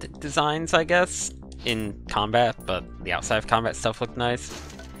bland designs, I guess, in combat, but the outside of combat stuff looked nice.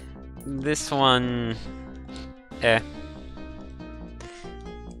 This one, well,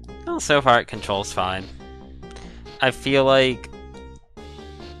 so far it controls fine. I feel like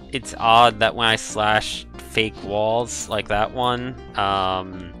it's odd that when I slash fake walls like that one,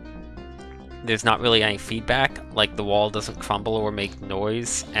 there's not really any feedback. Like, the wall doesn't crumble or make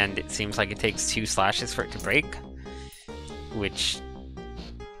noise, and it seems like it takes 2 slashes for it to break, which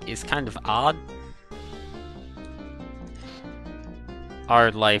is kind of odd.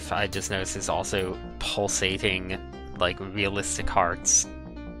 Our life, I just noticed, is also pulsating, like, realistic hearts.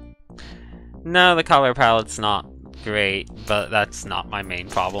 No, the color palette's not great, but that's not my main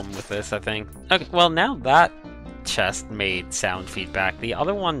problem with this, I think. Okay, well, now that chest made sound feedback, the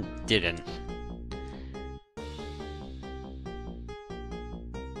other one didn't.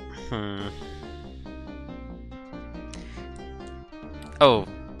 Oh.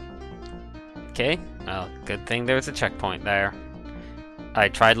 Okay, well, good thing there was a checkpoint there. I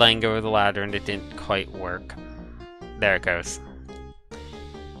tried letting go of the ladder and it didn't quite work. There it goes.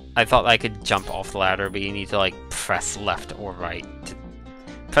 I thought I could jump off the ladder, but you need to, like, press left or right.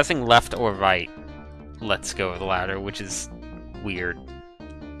 Pressing left or right lets go of the ladder, which is weird.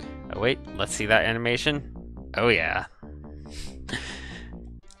 Oh wait, let's see that animation. Oh yeah.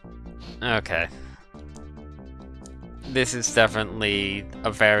 Okay. This is definitely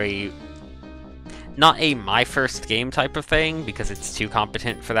a very... not a my first game type of thing, because it's too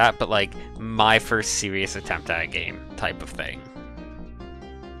competent for that, but like my first serious attempt at a game type of thing.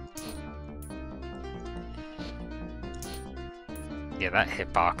 Yeah, that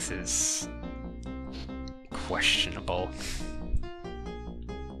hitbox is questionable.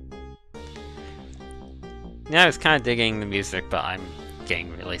 Yeah, I was kind of digging the music, but I'm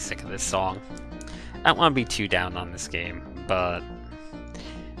getting really sick of this song. I don't want to be too down on this game, but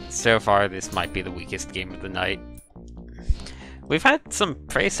so far this might be the weakest game of the night. We've had some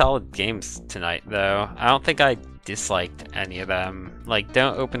pretty solid games tonight, though. I don't think I disliked any of them. Like,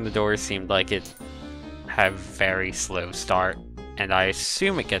 Don't Open the Door seemed like it had a very slow start, and I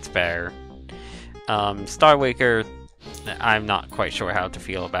assume it gets better. Star Waker, I'm not quite sure how to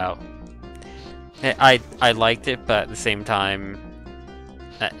feel about. I liked it, but at the same time,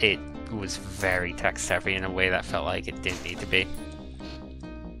 it was very text heavy in a way that felt like it didn't need to be.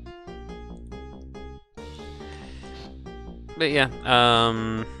 But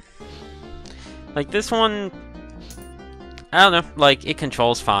yeah, like this one, I don't know, like it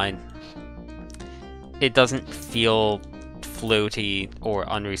controls fine. It doesn't feel floaty or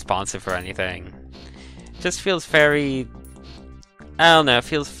unresponsive or anything. It just feels very, I don't know, it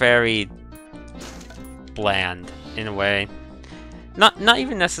feels very bland in a way. Not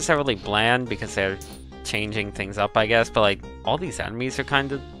even necessarily bland because they're changing things up, I guess, but like all these enemies are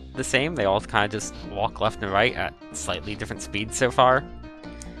kind of the same. They all kind of just walk left and right at slightly different speeds so far.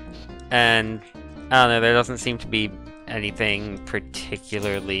 And I don't know, there doesn't seem to be anything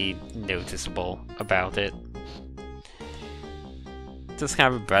particularly noticeable about it. Just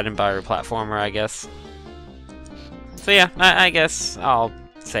kind of a bread and butter platformer, I guess. So yeah, I guess I'll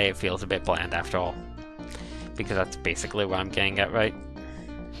say it feels a bit bland after all, because that's basically what I'm getting at, right?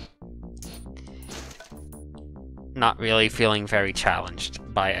 Not really feeling very challenged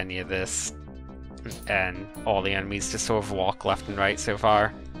by any of this, and all the enemies just sort of walk left and right so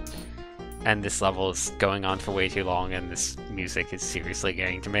far. And this level is going on for way too long, and this music is seriously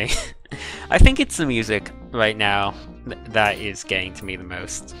getting to me. I think it's the music right now that is getting to me the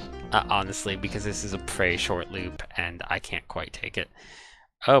most, honestly, because this is a pretty short loop, and I can't quite take it.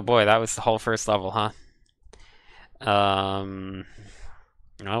 Oh boy, that was the whole first level, huh?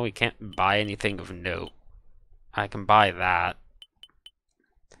 No, we can't buy anything of note. I can buy that.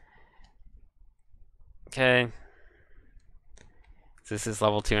 Okay. This is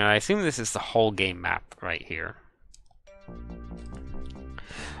level 2, and I assume this is the whole game map right here.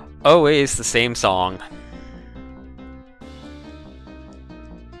 Oh, it is the same song.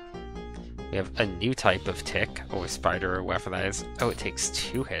 We have a new type of tick, or spider, or whatever that is. Oh, it takes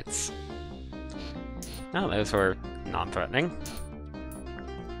 2 hits. No, those were non-threatening.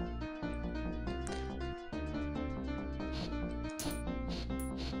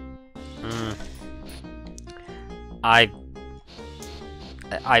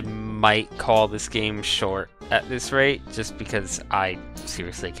 I might call this game short at this rate, just because I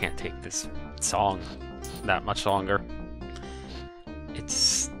seriously can't take this song that much longer.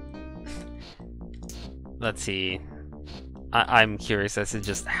 It's... Let's see. I'm curious as to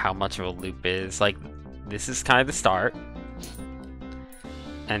just how much of a loop is. Like, this is kind of the start.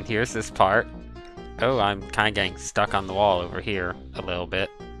 And here's this part. Oh, I'm kind of getting stuck on the wall over here a little bit.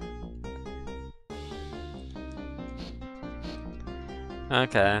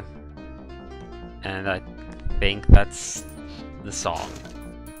 Okay. And I think that's the song.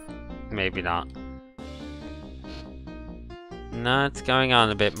 Maybe not. No, it's going on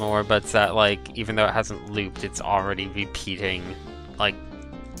a bit more, but it's that, like, even though it hasn't looped, it's already repeating, like,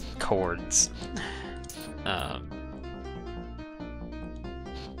 chords.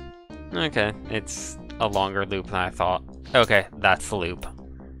 Okay, it's a longer loop than I thought. Okay, that's the loop.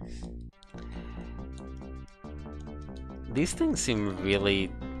 These things seem really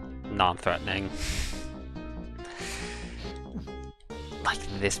non-threatening. Like,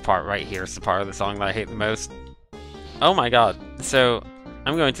 this part right here is the part of the song that I hate the most. Oh my god. So,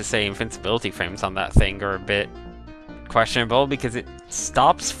 I'm going to say invincibility frames on that thing are a bit questionable because it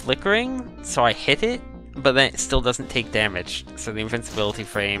stops flickering, so I hit it, but then it still doesn't take damage. So the invincibility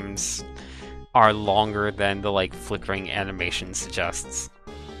frames are longer than the, like, flickering animation suggests.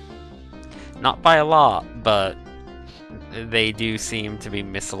 Not by a lot, but they do seem to be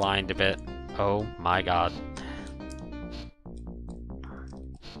misaligned a bit. Oh my god.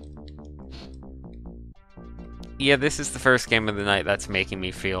 Yeah, this is the first game of the night that's making me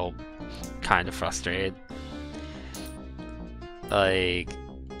feel kind of frustrated. Like,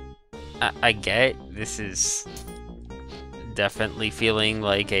 I get this is definitely feeling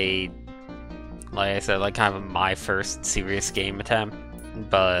like a, like I said, like kind of my first serious game attempt,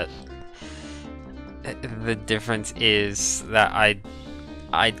 but the difference is that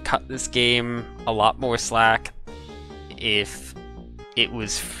I'd cut this game a lot more slack if it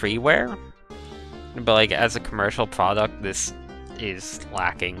was freeware. But, like, as a commercial product, this is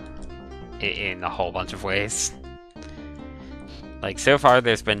lacking in a whole bunch of ways. Like, so far,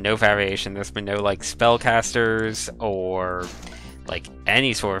 there's been no variation. There's been no, like, spellcasters, or, like,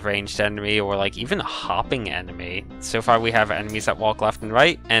 any sort of ranged enemy, or, like, even a hopping enemy. So far, we have enemies that walk left and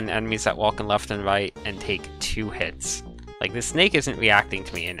right, and enemies that walk left and right and take 2 hits. Like, the snake isn't reacting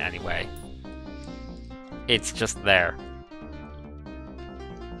to me in any way. It's just there.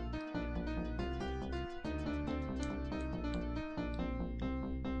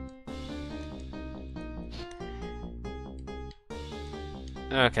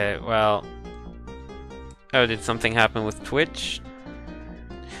 Okay, well... Oh, did something happen with Twitch?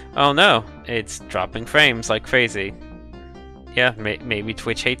 Oh no, it's dropping frames like crazy. Yeah, maybe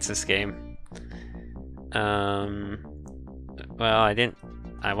Twitch hates this game. Well,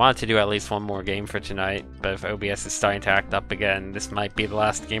 I wanted to do at least one more game for tonight, but if OBS is starting to act up again, this might be the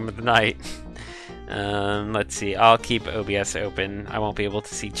last game of the night. Let's see, I'll keep OBS open. I won't be able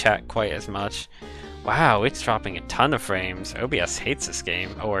to see chat quite as much. Wow, it's dropping a ton of frames. OBS hates this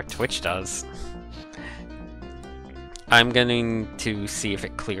game, or Twitch does. I'm going to see if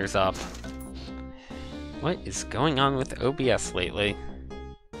it clears up. What is going on with OBS lately?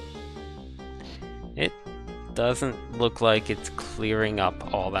 It doesn't look like it's clearing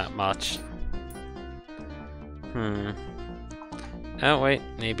up all that much. Oh wait,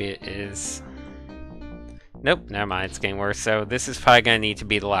 maybe it is. Nope, never mind, it's getting worse. So this is probably going to need to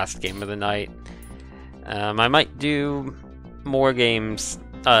be the last game of the night. I might do more games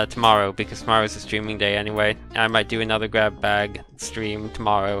tomorrow, because tomorrow's a streaming day anyway. I might do another grab bag stream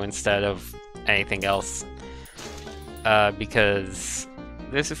tomorrow instead of anything else. Because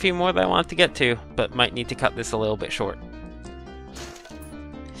there's a few more that I want to get to, but might need to cut this a little bit short.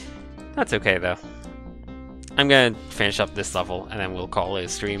 That's okay though. I'm gonna finish up this level and then we'll call it a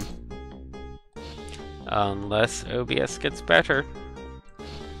stream. Unless OBS gets better.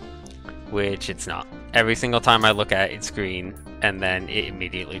 Which it's not. Every single time I look at it, it's green, and then it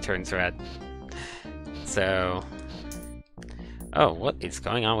immediately turns red. So... Oh, what is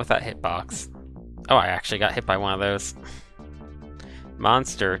going on with that hitbox? Oh, I actually got hit by one of those.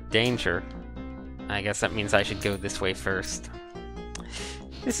 Monster, danger. I guess that means I should go this way first.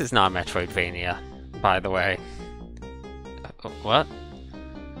 This is not Metroidvania, by the way. What?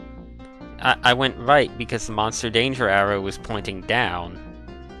 I went right because the monster danger arrow was pointing down.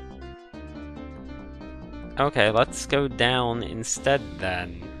 Okay, let's go down instead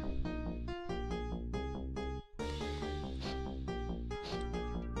then.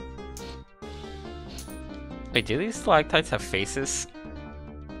 Wait, do these stalactites have faces?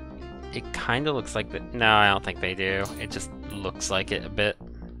 It kind of looks like that. No, I don't think they do. It just looks like it a bit.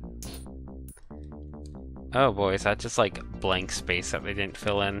 Oh boy, is that just like blank space that they didn't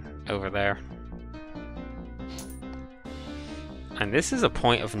fill in over there? And this is a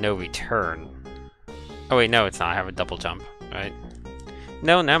point of no return. Oh wait, no, it's not. I have a double jump, right?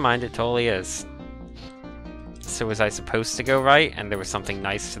 No, never mind. It totally is. So was I supposed to go right, and there was something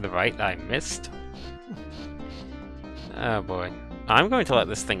nice to the right that I missed? Oh boy. I'm going to let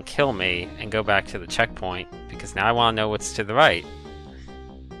this thing kill me and go back to the checkpoint, because now I want to know what's to the right.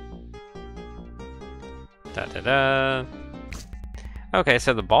 Da-da-da. Okay,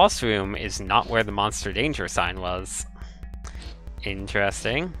 so the boss room is not where the monster danger sign was.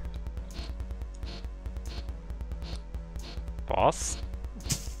 Interesting. Boss?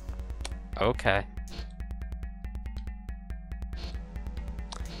 Okay.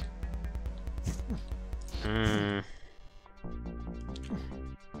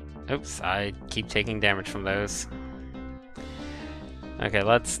 Oops, I keep taking damage from those. Okay,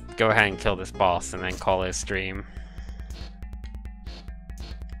 let's go ahead and kill this boss and then call it a stream.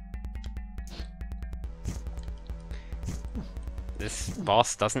 This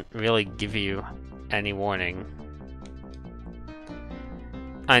boss doesn't really give you any warning.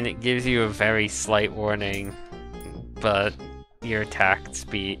 And it gives you a very slight warning, but your attack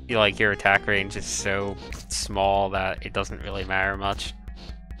speed, your attack range is so small that it doesn't really matter much.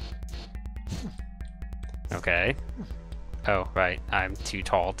 Okay. Oh, right. I'm too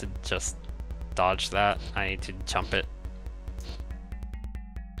tall to just dodge that. I need to jump it.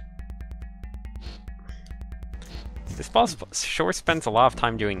 This boss sure spends a lot of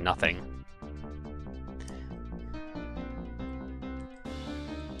time doing nothing.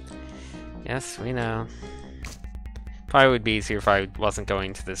 Yes, we know. Probably would be easier if I wasn't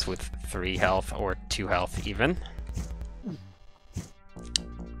going to this with 3 health, or 2 health even.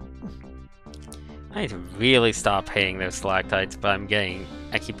 I need to really stop hitting those stalactites, but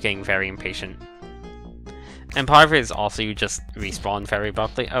I keep getting very impatient. And part of it is also you just respawn very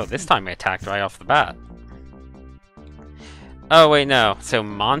abruptly. Oh, this time I attacked right off the bat. Oh wait, no. So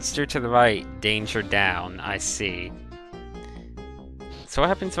monster to the right, danger down, I see. So what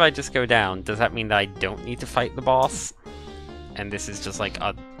happens if I just go down? Does that mean that I don't need to fight the boss? And this is just like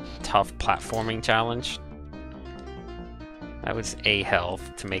a tough platforming challenge? That was a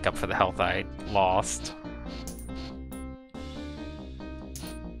health to make up for the health I lost.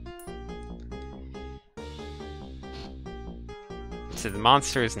 So the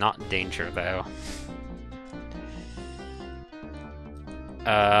monster is not in danger, though.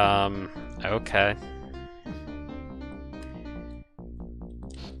 Okay.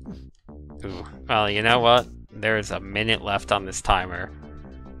 Ooh, well, you know what? There's a minute left on this timer.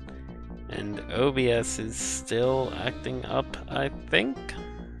 And OBS is still acting up, I think?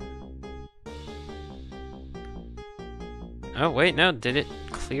 Oh, wait, no, did it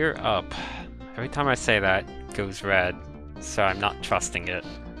clear up? Every time I say that, it goes red, so I'm not trusting it.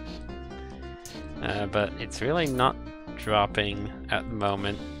 But it's really not dropping at the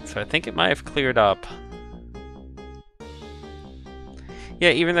moment, so I think it might have cleared up. Yeah,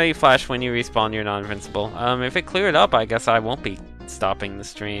 even though you flash when you respawn, you're not invincible. If it cleared up, I guess I won't be stopping the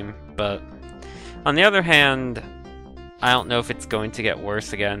stream, but on the other hand, I don't know if it's going to get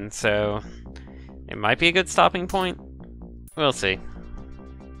worse again, so it might be a good stopping point. We'll see.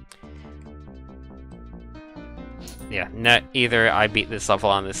 Yeah, either I beat this level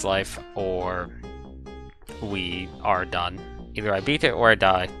on this life, or we are done. Either I beat it or I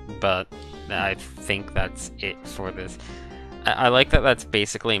die, but I think that's it for this. I like that that's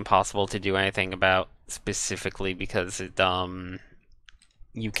basically impossible to do anything about, specifically because it,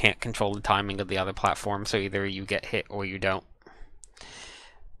 you can't control the timing of the other platform, so either you get hit or you don't.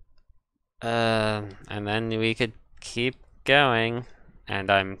 And then we could keep going, and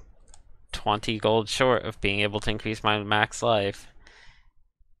I'm 20 gold short of being able to increase my max life.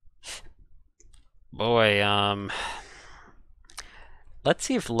 Boy, let's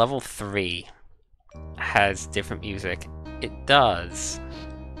see if level 3 has different music. It does.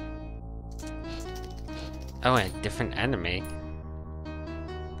 Oh, and a different enemy.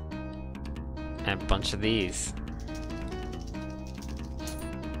 And a bunch of these.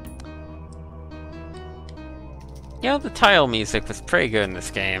 Yeah, the tile music was pretty good in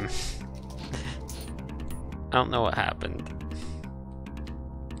this game. I don't know what happened.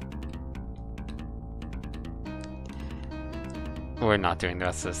 We're not doing the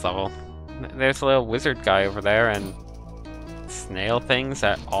rest of this level. There's a little wizard guy over there and snail things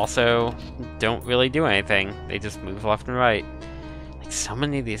that also don't really do anything. They just move left and right. Like, so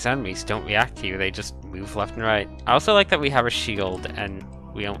many of these enemies don't react to you, they just move left and right. I also like that we have a shield and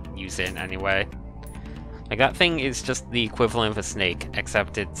we don't use it in any way. Like, that thing is just the equivalent of a snake,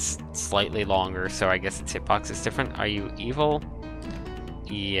 except it's slightly longer, so I guess its hitbox is different. Are you evil?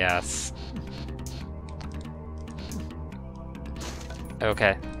 Yes.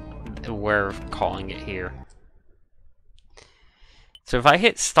 Okay. We're calling it here. So if I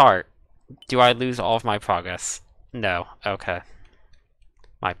hit start, do I lose all of my progress? No. Okay.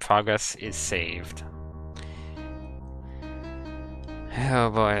 My progress is saved. Oh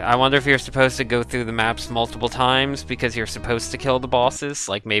boy, I wonder if you're supposed to go through the maps multiple times because you're supposed to kill the bosses.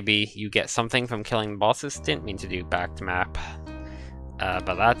 Like, maybe you get something from killing the bosses. Didn't mean to do back to map.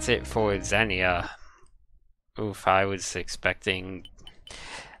 But that's it for Xenia. Oof, I was expecting...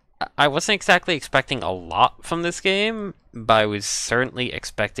 I wasn't exactly expecting a lot from this game, but I was certainly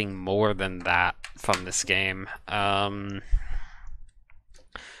expecting more than that from this game. Wow,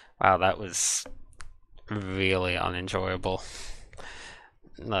 that was really unenjoyable.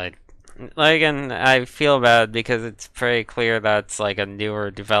 Like again, I feel bad because it's pretty clear that's like a newer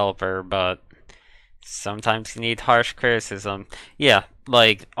developer, but sometimes you need harsh criticism. Yeah,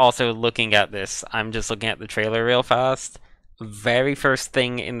 like, also looking at this, I'm just looking at the trailer real fast. Very first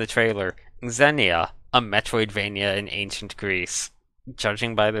thing in the trailer, Xenia, a Metroidvania in ancient Greece.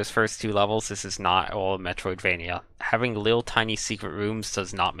 Judging by those first two levels, this is not all a Metroidvania. Having little tiny secret rooms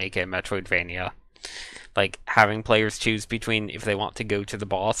does not make it a Metroidvania. Like, having players choose between if they want to go to the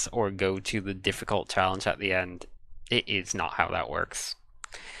boss or go to the difficult challenge at the end, it is not how that works.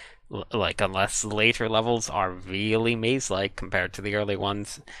 Like, unless later levels are really maze-like compared to the early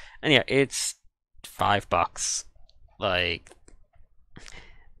ones. And yeah, it's $5. Like,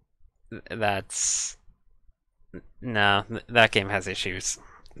 that's... No, that game has issues.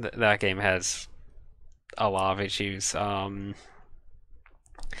 That game has a lot of issues.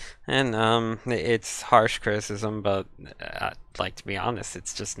 It's harsh criticism, but like, to be honest,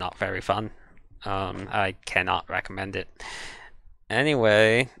 it's just not very fun. I cannot recommend it.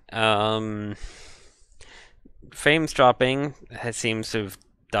 Anyway, frames dropping seems to have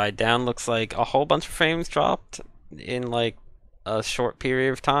died down. Looks like a whole bunch of frames dropped in like a short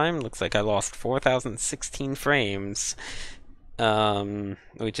period of time. Looks like I lost 4,016 frames,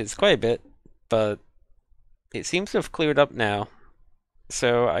 which is quite a bit, but it seems to have cleared up now.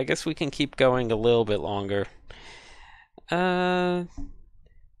 So I guess we can keep going a little bit longer. I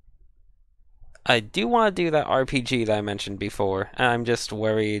do want to do that RPG that I mentioned before. I'm just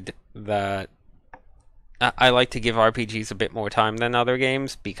worried that I like to give RPGs a bit more time than other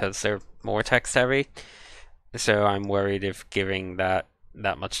games because they're more text heavy. So I'm worried if giving that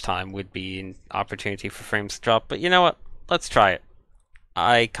much time would be an opportunity for frames to drop. But you know what? Let's try it.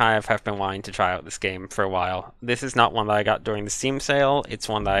 I kind of have been wanting to try out this game for a while. This is not one that I got during the Steam sale. It's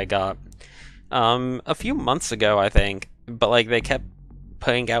one that I got a few months ago, I think. But like, they kept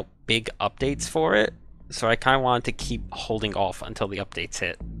putting out big updates for it, so I kind of wanted to keep holding off until the updates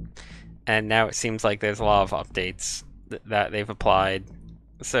hit. And now it seems like there's a lot of updates that they've applied.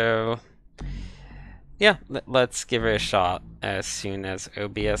 So yeah, let's give it a shot as soon as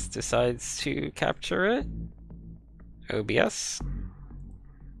OBS decides to capture it. OBS.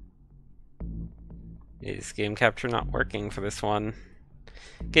 Is game capture not working for this one?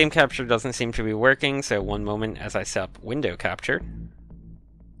 Game capture doesn't seem to be working, so one moment as I set up window capture.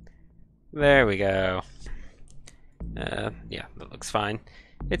 There we go. Yeah, that looks fine.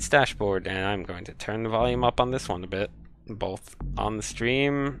 It's DashBored, and I'm going to turn the volume up on this one a bit, both on the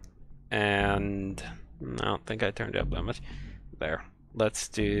stream and... I don't think I turned it up that much. There. Let's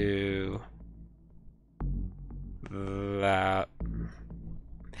do that.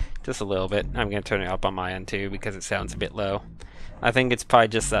 Just a little bit. I'm going to turn it up on my end too because it sounds a bit low. I think it's probably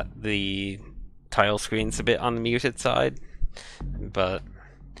just that the title screen's a bit on the muted side. But,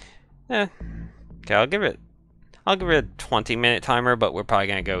 okay, I'll give it a 20-minute timer, but we're probably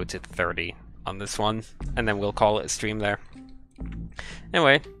going to go to 30 on this one, and then we'll call it a stream there.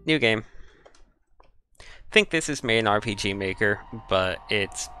 Anyway, new game. I think this is made in RPG Maker, but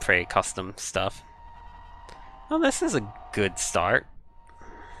it's pretty custom stuff. Well, this is a good start.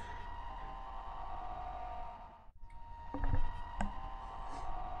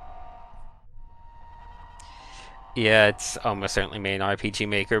 Yeah, it's almost certainly made in RPG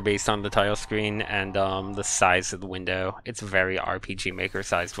Maker based on the tile screen and the size of the window. It's a very RPG Maker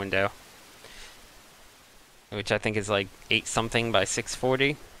sized window, which I think is like 8 something by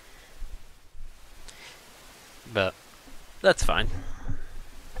 640. But that's fine.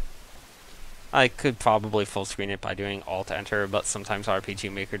 I could probably full screen it by doing Alt Enter, but sometimes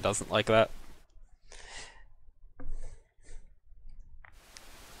RPG Maker doesn't like that.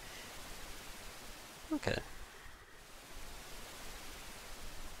 Okay.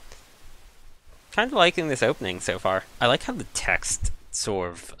 Kind of liking this opening so far. I like how the text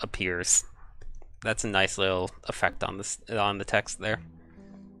sort of appears. That's a nice little effect on the text there.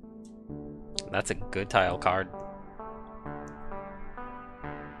 That's a good tile card.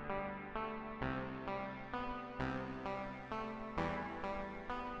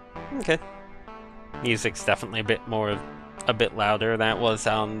 Okay. Music's definitely a bit louder than it was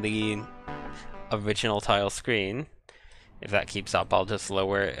on the original tile screen. If that keeps up, I'll just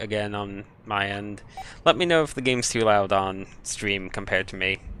lower it again on my end. Let me know if the game's too loud on stream compared to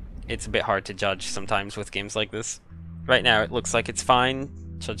me. It's a bit hard to judge sometimes with games like this. Right now it looks like it's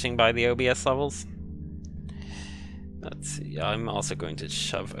fine, judging by the OBS levels. Let's see, I'm also going to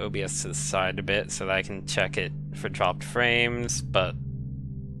shove OBS to the side a bit so that I can check it for dropped frames, but...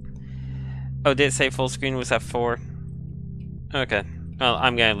 Oh, did it say full screen was F4? Okay, well,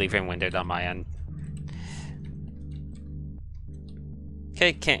 I'm gonna leave it windowed on my end.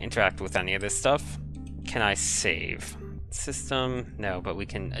 Okay, can't interact with any of this stuff. Can I save? System? No, but we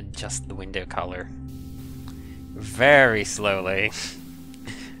can adjust the window color. Very slowly.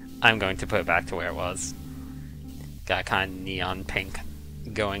 I'm going to put it back to where it was. Got kind of neon pink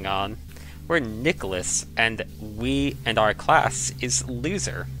going on. We're Nicholas, and our class is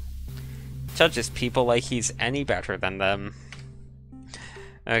loser. Judges people like he's any better than them.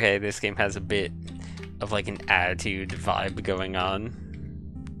 Okay, this game has a bit of like an attitude vibe going on.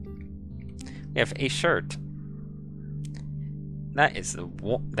 We have a shirt. That is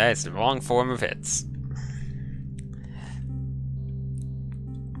the wrong form of hits.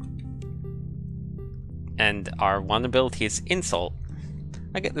 And our one ability is insult.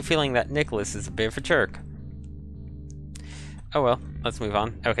 I get the feeling that Nicholas is a bit of a jerk. Oh well, let's move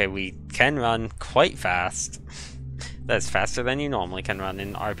on. Okay, we can run quite fast. That's faster than you normally can run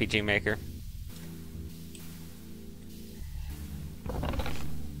in RPG Maker.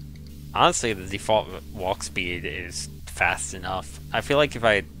 Honestly, the default walk speed is fast enough. I feel like if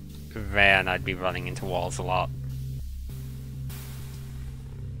I ran, I'd be running into walls a lot.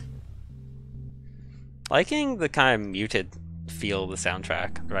 Liking the kind of muted feel of the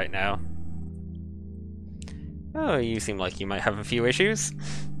soundtrack right now. Oh, you seem like you might have a few issues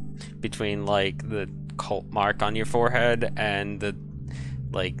between like the cult mark on your forehead and the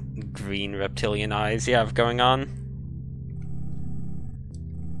like green reptilian eyes you have going on.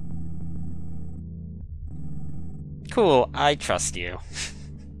 Cool, I trust you.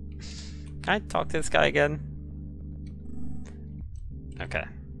 Can I talk to this guy again? Okay.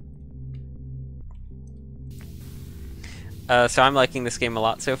 So I'm liking this game a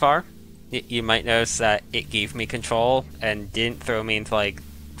lot so far. You might notice that it gave me control and didn't throw me into like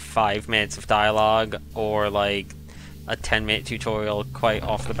 5 minutes of dialogue or like a 10-minute tutorial quite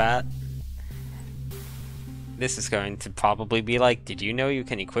off the bat. This is going to probably be like, did you know you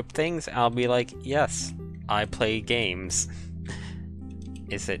can equip things? I'll be like, yes, I play games.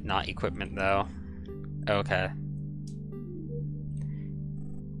 Is it not equipment though? Okay.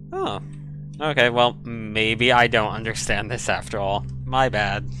 Oh. Okay, well, maybe I don't understand this after all. My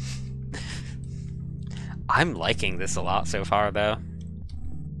bad. I'm liking this a lot so far, though.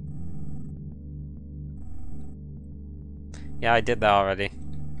 Yeah, I did that already.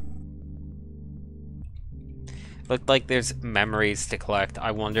 Looked like there's memories to collect.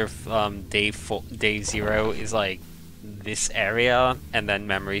 I wonder if day 0 is like this area, and then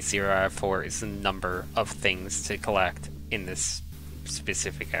memory 0 out of 4 is the number of things to collect in this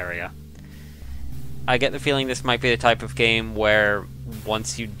specific area. I get the feeling this might be the type of game where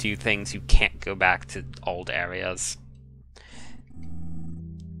once you do things, you can't go back to old areas.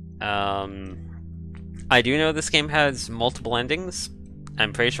 I do know this game has multiple endings.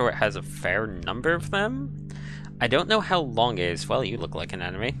 I'm pretty sure it has a fair number of them. I don't know how long it is. Well, you look like an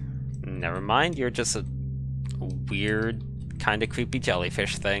enemy. Never mind, you're just a weird, kind of creepy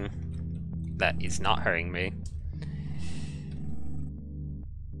jellyfish thing that is not hurting me.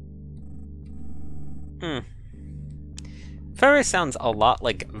 Virus sounds a lot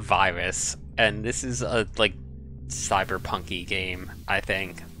like Virus, and this is a, like, cyberpunky game, I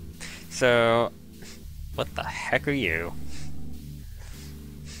think. So, what the heck are you?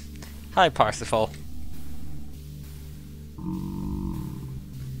 Hi, Parsifal.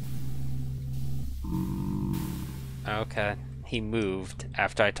 Okay, he moved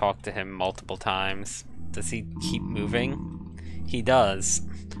after I talked to him multiple times. Does he keep moving? He does.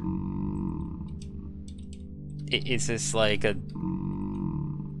 Is this like a...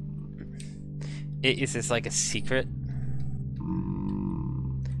 Is this like a secret?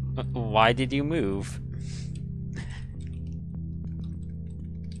 Why did you move?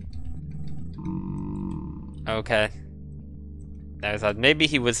 Okay. That was odd. Maybe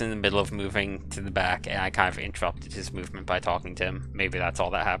he was in the middle of moving to the back and I kind of interrupted his movement by talking to him. Maybe that's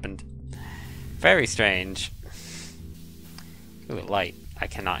all that happened. Very strange. Ooh, light. I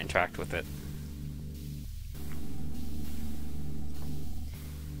cannot interact with it.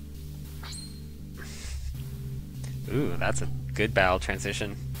 Ooh, that's a good battle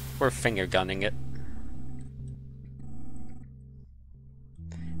transition. We're finger gunning it.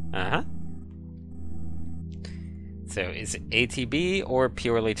 Uh-huh. So is it ATB or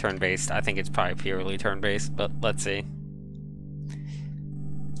purely turn-based? I think it's probably purely turn-based, but let's see.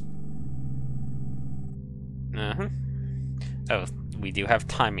 Uh-huh. Oh, we do have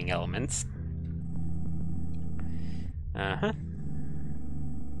timing elements. Uh-huh.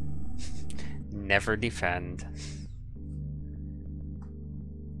 Never defend.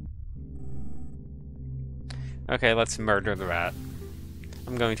 Okay, let's murder the rat.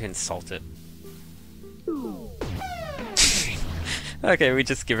 I'm going to insult it. Okay, we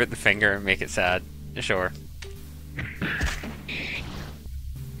just give it the finger and make it sad. Sure.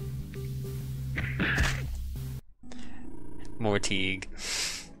 More Teague.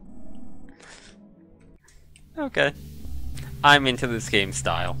 Okay. I'm into this game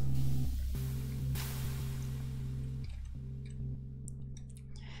style.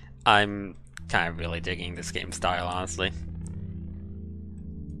 I'm kind of really digging this game style, honestly.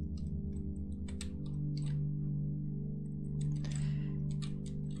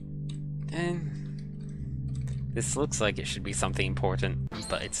 And this looks like it should be something important,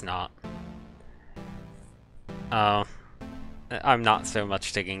 but it's not. Oh, I'm not so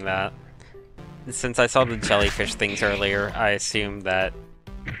much digging that. Since I saw the jellyfish things earlier, I assumed that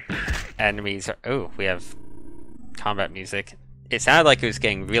enemies are... Oh, we have combat music. It sounded like it was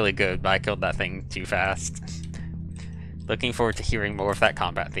getting really good, but I killed that thing too fast. Looking forward to hearing more of that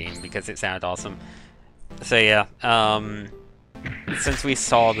combat theme, because it sounded awesome. So yeah, since we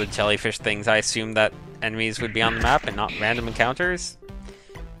saw the jellyfish things, I assumed that enemies would be on the map and not random encounters.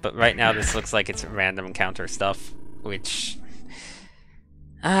 But right now this looks like it's random encounter stuff, which...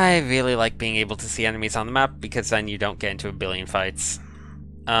 I really like being able to see enemies on the map, because then you don't get into a billion fights.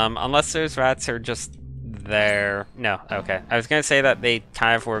 Unless those rats are just there. No, okay. I was gonna say that they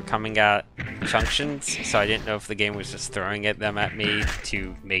kind of were coming at junctions, so I didn't know if the game was just throwing them at me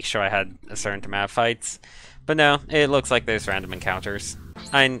to make sure I had a certain amount of fights. But no, it looks like there's random encounters.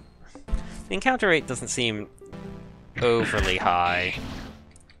 The encounter rate doesn't seem overly high.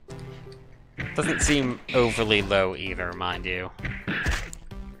 Doesn't seem overly low either, mind you.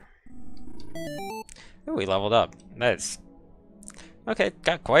 Oh, we leveled up. That's... Okay,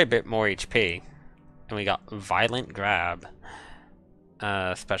 got quite a bit more HP. And we got Violent Grab.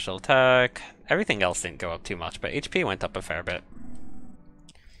 Special attack. Everything else didn't go up too much, but HP went up a fair bit.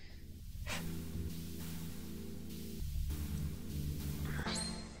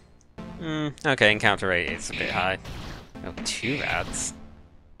 Okay, encounter rate is a bit high. Oh, 2 rats.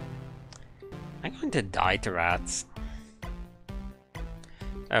 I'm going to die to rats.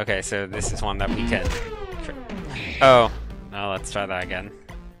 Okay, so this is one that we can... Oh, no, let's try that again.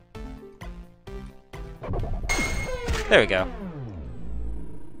 There we go.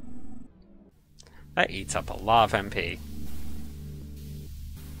 That eats up a lot of MP.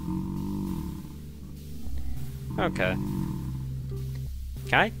 Okay.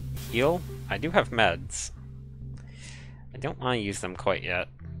 Can I heal? I do have meds. I don't want to use them quite yet.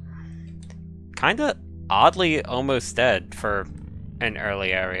 Kinda oddly almost dead for an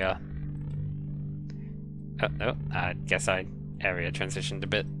early area. Oh, no, I guess I area transitioned a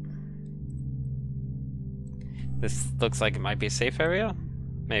bit. This looks like it might be a safe area?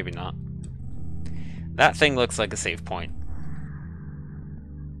 Maybe not. That thing looks like a save point.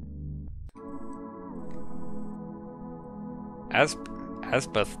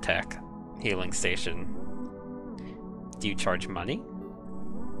 Asboth Tech healing station. Do you charge money?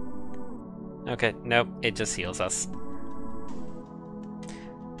 Okay, nope, it just heals us.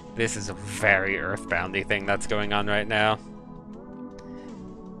 This is a very earthboundy thing that's going on right now.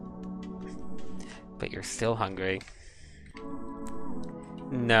 But you're still hungry.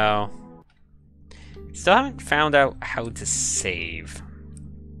 No. Still haven't found out how to save.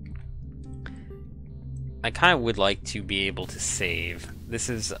 I kind of would like to be able to save. This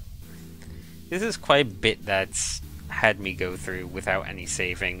is quite a bit that's had me go through without any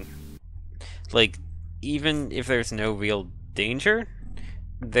saving. Like, even if there's no real danger,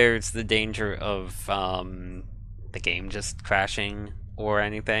 there's the danger of the game just crashing or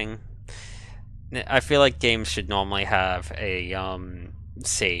anything. I feel like games should normally have a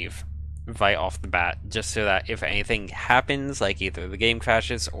save right off the bat, just so that if anything happens, like either the game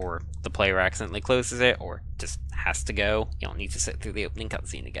crashes or the player accidentally closes it or just has to go, you don't need to sit through the opening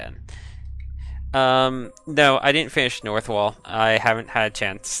cutscene again. No, I didn't finish Northwall. I haven't had a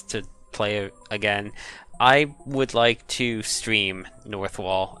chance to play it again. I would like to stream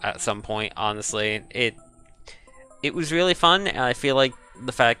Northwall at some point, honestly. It was really fun, and I feel like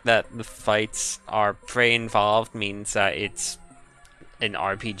the fact that the fights are pretty involved means that it's an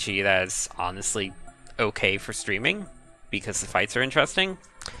RPG that is honestly okay for streaming, because the fights are interesting.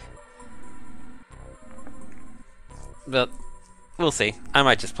 But we'll see. I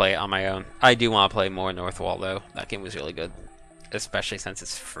might just play it on my own. I do want to play more Northwall, though. That game was really good, especially since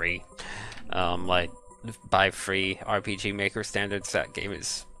it's free. Like, by free RPG Maker standards, that game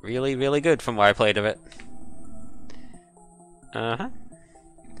is really, really good from what I played of it.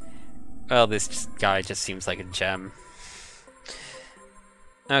 Well, this guy just seems like a gem.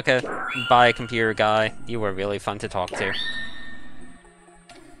 Okay, bye, computer guy. You were really fun to talk to.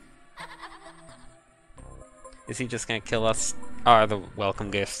 Is he just gonna kill us? Are the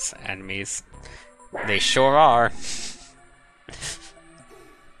welcome gifts enemies? They sure are.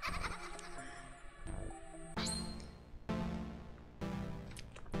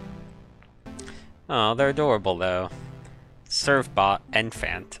 Oh, they're adorable though. Servbot and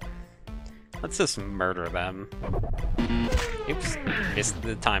Fant. Let's just murder them. Oops, missed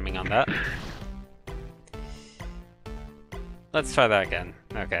the timing on that. Let's try that again.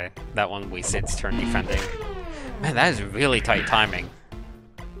 Okay, that one wasted its turn defending. Man, that is really tight timing.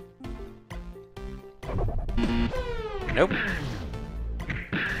 Nope.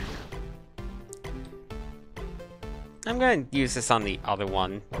 I'm gonna use this on the other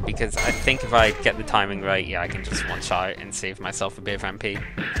one, because I think if I get the timing right, yeah, I can just one-shot it and save myself a bit of MP.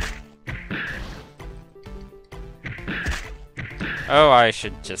 Oh, I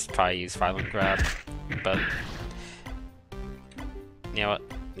should just probably use Violent Grab, but... you know what?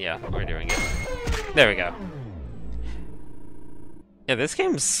 Yeah, we're doing it. There we go. Yeah, this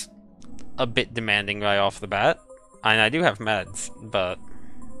game's a bit demanding right off the bat. And I do have meds, but...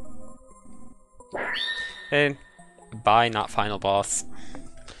 hey, bye, not final boss.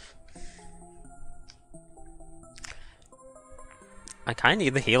 I kinda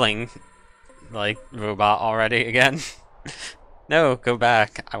need the healing, like, robot already again. No, go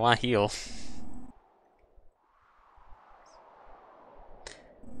back. I want to heal.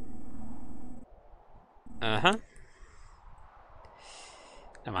 Uh-huh.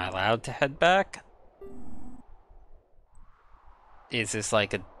 Am I allowed to head back? Is this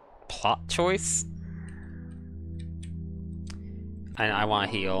like a plot choice? I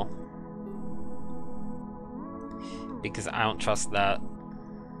want to heal. Because I don't trust that.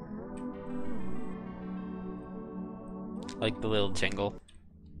 Like the little jingle.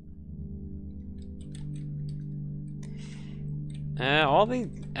 All the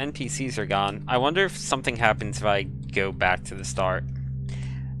NPCs are gone. I wonder if something happens if I go back to the start.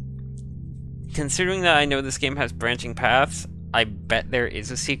 Considering that I know this game has branching paths, I bet there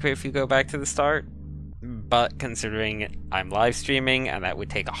is a secret if you go back to the start. But considering I'm live streaming and that would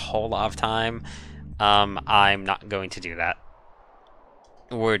take a whole lot of time, I'm not going to do that.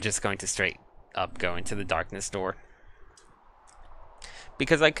 We're just going to straight up go into the darkness door.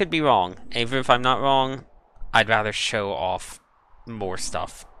 Because I could be wrong. Even if I'm not wrong, I'd rather show off more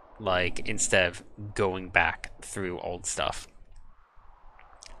stuff, like, instead of going back through old stuff.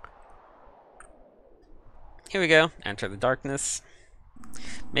 Here we go. Enter the darkness.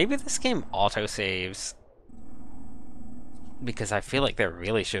 Maybe this game auto-saves. Because I feel like there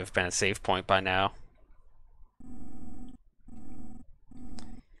really should have been a save point by now.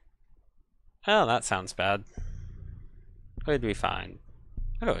 Oh, that sounds bad. Would be fine.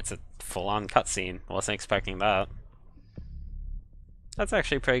 Oh, it's a full-on cutscene. Wasn't expecting that. That's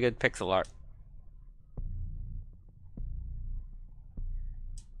actually pretty good pixel art.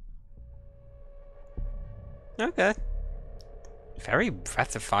 Okay. Very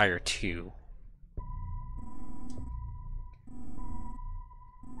Breath of Fire 2.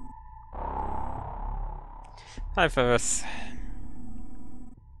 Hi, Phyllis.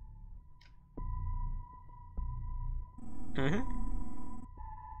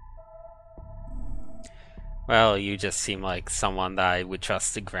 Well, you just seem like someone that I would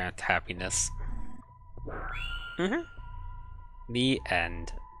trust to grant happiness. The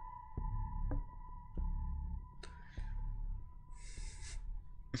end.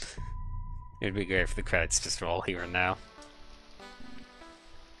 It'd be great if the credits just roll here and now.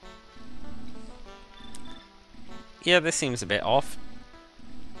 Yeah, this seems a bit off.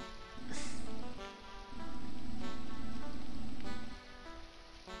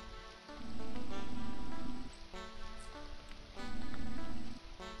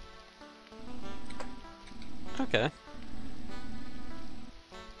 Okay.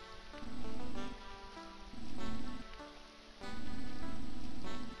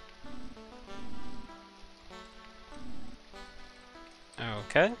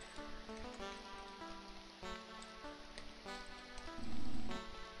 Okay.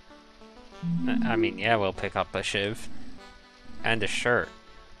 I mean, yeah, we'll pick up a shiv. And a shirt.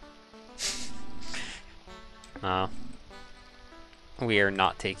 No. We are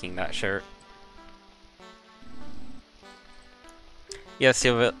not taking that shirt. Yeah,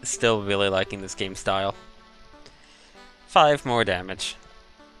 still really liking this game style. 5 more damage.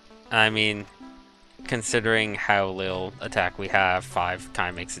 I mean, considering how little attack we have, 5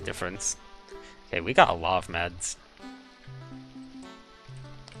 kind of makes a difference. Okay, we got a lot of meds.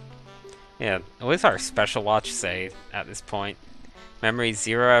 Yeah, what does our special watch say at this point? Memory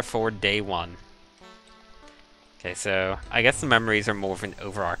 0 out of 4, day 1. Okay, so I guess the memories are more of an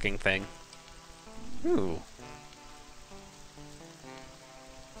overarching thing. Ooh.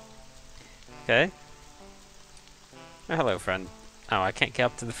 Okay. Oh, hello, friend. Oh, I can't get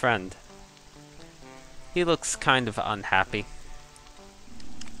up to the friend. He looks kind of unhappy.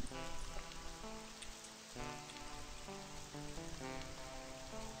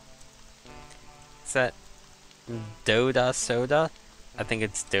 Is that Doda Soda? I think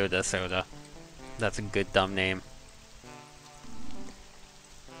it's Doda Soda. That's a good dumb name.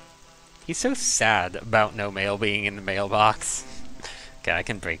 He's so sad about no mail being in the mailbox. Okay, I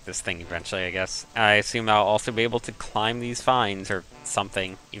can break this thing eventually, I guess. I assume I'll also be able to climb these vines or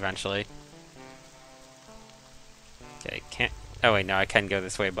something eventually. Okay, can't... Oh wait, no, I can go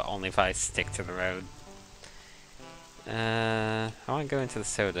this way, but only if I stick to the road. I want to go into the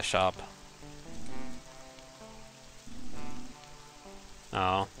soda shop.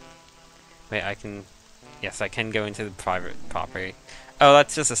 Oh. Wait, I can... Yes, I can go into the private property. Oh,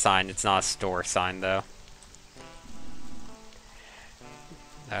 that's just a sign. It's not a store sign, though.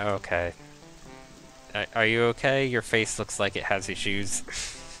 Okay. Are you okay? Your face looks like it has issues.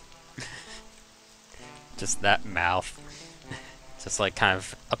 Just that mouth. Just like kind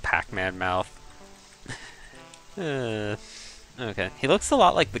of a Pac-Man mouth. Okay. He looks a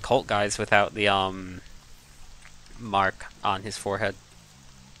lot like the cult guys without the, mark on his forehead.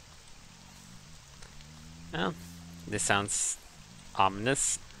 Oh, this sounds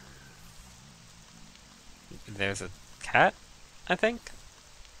ominous. There's a cat, I think?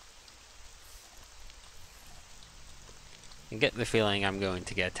 I get the feeling I'm going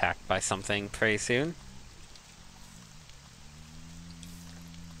to get attacked by something pretty soon.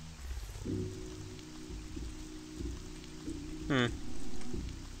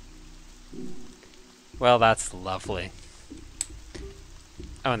 Well, that's lovely.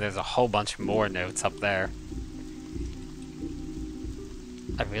 Oh, and there's a whole bunch more notes up there.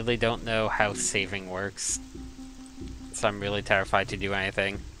 I really don't know how saving works, so I'm really terrified to do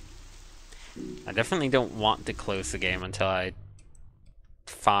anything. I definitely don't want to close the game until I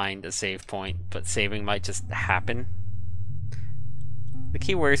find a save point, but saving might just happen. The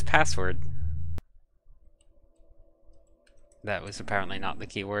keyword is password. That was apparently not the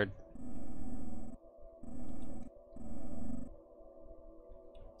keyword.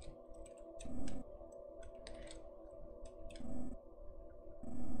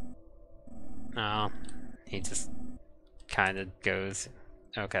 Oh, he just kind of goes.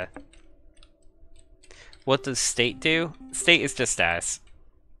 Okay. What does state do? State is just status.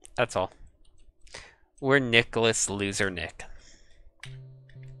 That's all. We're Nicholas Loser Nick.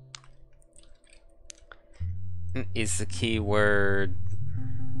 Is the keyword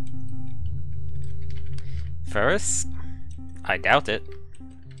Ferris? I doubt it.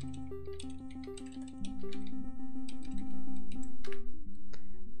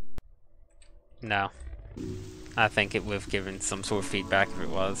 No. I think it would have given some sort of feedback if it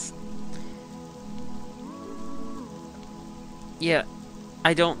was. Yeah,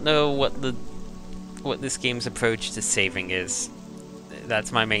 I don't know what this game's approach to saving is.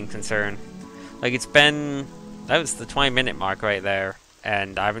 That's my main concern. Like, it's been... That was the 20-minute mark right there,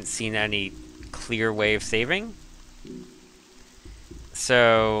 and I haven't seen any clear way of saving.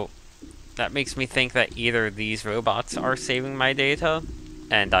 So, that makes me think that either these robots are saving my data,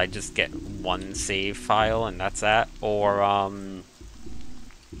 and I just get one save file and that's that, or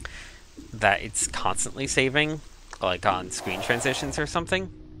that it's constantly saving, like on screen transitions or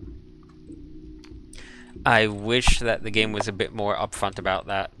something. I wish that the game was a bit more upfront about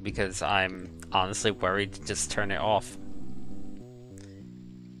that, because I'm honestly worried to just turn it off.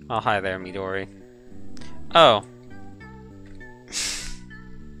 Oh, hi there, Midori. Oh.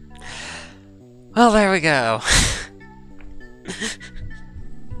 Well, there we go.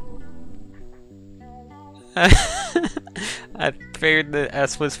 I figured the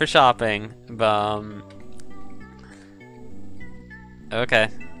S was for shopping, but okay.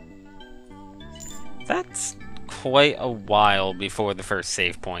 That's quite a while before the first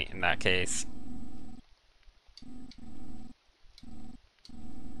save point in that case.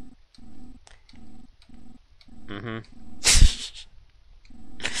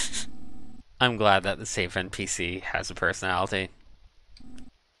 I'm glad that the save NPC has a personality.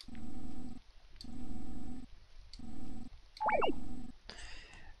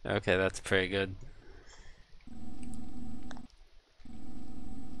 Okay, that's pretty good.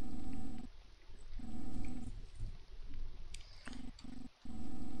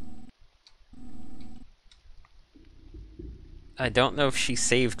 I don't know if she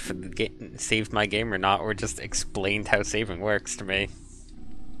saved for the saved my game or not, or just explained how saving works to me.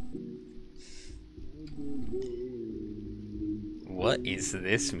 What is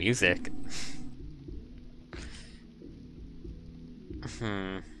this music?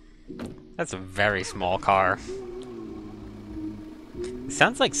 That's a very small car. It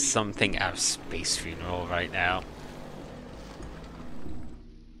sounds like something out of Space Funeral right now.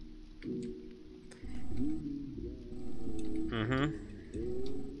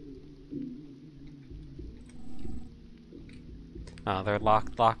 Oh, they're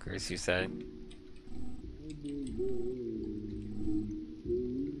locked lockers, you say?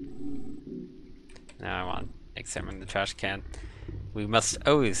 Now I want to examine the trash can. We must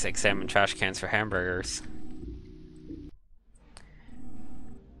always examine trash cans for hamburgers.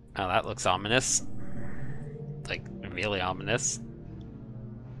 Oh, that looks ominous. Like, really ominous.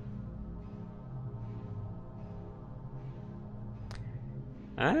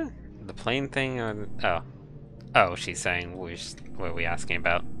 Huh? The plane thing or... Oh. Oh, she's saying, what are we asking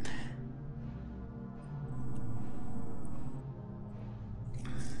about?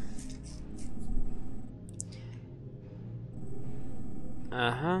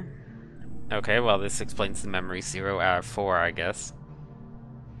 Uh-huh. Okay, well, this explains the memory 0 out of 4, I guess.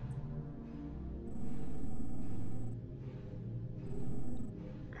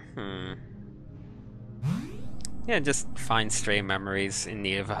 Yeah, just find stray memories in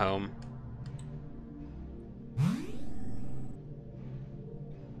need of a home.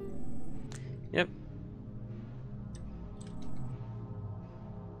 Yep.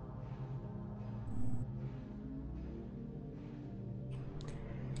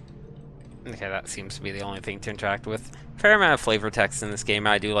 Okay, that seems to be the only thing to interact with. Fair amount of flavor text in this game.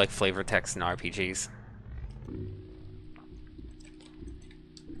 I do like flavor text in RPGs.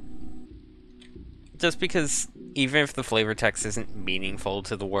 Just because even if the flavor text isn't meaningful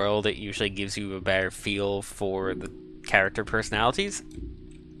to the world, it usually gives you a better feel for the character personalities.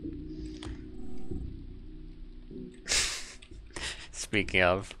 Speaking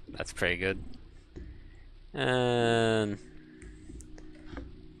of, that's pretty good.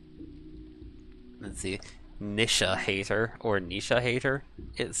 Let's see. Nisha Hater, or Nisha Hater,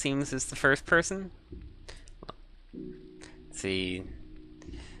 it seems, is the first person. Let's see.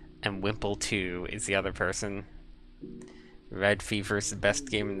 And Wimple 2 is the other person. Red Fever is the best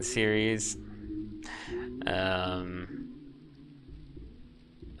game in the series. Let's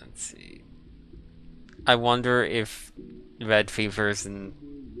see. I wonder if Red Fever is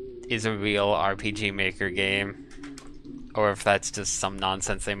a real RPG Maker game, or if that's just some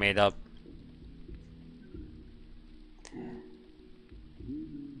nonsense they made up.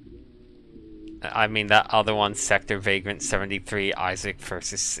 I mean, that other one, Sector Vagrant 73, Isaac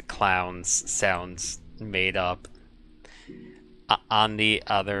versus Clowns, sounds made up. On the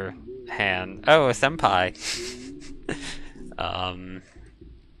other hand... Oh, a senpai!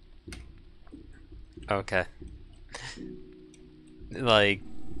 Okay. Like,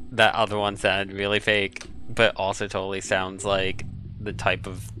 that other one sounded really fake, but also totally sounds like the type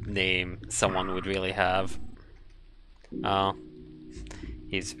of name someone would really have. Oh.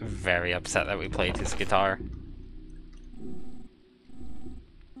 He's very upset that we played his guitar.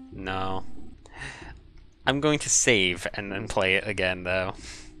 No. I'm going to save and then play it again, though.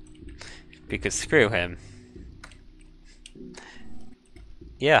 Because screw him.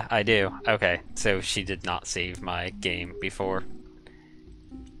 Yeah, I do. Okay, so she did not save my game before.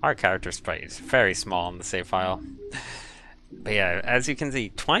 Our character sprite is very small in the save file. But yeah, as you can see,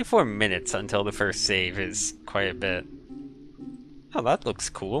 24 minutes until the first save is quite a bit. Oh, that looks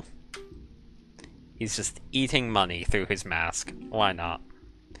cool. He's just eating money through his mask. Why not?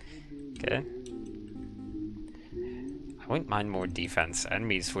 Okay. I wouldn't mind more defense.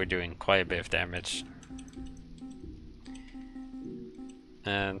 Enemies were doing quite a bit of damage.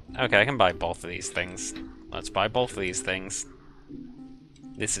 And okay, I can buy both of these things. Let's buy both of these things.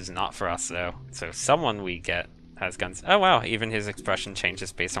 This is not for us though. So someone we get has guns. Oh wow, even his expression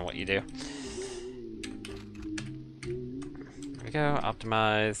changes based on what you do. There we go,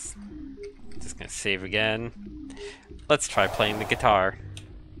 optimize. Just gonna save again. Let's try playing the guitar.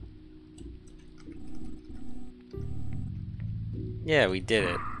 Yeah, we did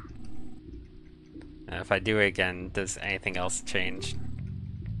it. If I do it again, does anything else change?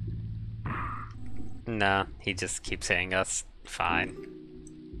 Nah, he just keeps hitting us. Fine.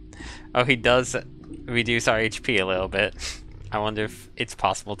 Oh, he does reduce our HP a little bit. I wonder if it's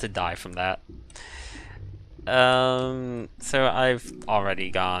possible to die from that. So I've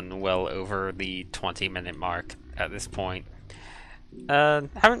already gone well over the 20-minute mark at this point.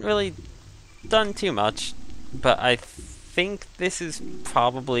 Haven't really done too much, but I think this is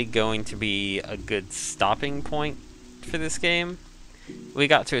probably going to be a good stopping point for this game. We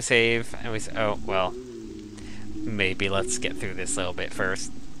got to a save, and we said, oh, well, maybe let's get through this little bit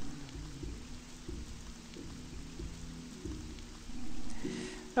first.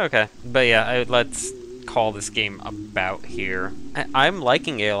 Okay, but yeah, let's call this game about here. I'm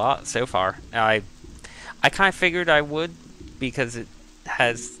liking it a lot so far. I kind of figured I would, because it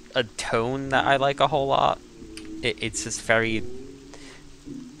has a tone that I like a whole lot. It's just very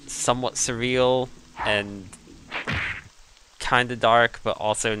somewhat surreal and kind of dark, but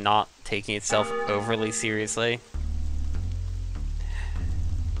also not taking itself overly seriously.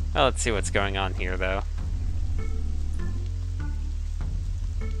 Well, let's see what's going on here, though.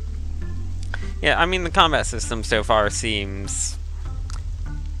 Yeah, I mean, the combat system so far seems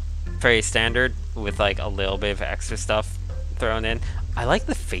very standard, with like a little bit of extra stuff thrown in. I like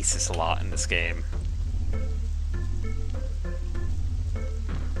the faces a lot in this game.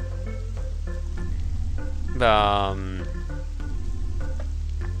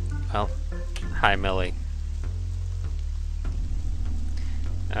 Well, hi Millie.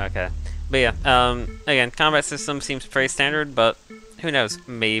 Okay, but yeah, again, combat system seems pretty standard, but who knows,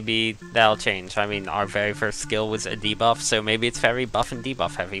 maybe that'll change. I mean, our very first skill was a debuff, so maybe it's very buff and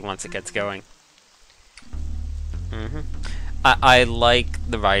debuff heavy once it gets going. I like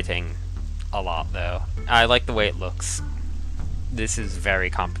the writing a lot, though. I like the way it looks. This is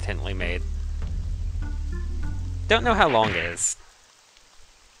very competently made. Don't know how long it is.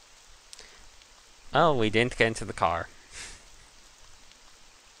 Oh, we didn't get into the car.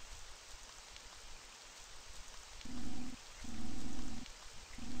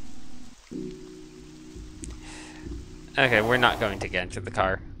 Okay, we're not going to get into the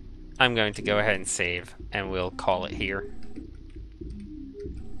car. I'm going to go ahead and save, and we'll call it here.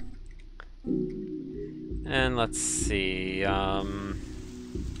 And let's see, yeah,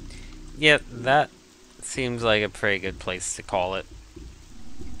 that seems like a pretty good place to call it.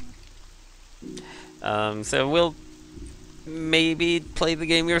 So we'll maybe play the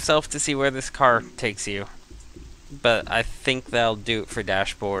game yourself to see where this car takes you. But I think that'll do it for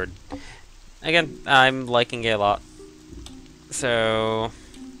DashBored. Again, I'm liking it a lot. So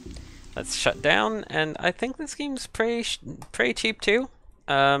let's shut down, and I think this game's pretty cheap too.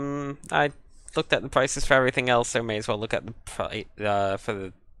 I looked at the prices for everything else, so may as well look at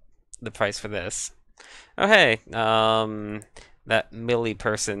the price for this. Oh hey, that Millie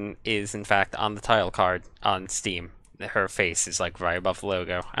person is in fact on the title card on Steam. Her face is like right above the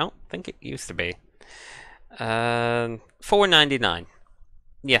logo. I don't think it used to be. $4.99.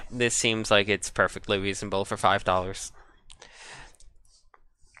 Yeah, this seems like it's perfectly reasonable for $5.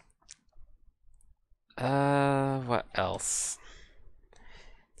 What else?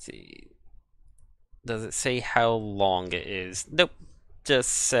 Let's see. Does it say how long it is? Nope.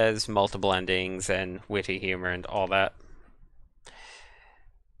 Just says multiple endings and witty humor and all that.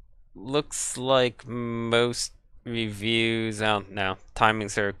 Looks like most reviews, I don't know,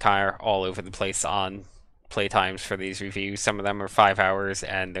 timings are kind of all over the place on playtimes for these reviews. Some of them are 5 hours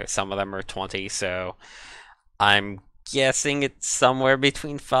and some of them are 20, so I'm guessing it's somewhere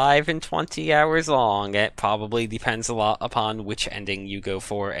between 5 and 20 hours long. It probably depends a lot upon which ending you go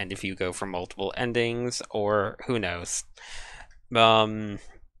for and if you go for multiple endings, or who knows.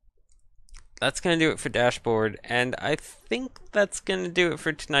 That's gonna do it for DashBored, and I think that's gonna do it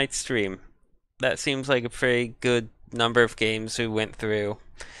for tonight's stream. That seems like a pretty good number of games we went through.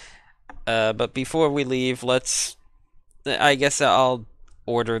 But before we leave, I guess I'll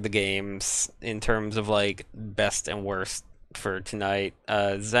order the games in terms of like best and worst for tonight.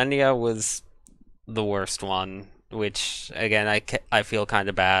 Xenia was the worst one, which again I feel kind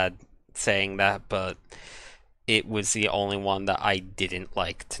of bad saying that, but it was the only one that I didn't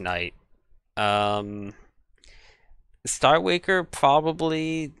like tonight. Um, Star Waker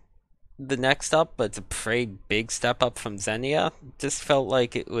probably the next up, but it's a pretty big step up from Xenia. Just felt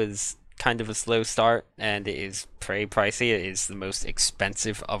like it was kind of a slow start, and it is pretty pricey. It is the most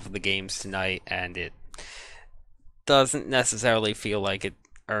expensive of the games tonight, and it doesn't necessarily feel like it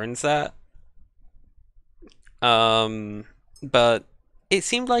earns that. But it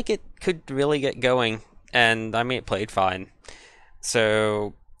seemed like it could really get going, and I mean, it played fine.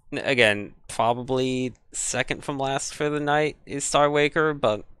 So, again, probably second from last for the night is Star Waker,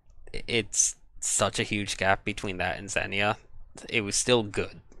 but it's such a huge gap between that and Xenia. It was still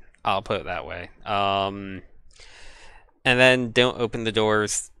good. I'll put it that way. And then Don't Open the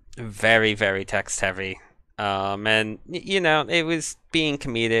Doors, very, very text heavy. And, it was being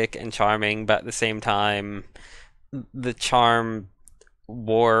comedic and charming, but at the same time, the charm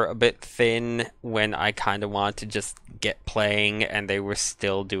wore a bit thin when I kind of wanted to just get playing and they were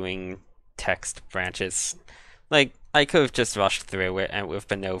still doing text branches. Like, I could have just rushed through it and it would have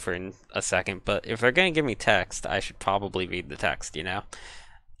been over in a second, but if they're going to give me text, I should probably read the text,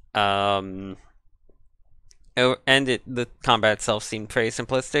 And the combat itself seemed pretty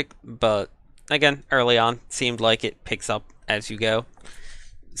simplistic, but again, early on, seemed like it picks up as you go.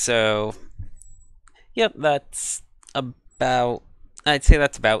 So, yep, I'd say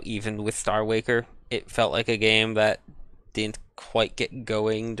that's about even with Star Waker. It felt like a game that didn't quite get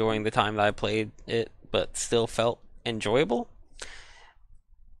going during the time that I played it, but still felt enjoyable.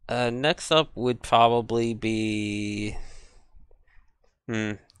 Next up would probably be...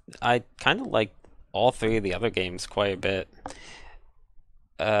 I kind of like all three of the other games quite a bit.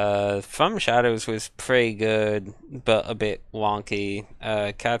 From Shadows was pretty good, but a bit wonky.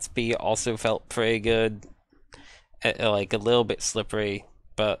 Catsby also felt pretty good, like a little bit slippery,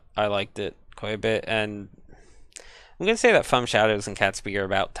 but I liked it quite a bit. And I'm gonna say that From Shadows and Catsby are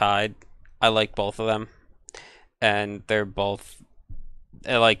about tied. I like both of them, and they're both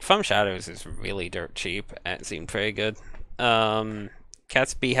like From Shadows is really dirt cheap and it seemed pretty good.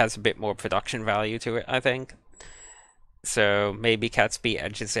 Catsby has a bit more production value to it, I think. So maybe Catsby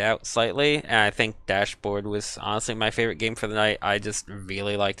edges it out slightly, and I think DashBored was honestly my favorite game for the night. I just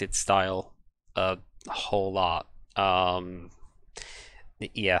really liked its style a whole lot.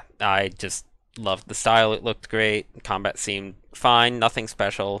 Yeah, I just loved the style. It looked great. Combat seemed fine. Nothing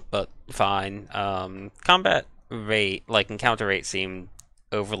special, but fine. Combat rate, like encounter rate, seemed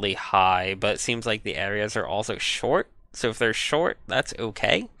overly high, but it seems like the areas are also short. So if they're short, that's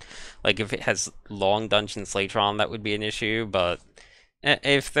okay. Like if it has long dungeons later on, that would be an issue, but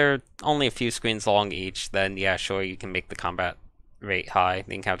if they're only a few screens long each, then yeah, sure, you can make the combat rate high,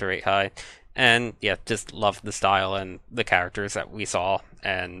 the encounter rate high. And yeah, just loved the style and the characters that we saw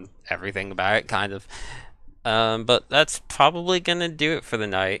and everything about it, kind of. But that's probably gonna do it for the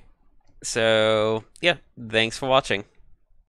night. So yeah, thanks for watching.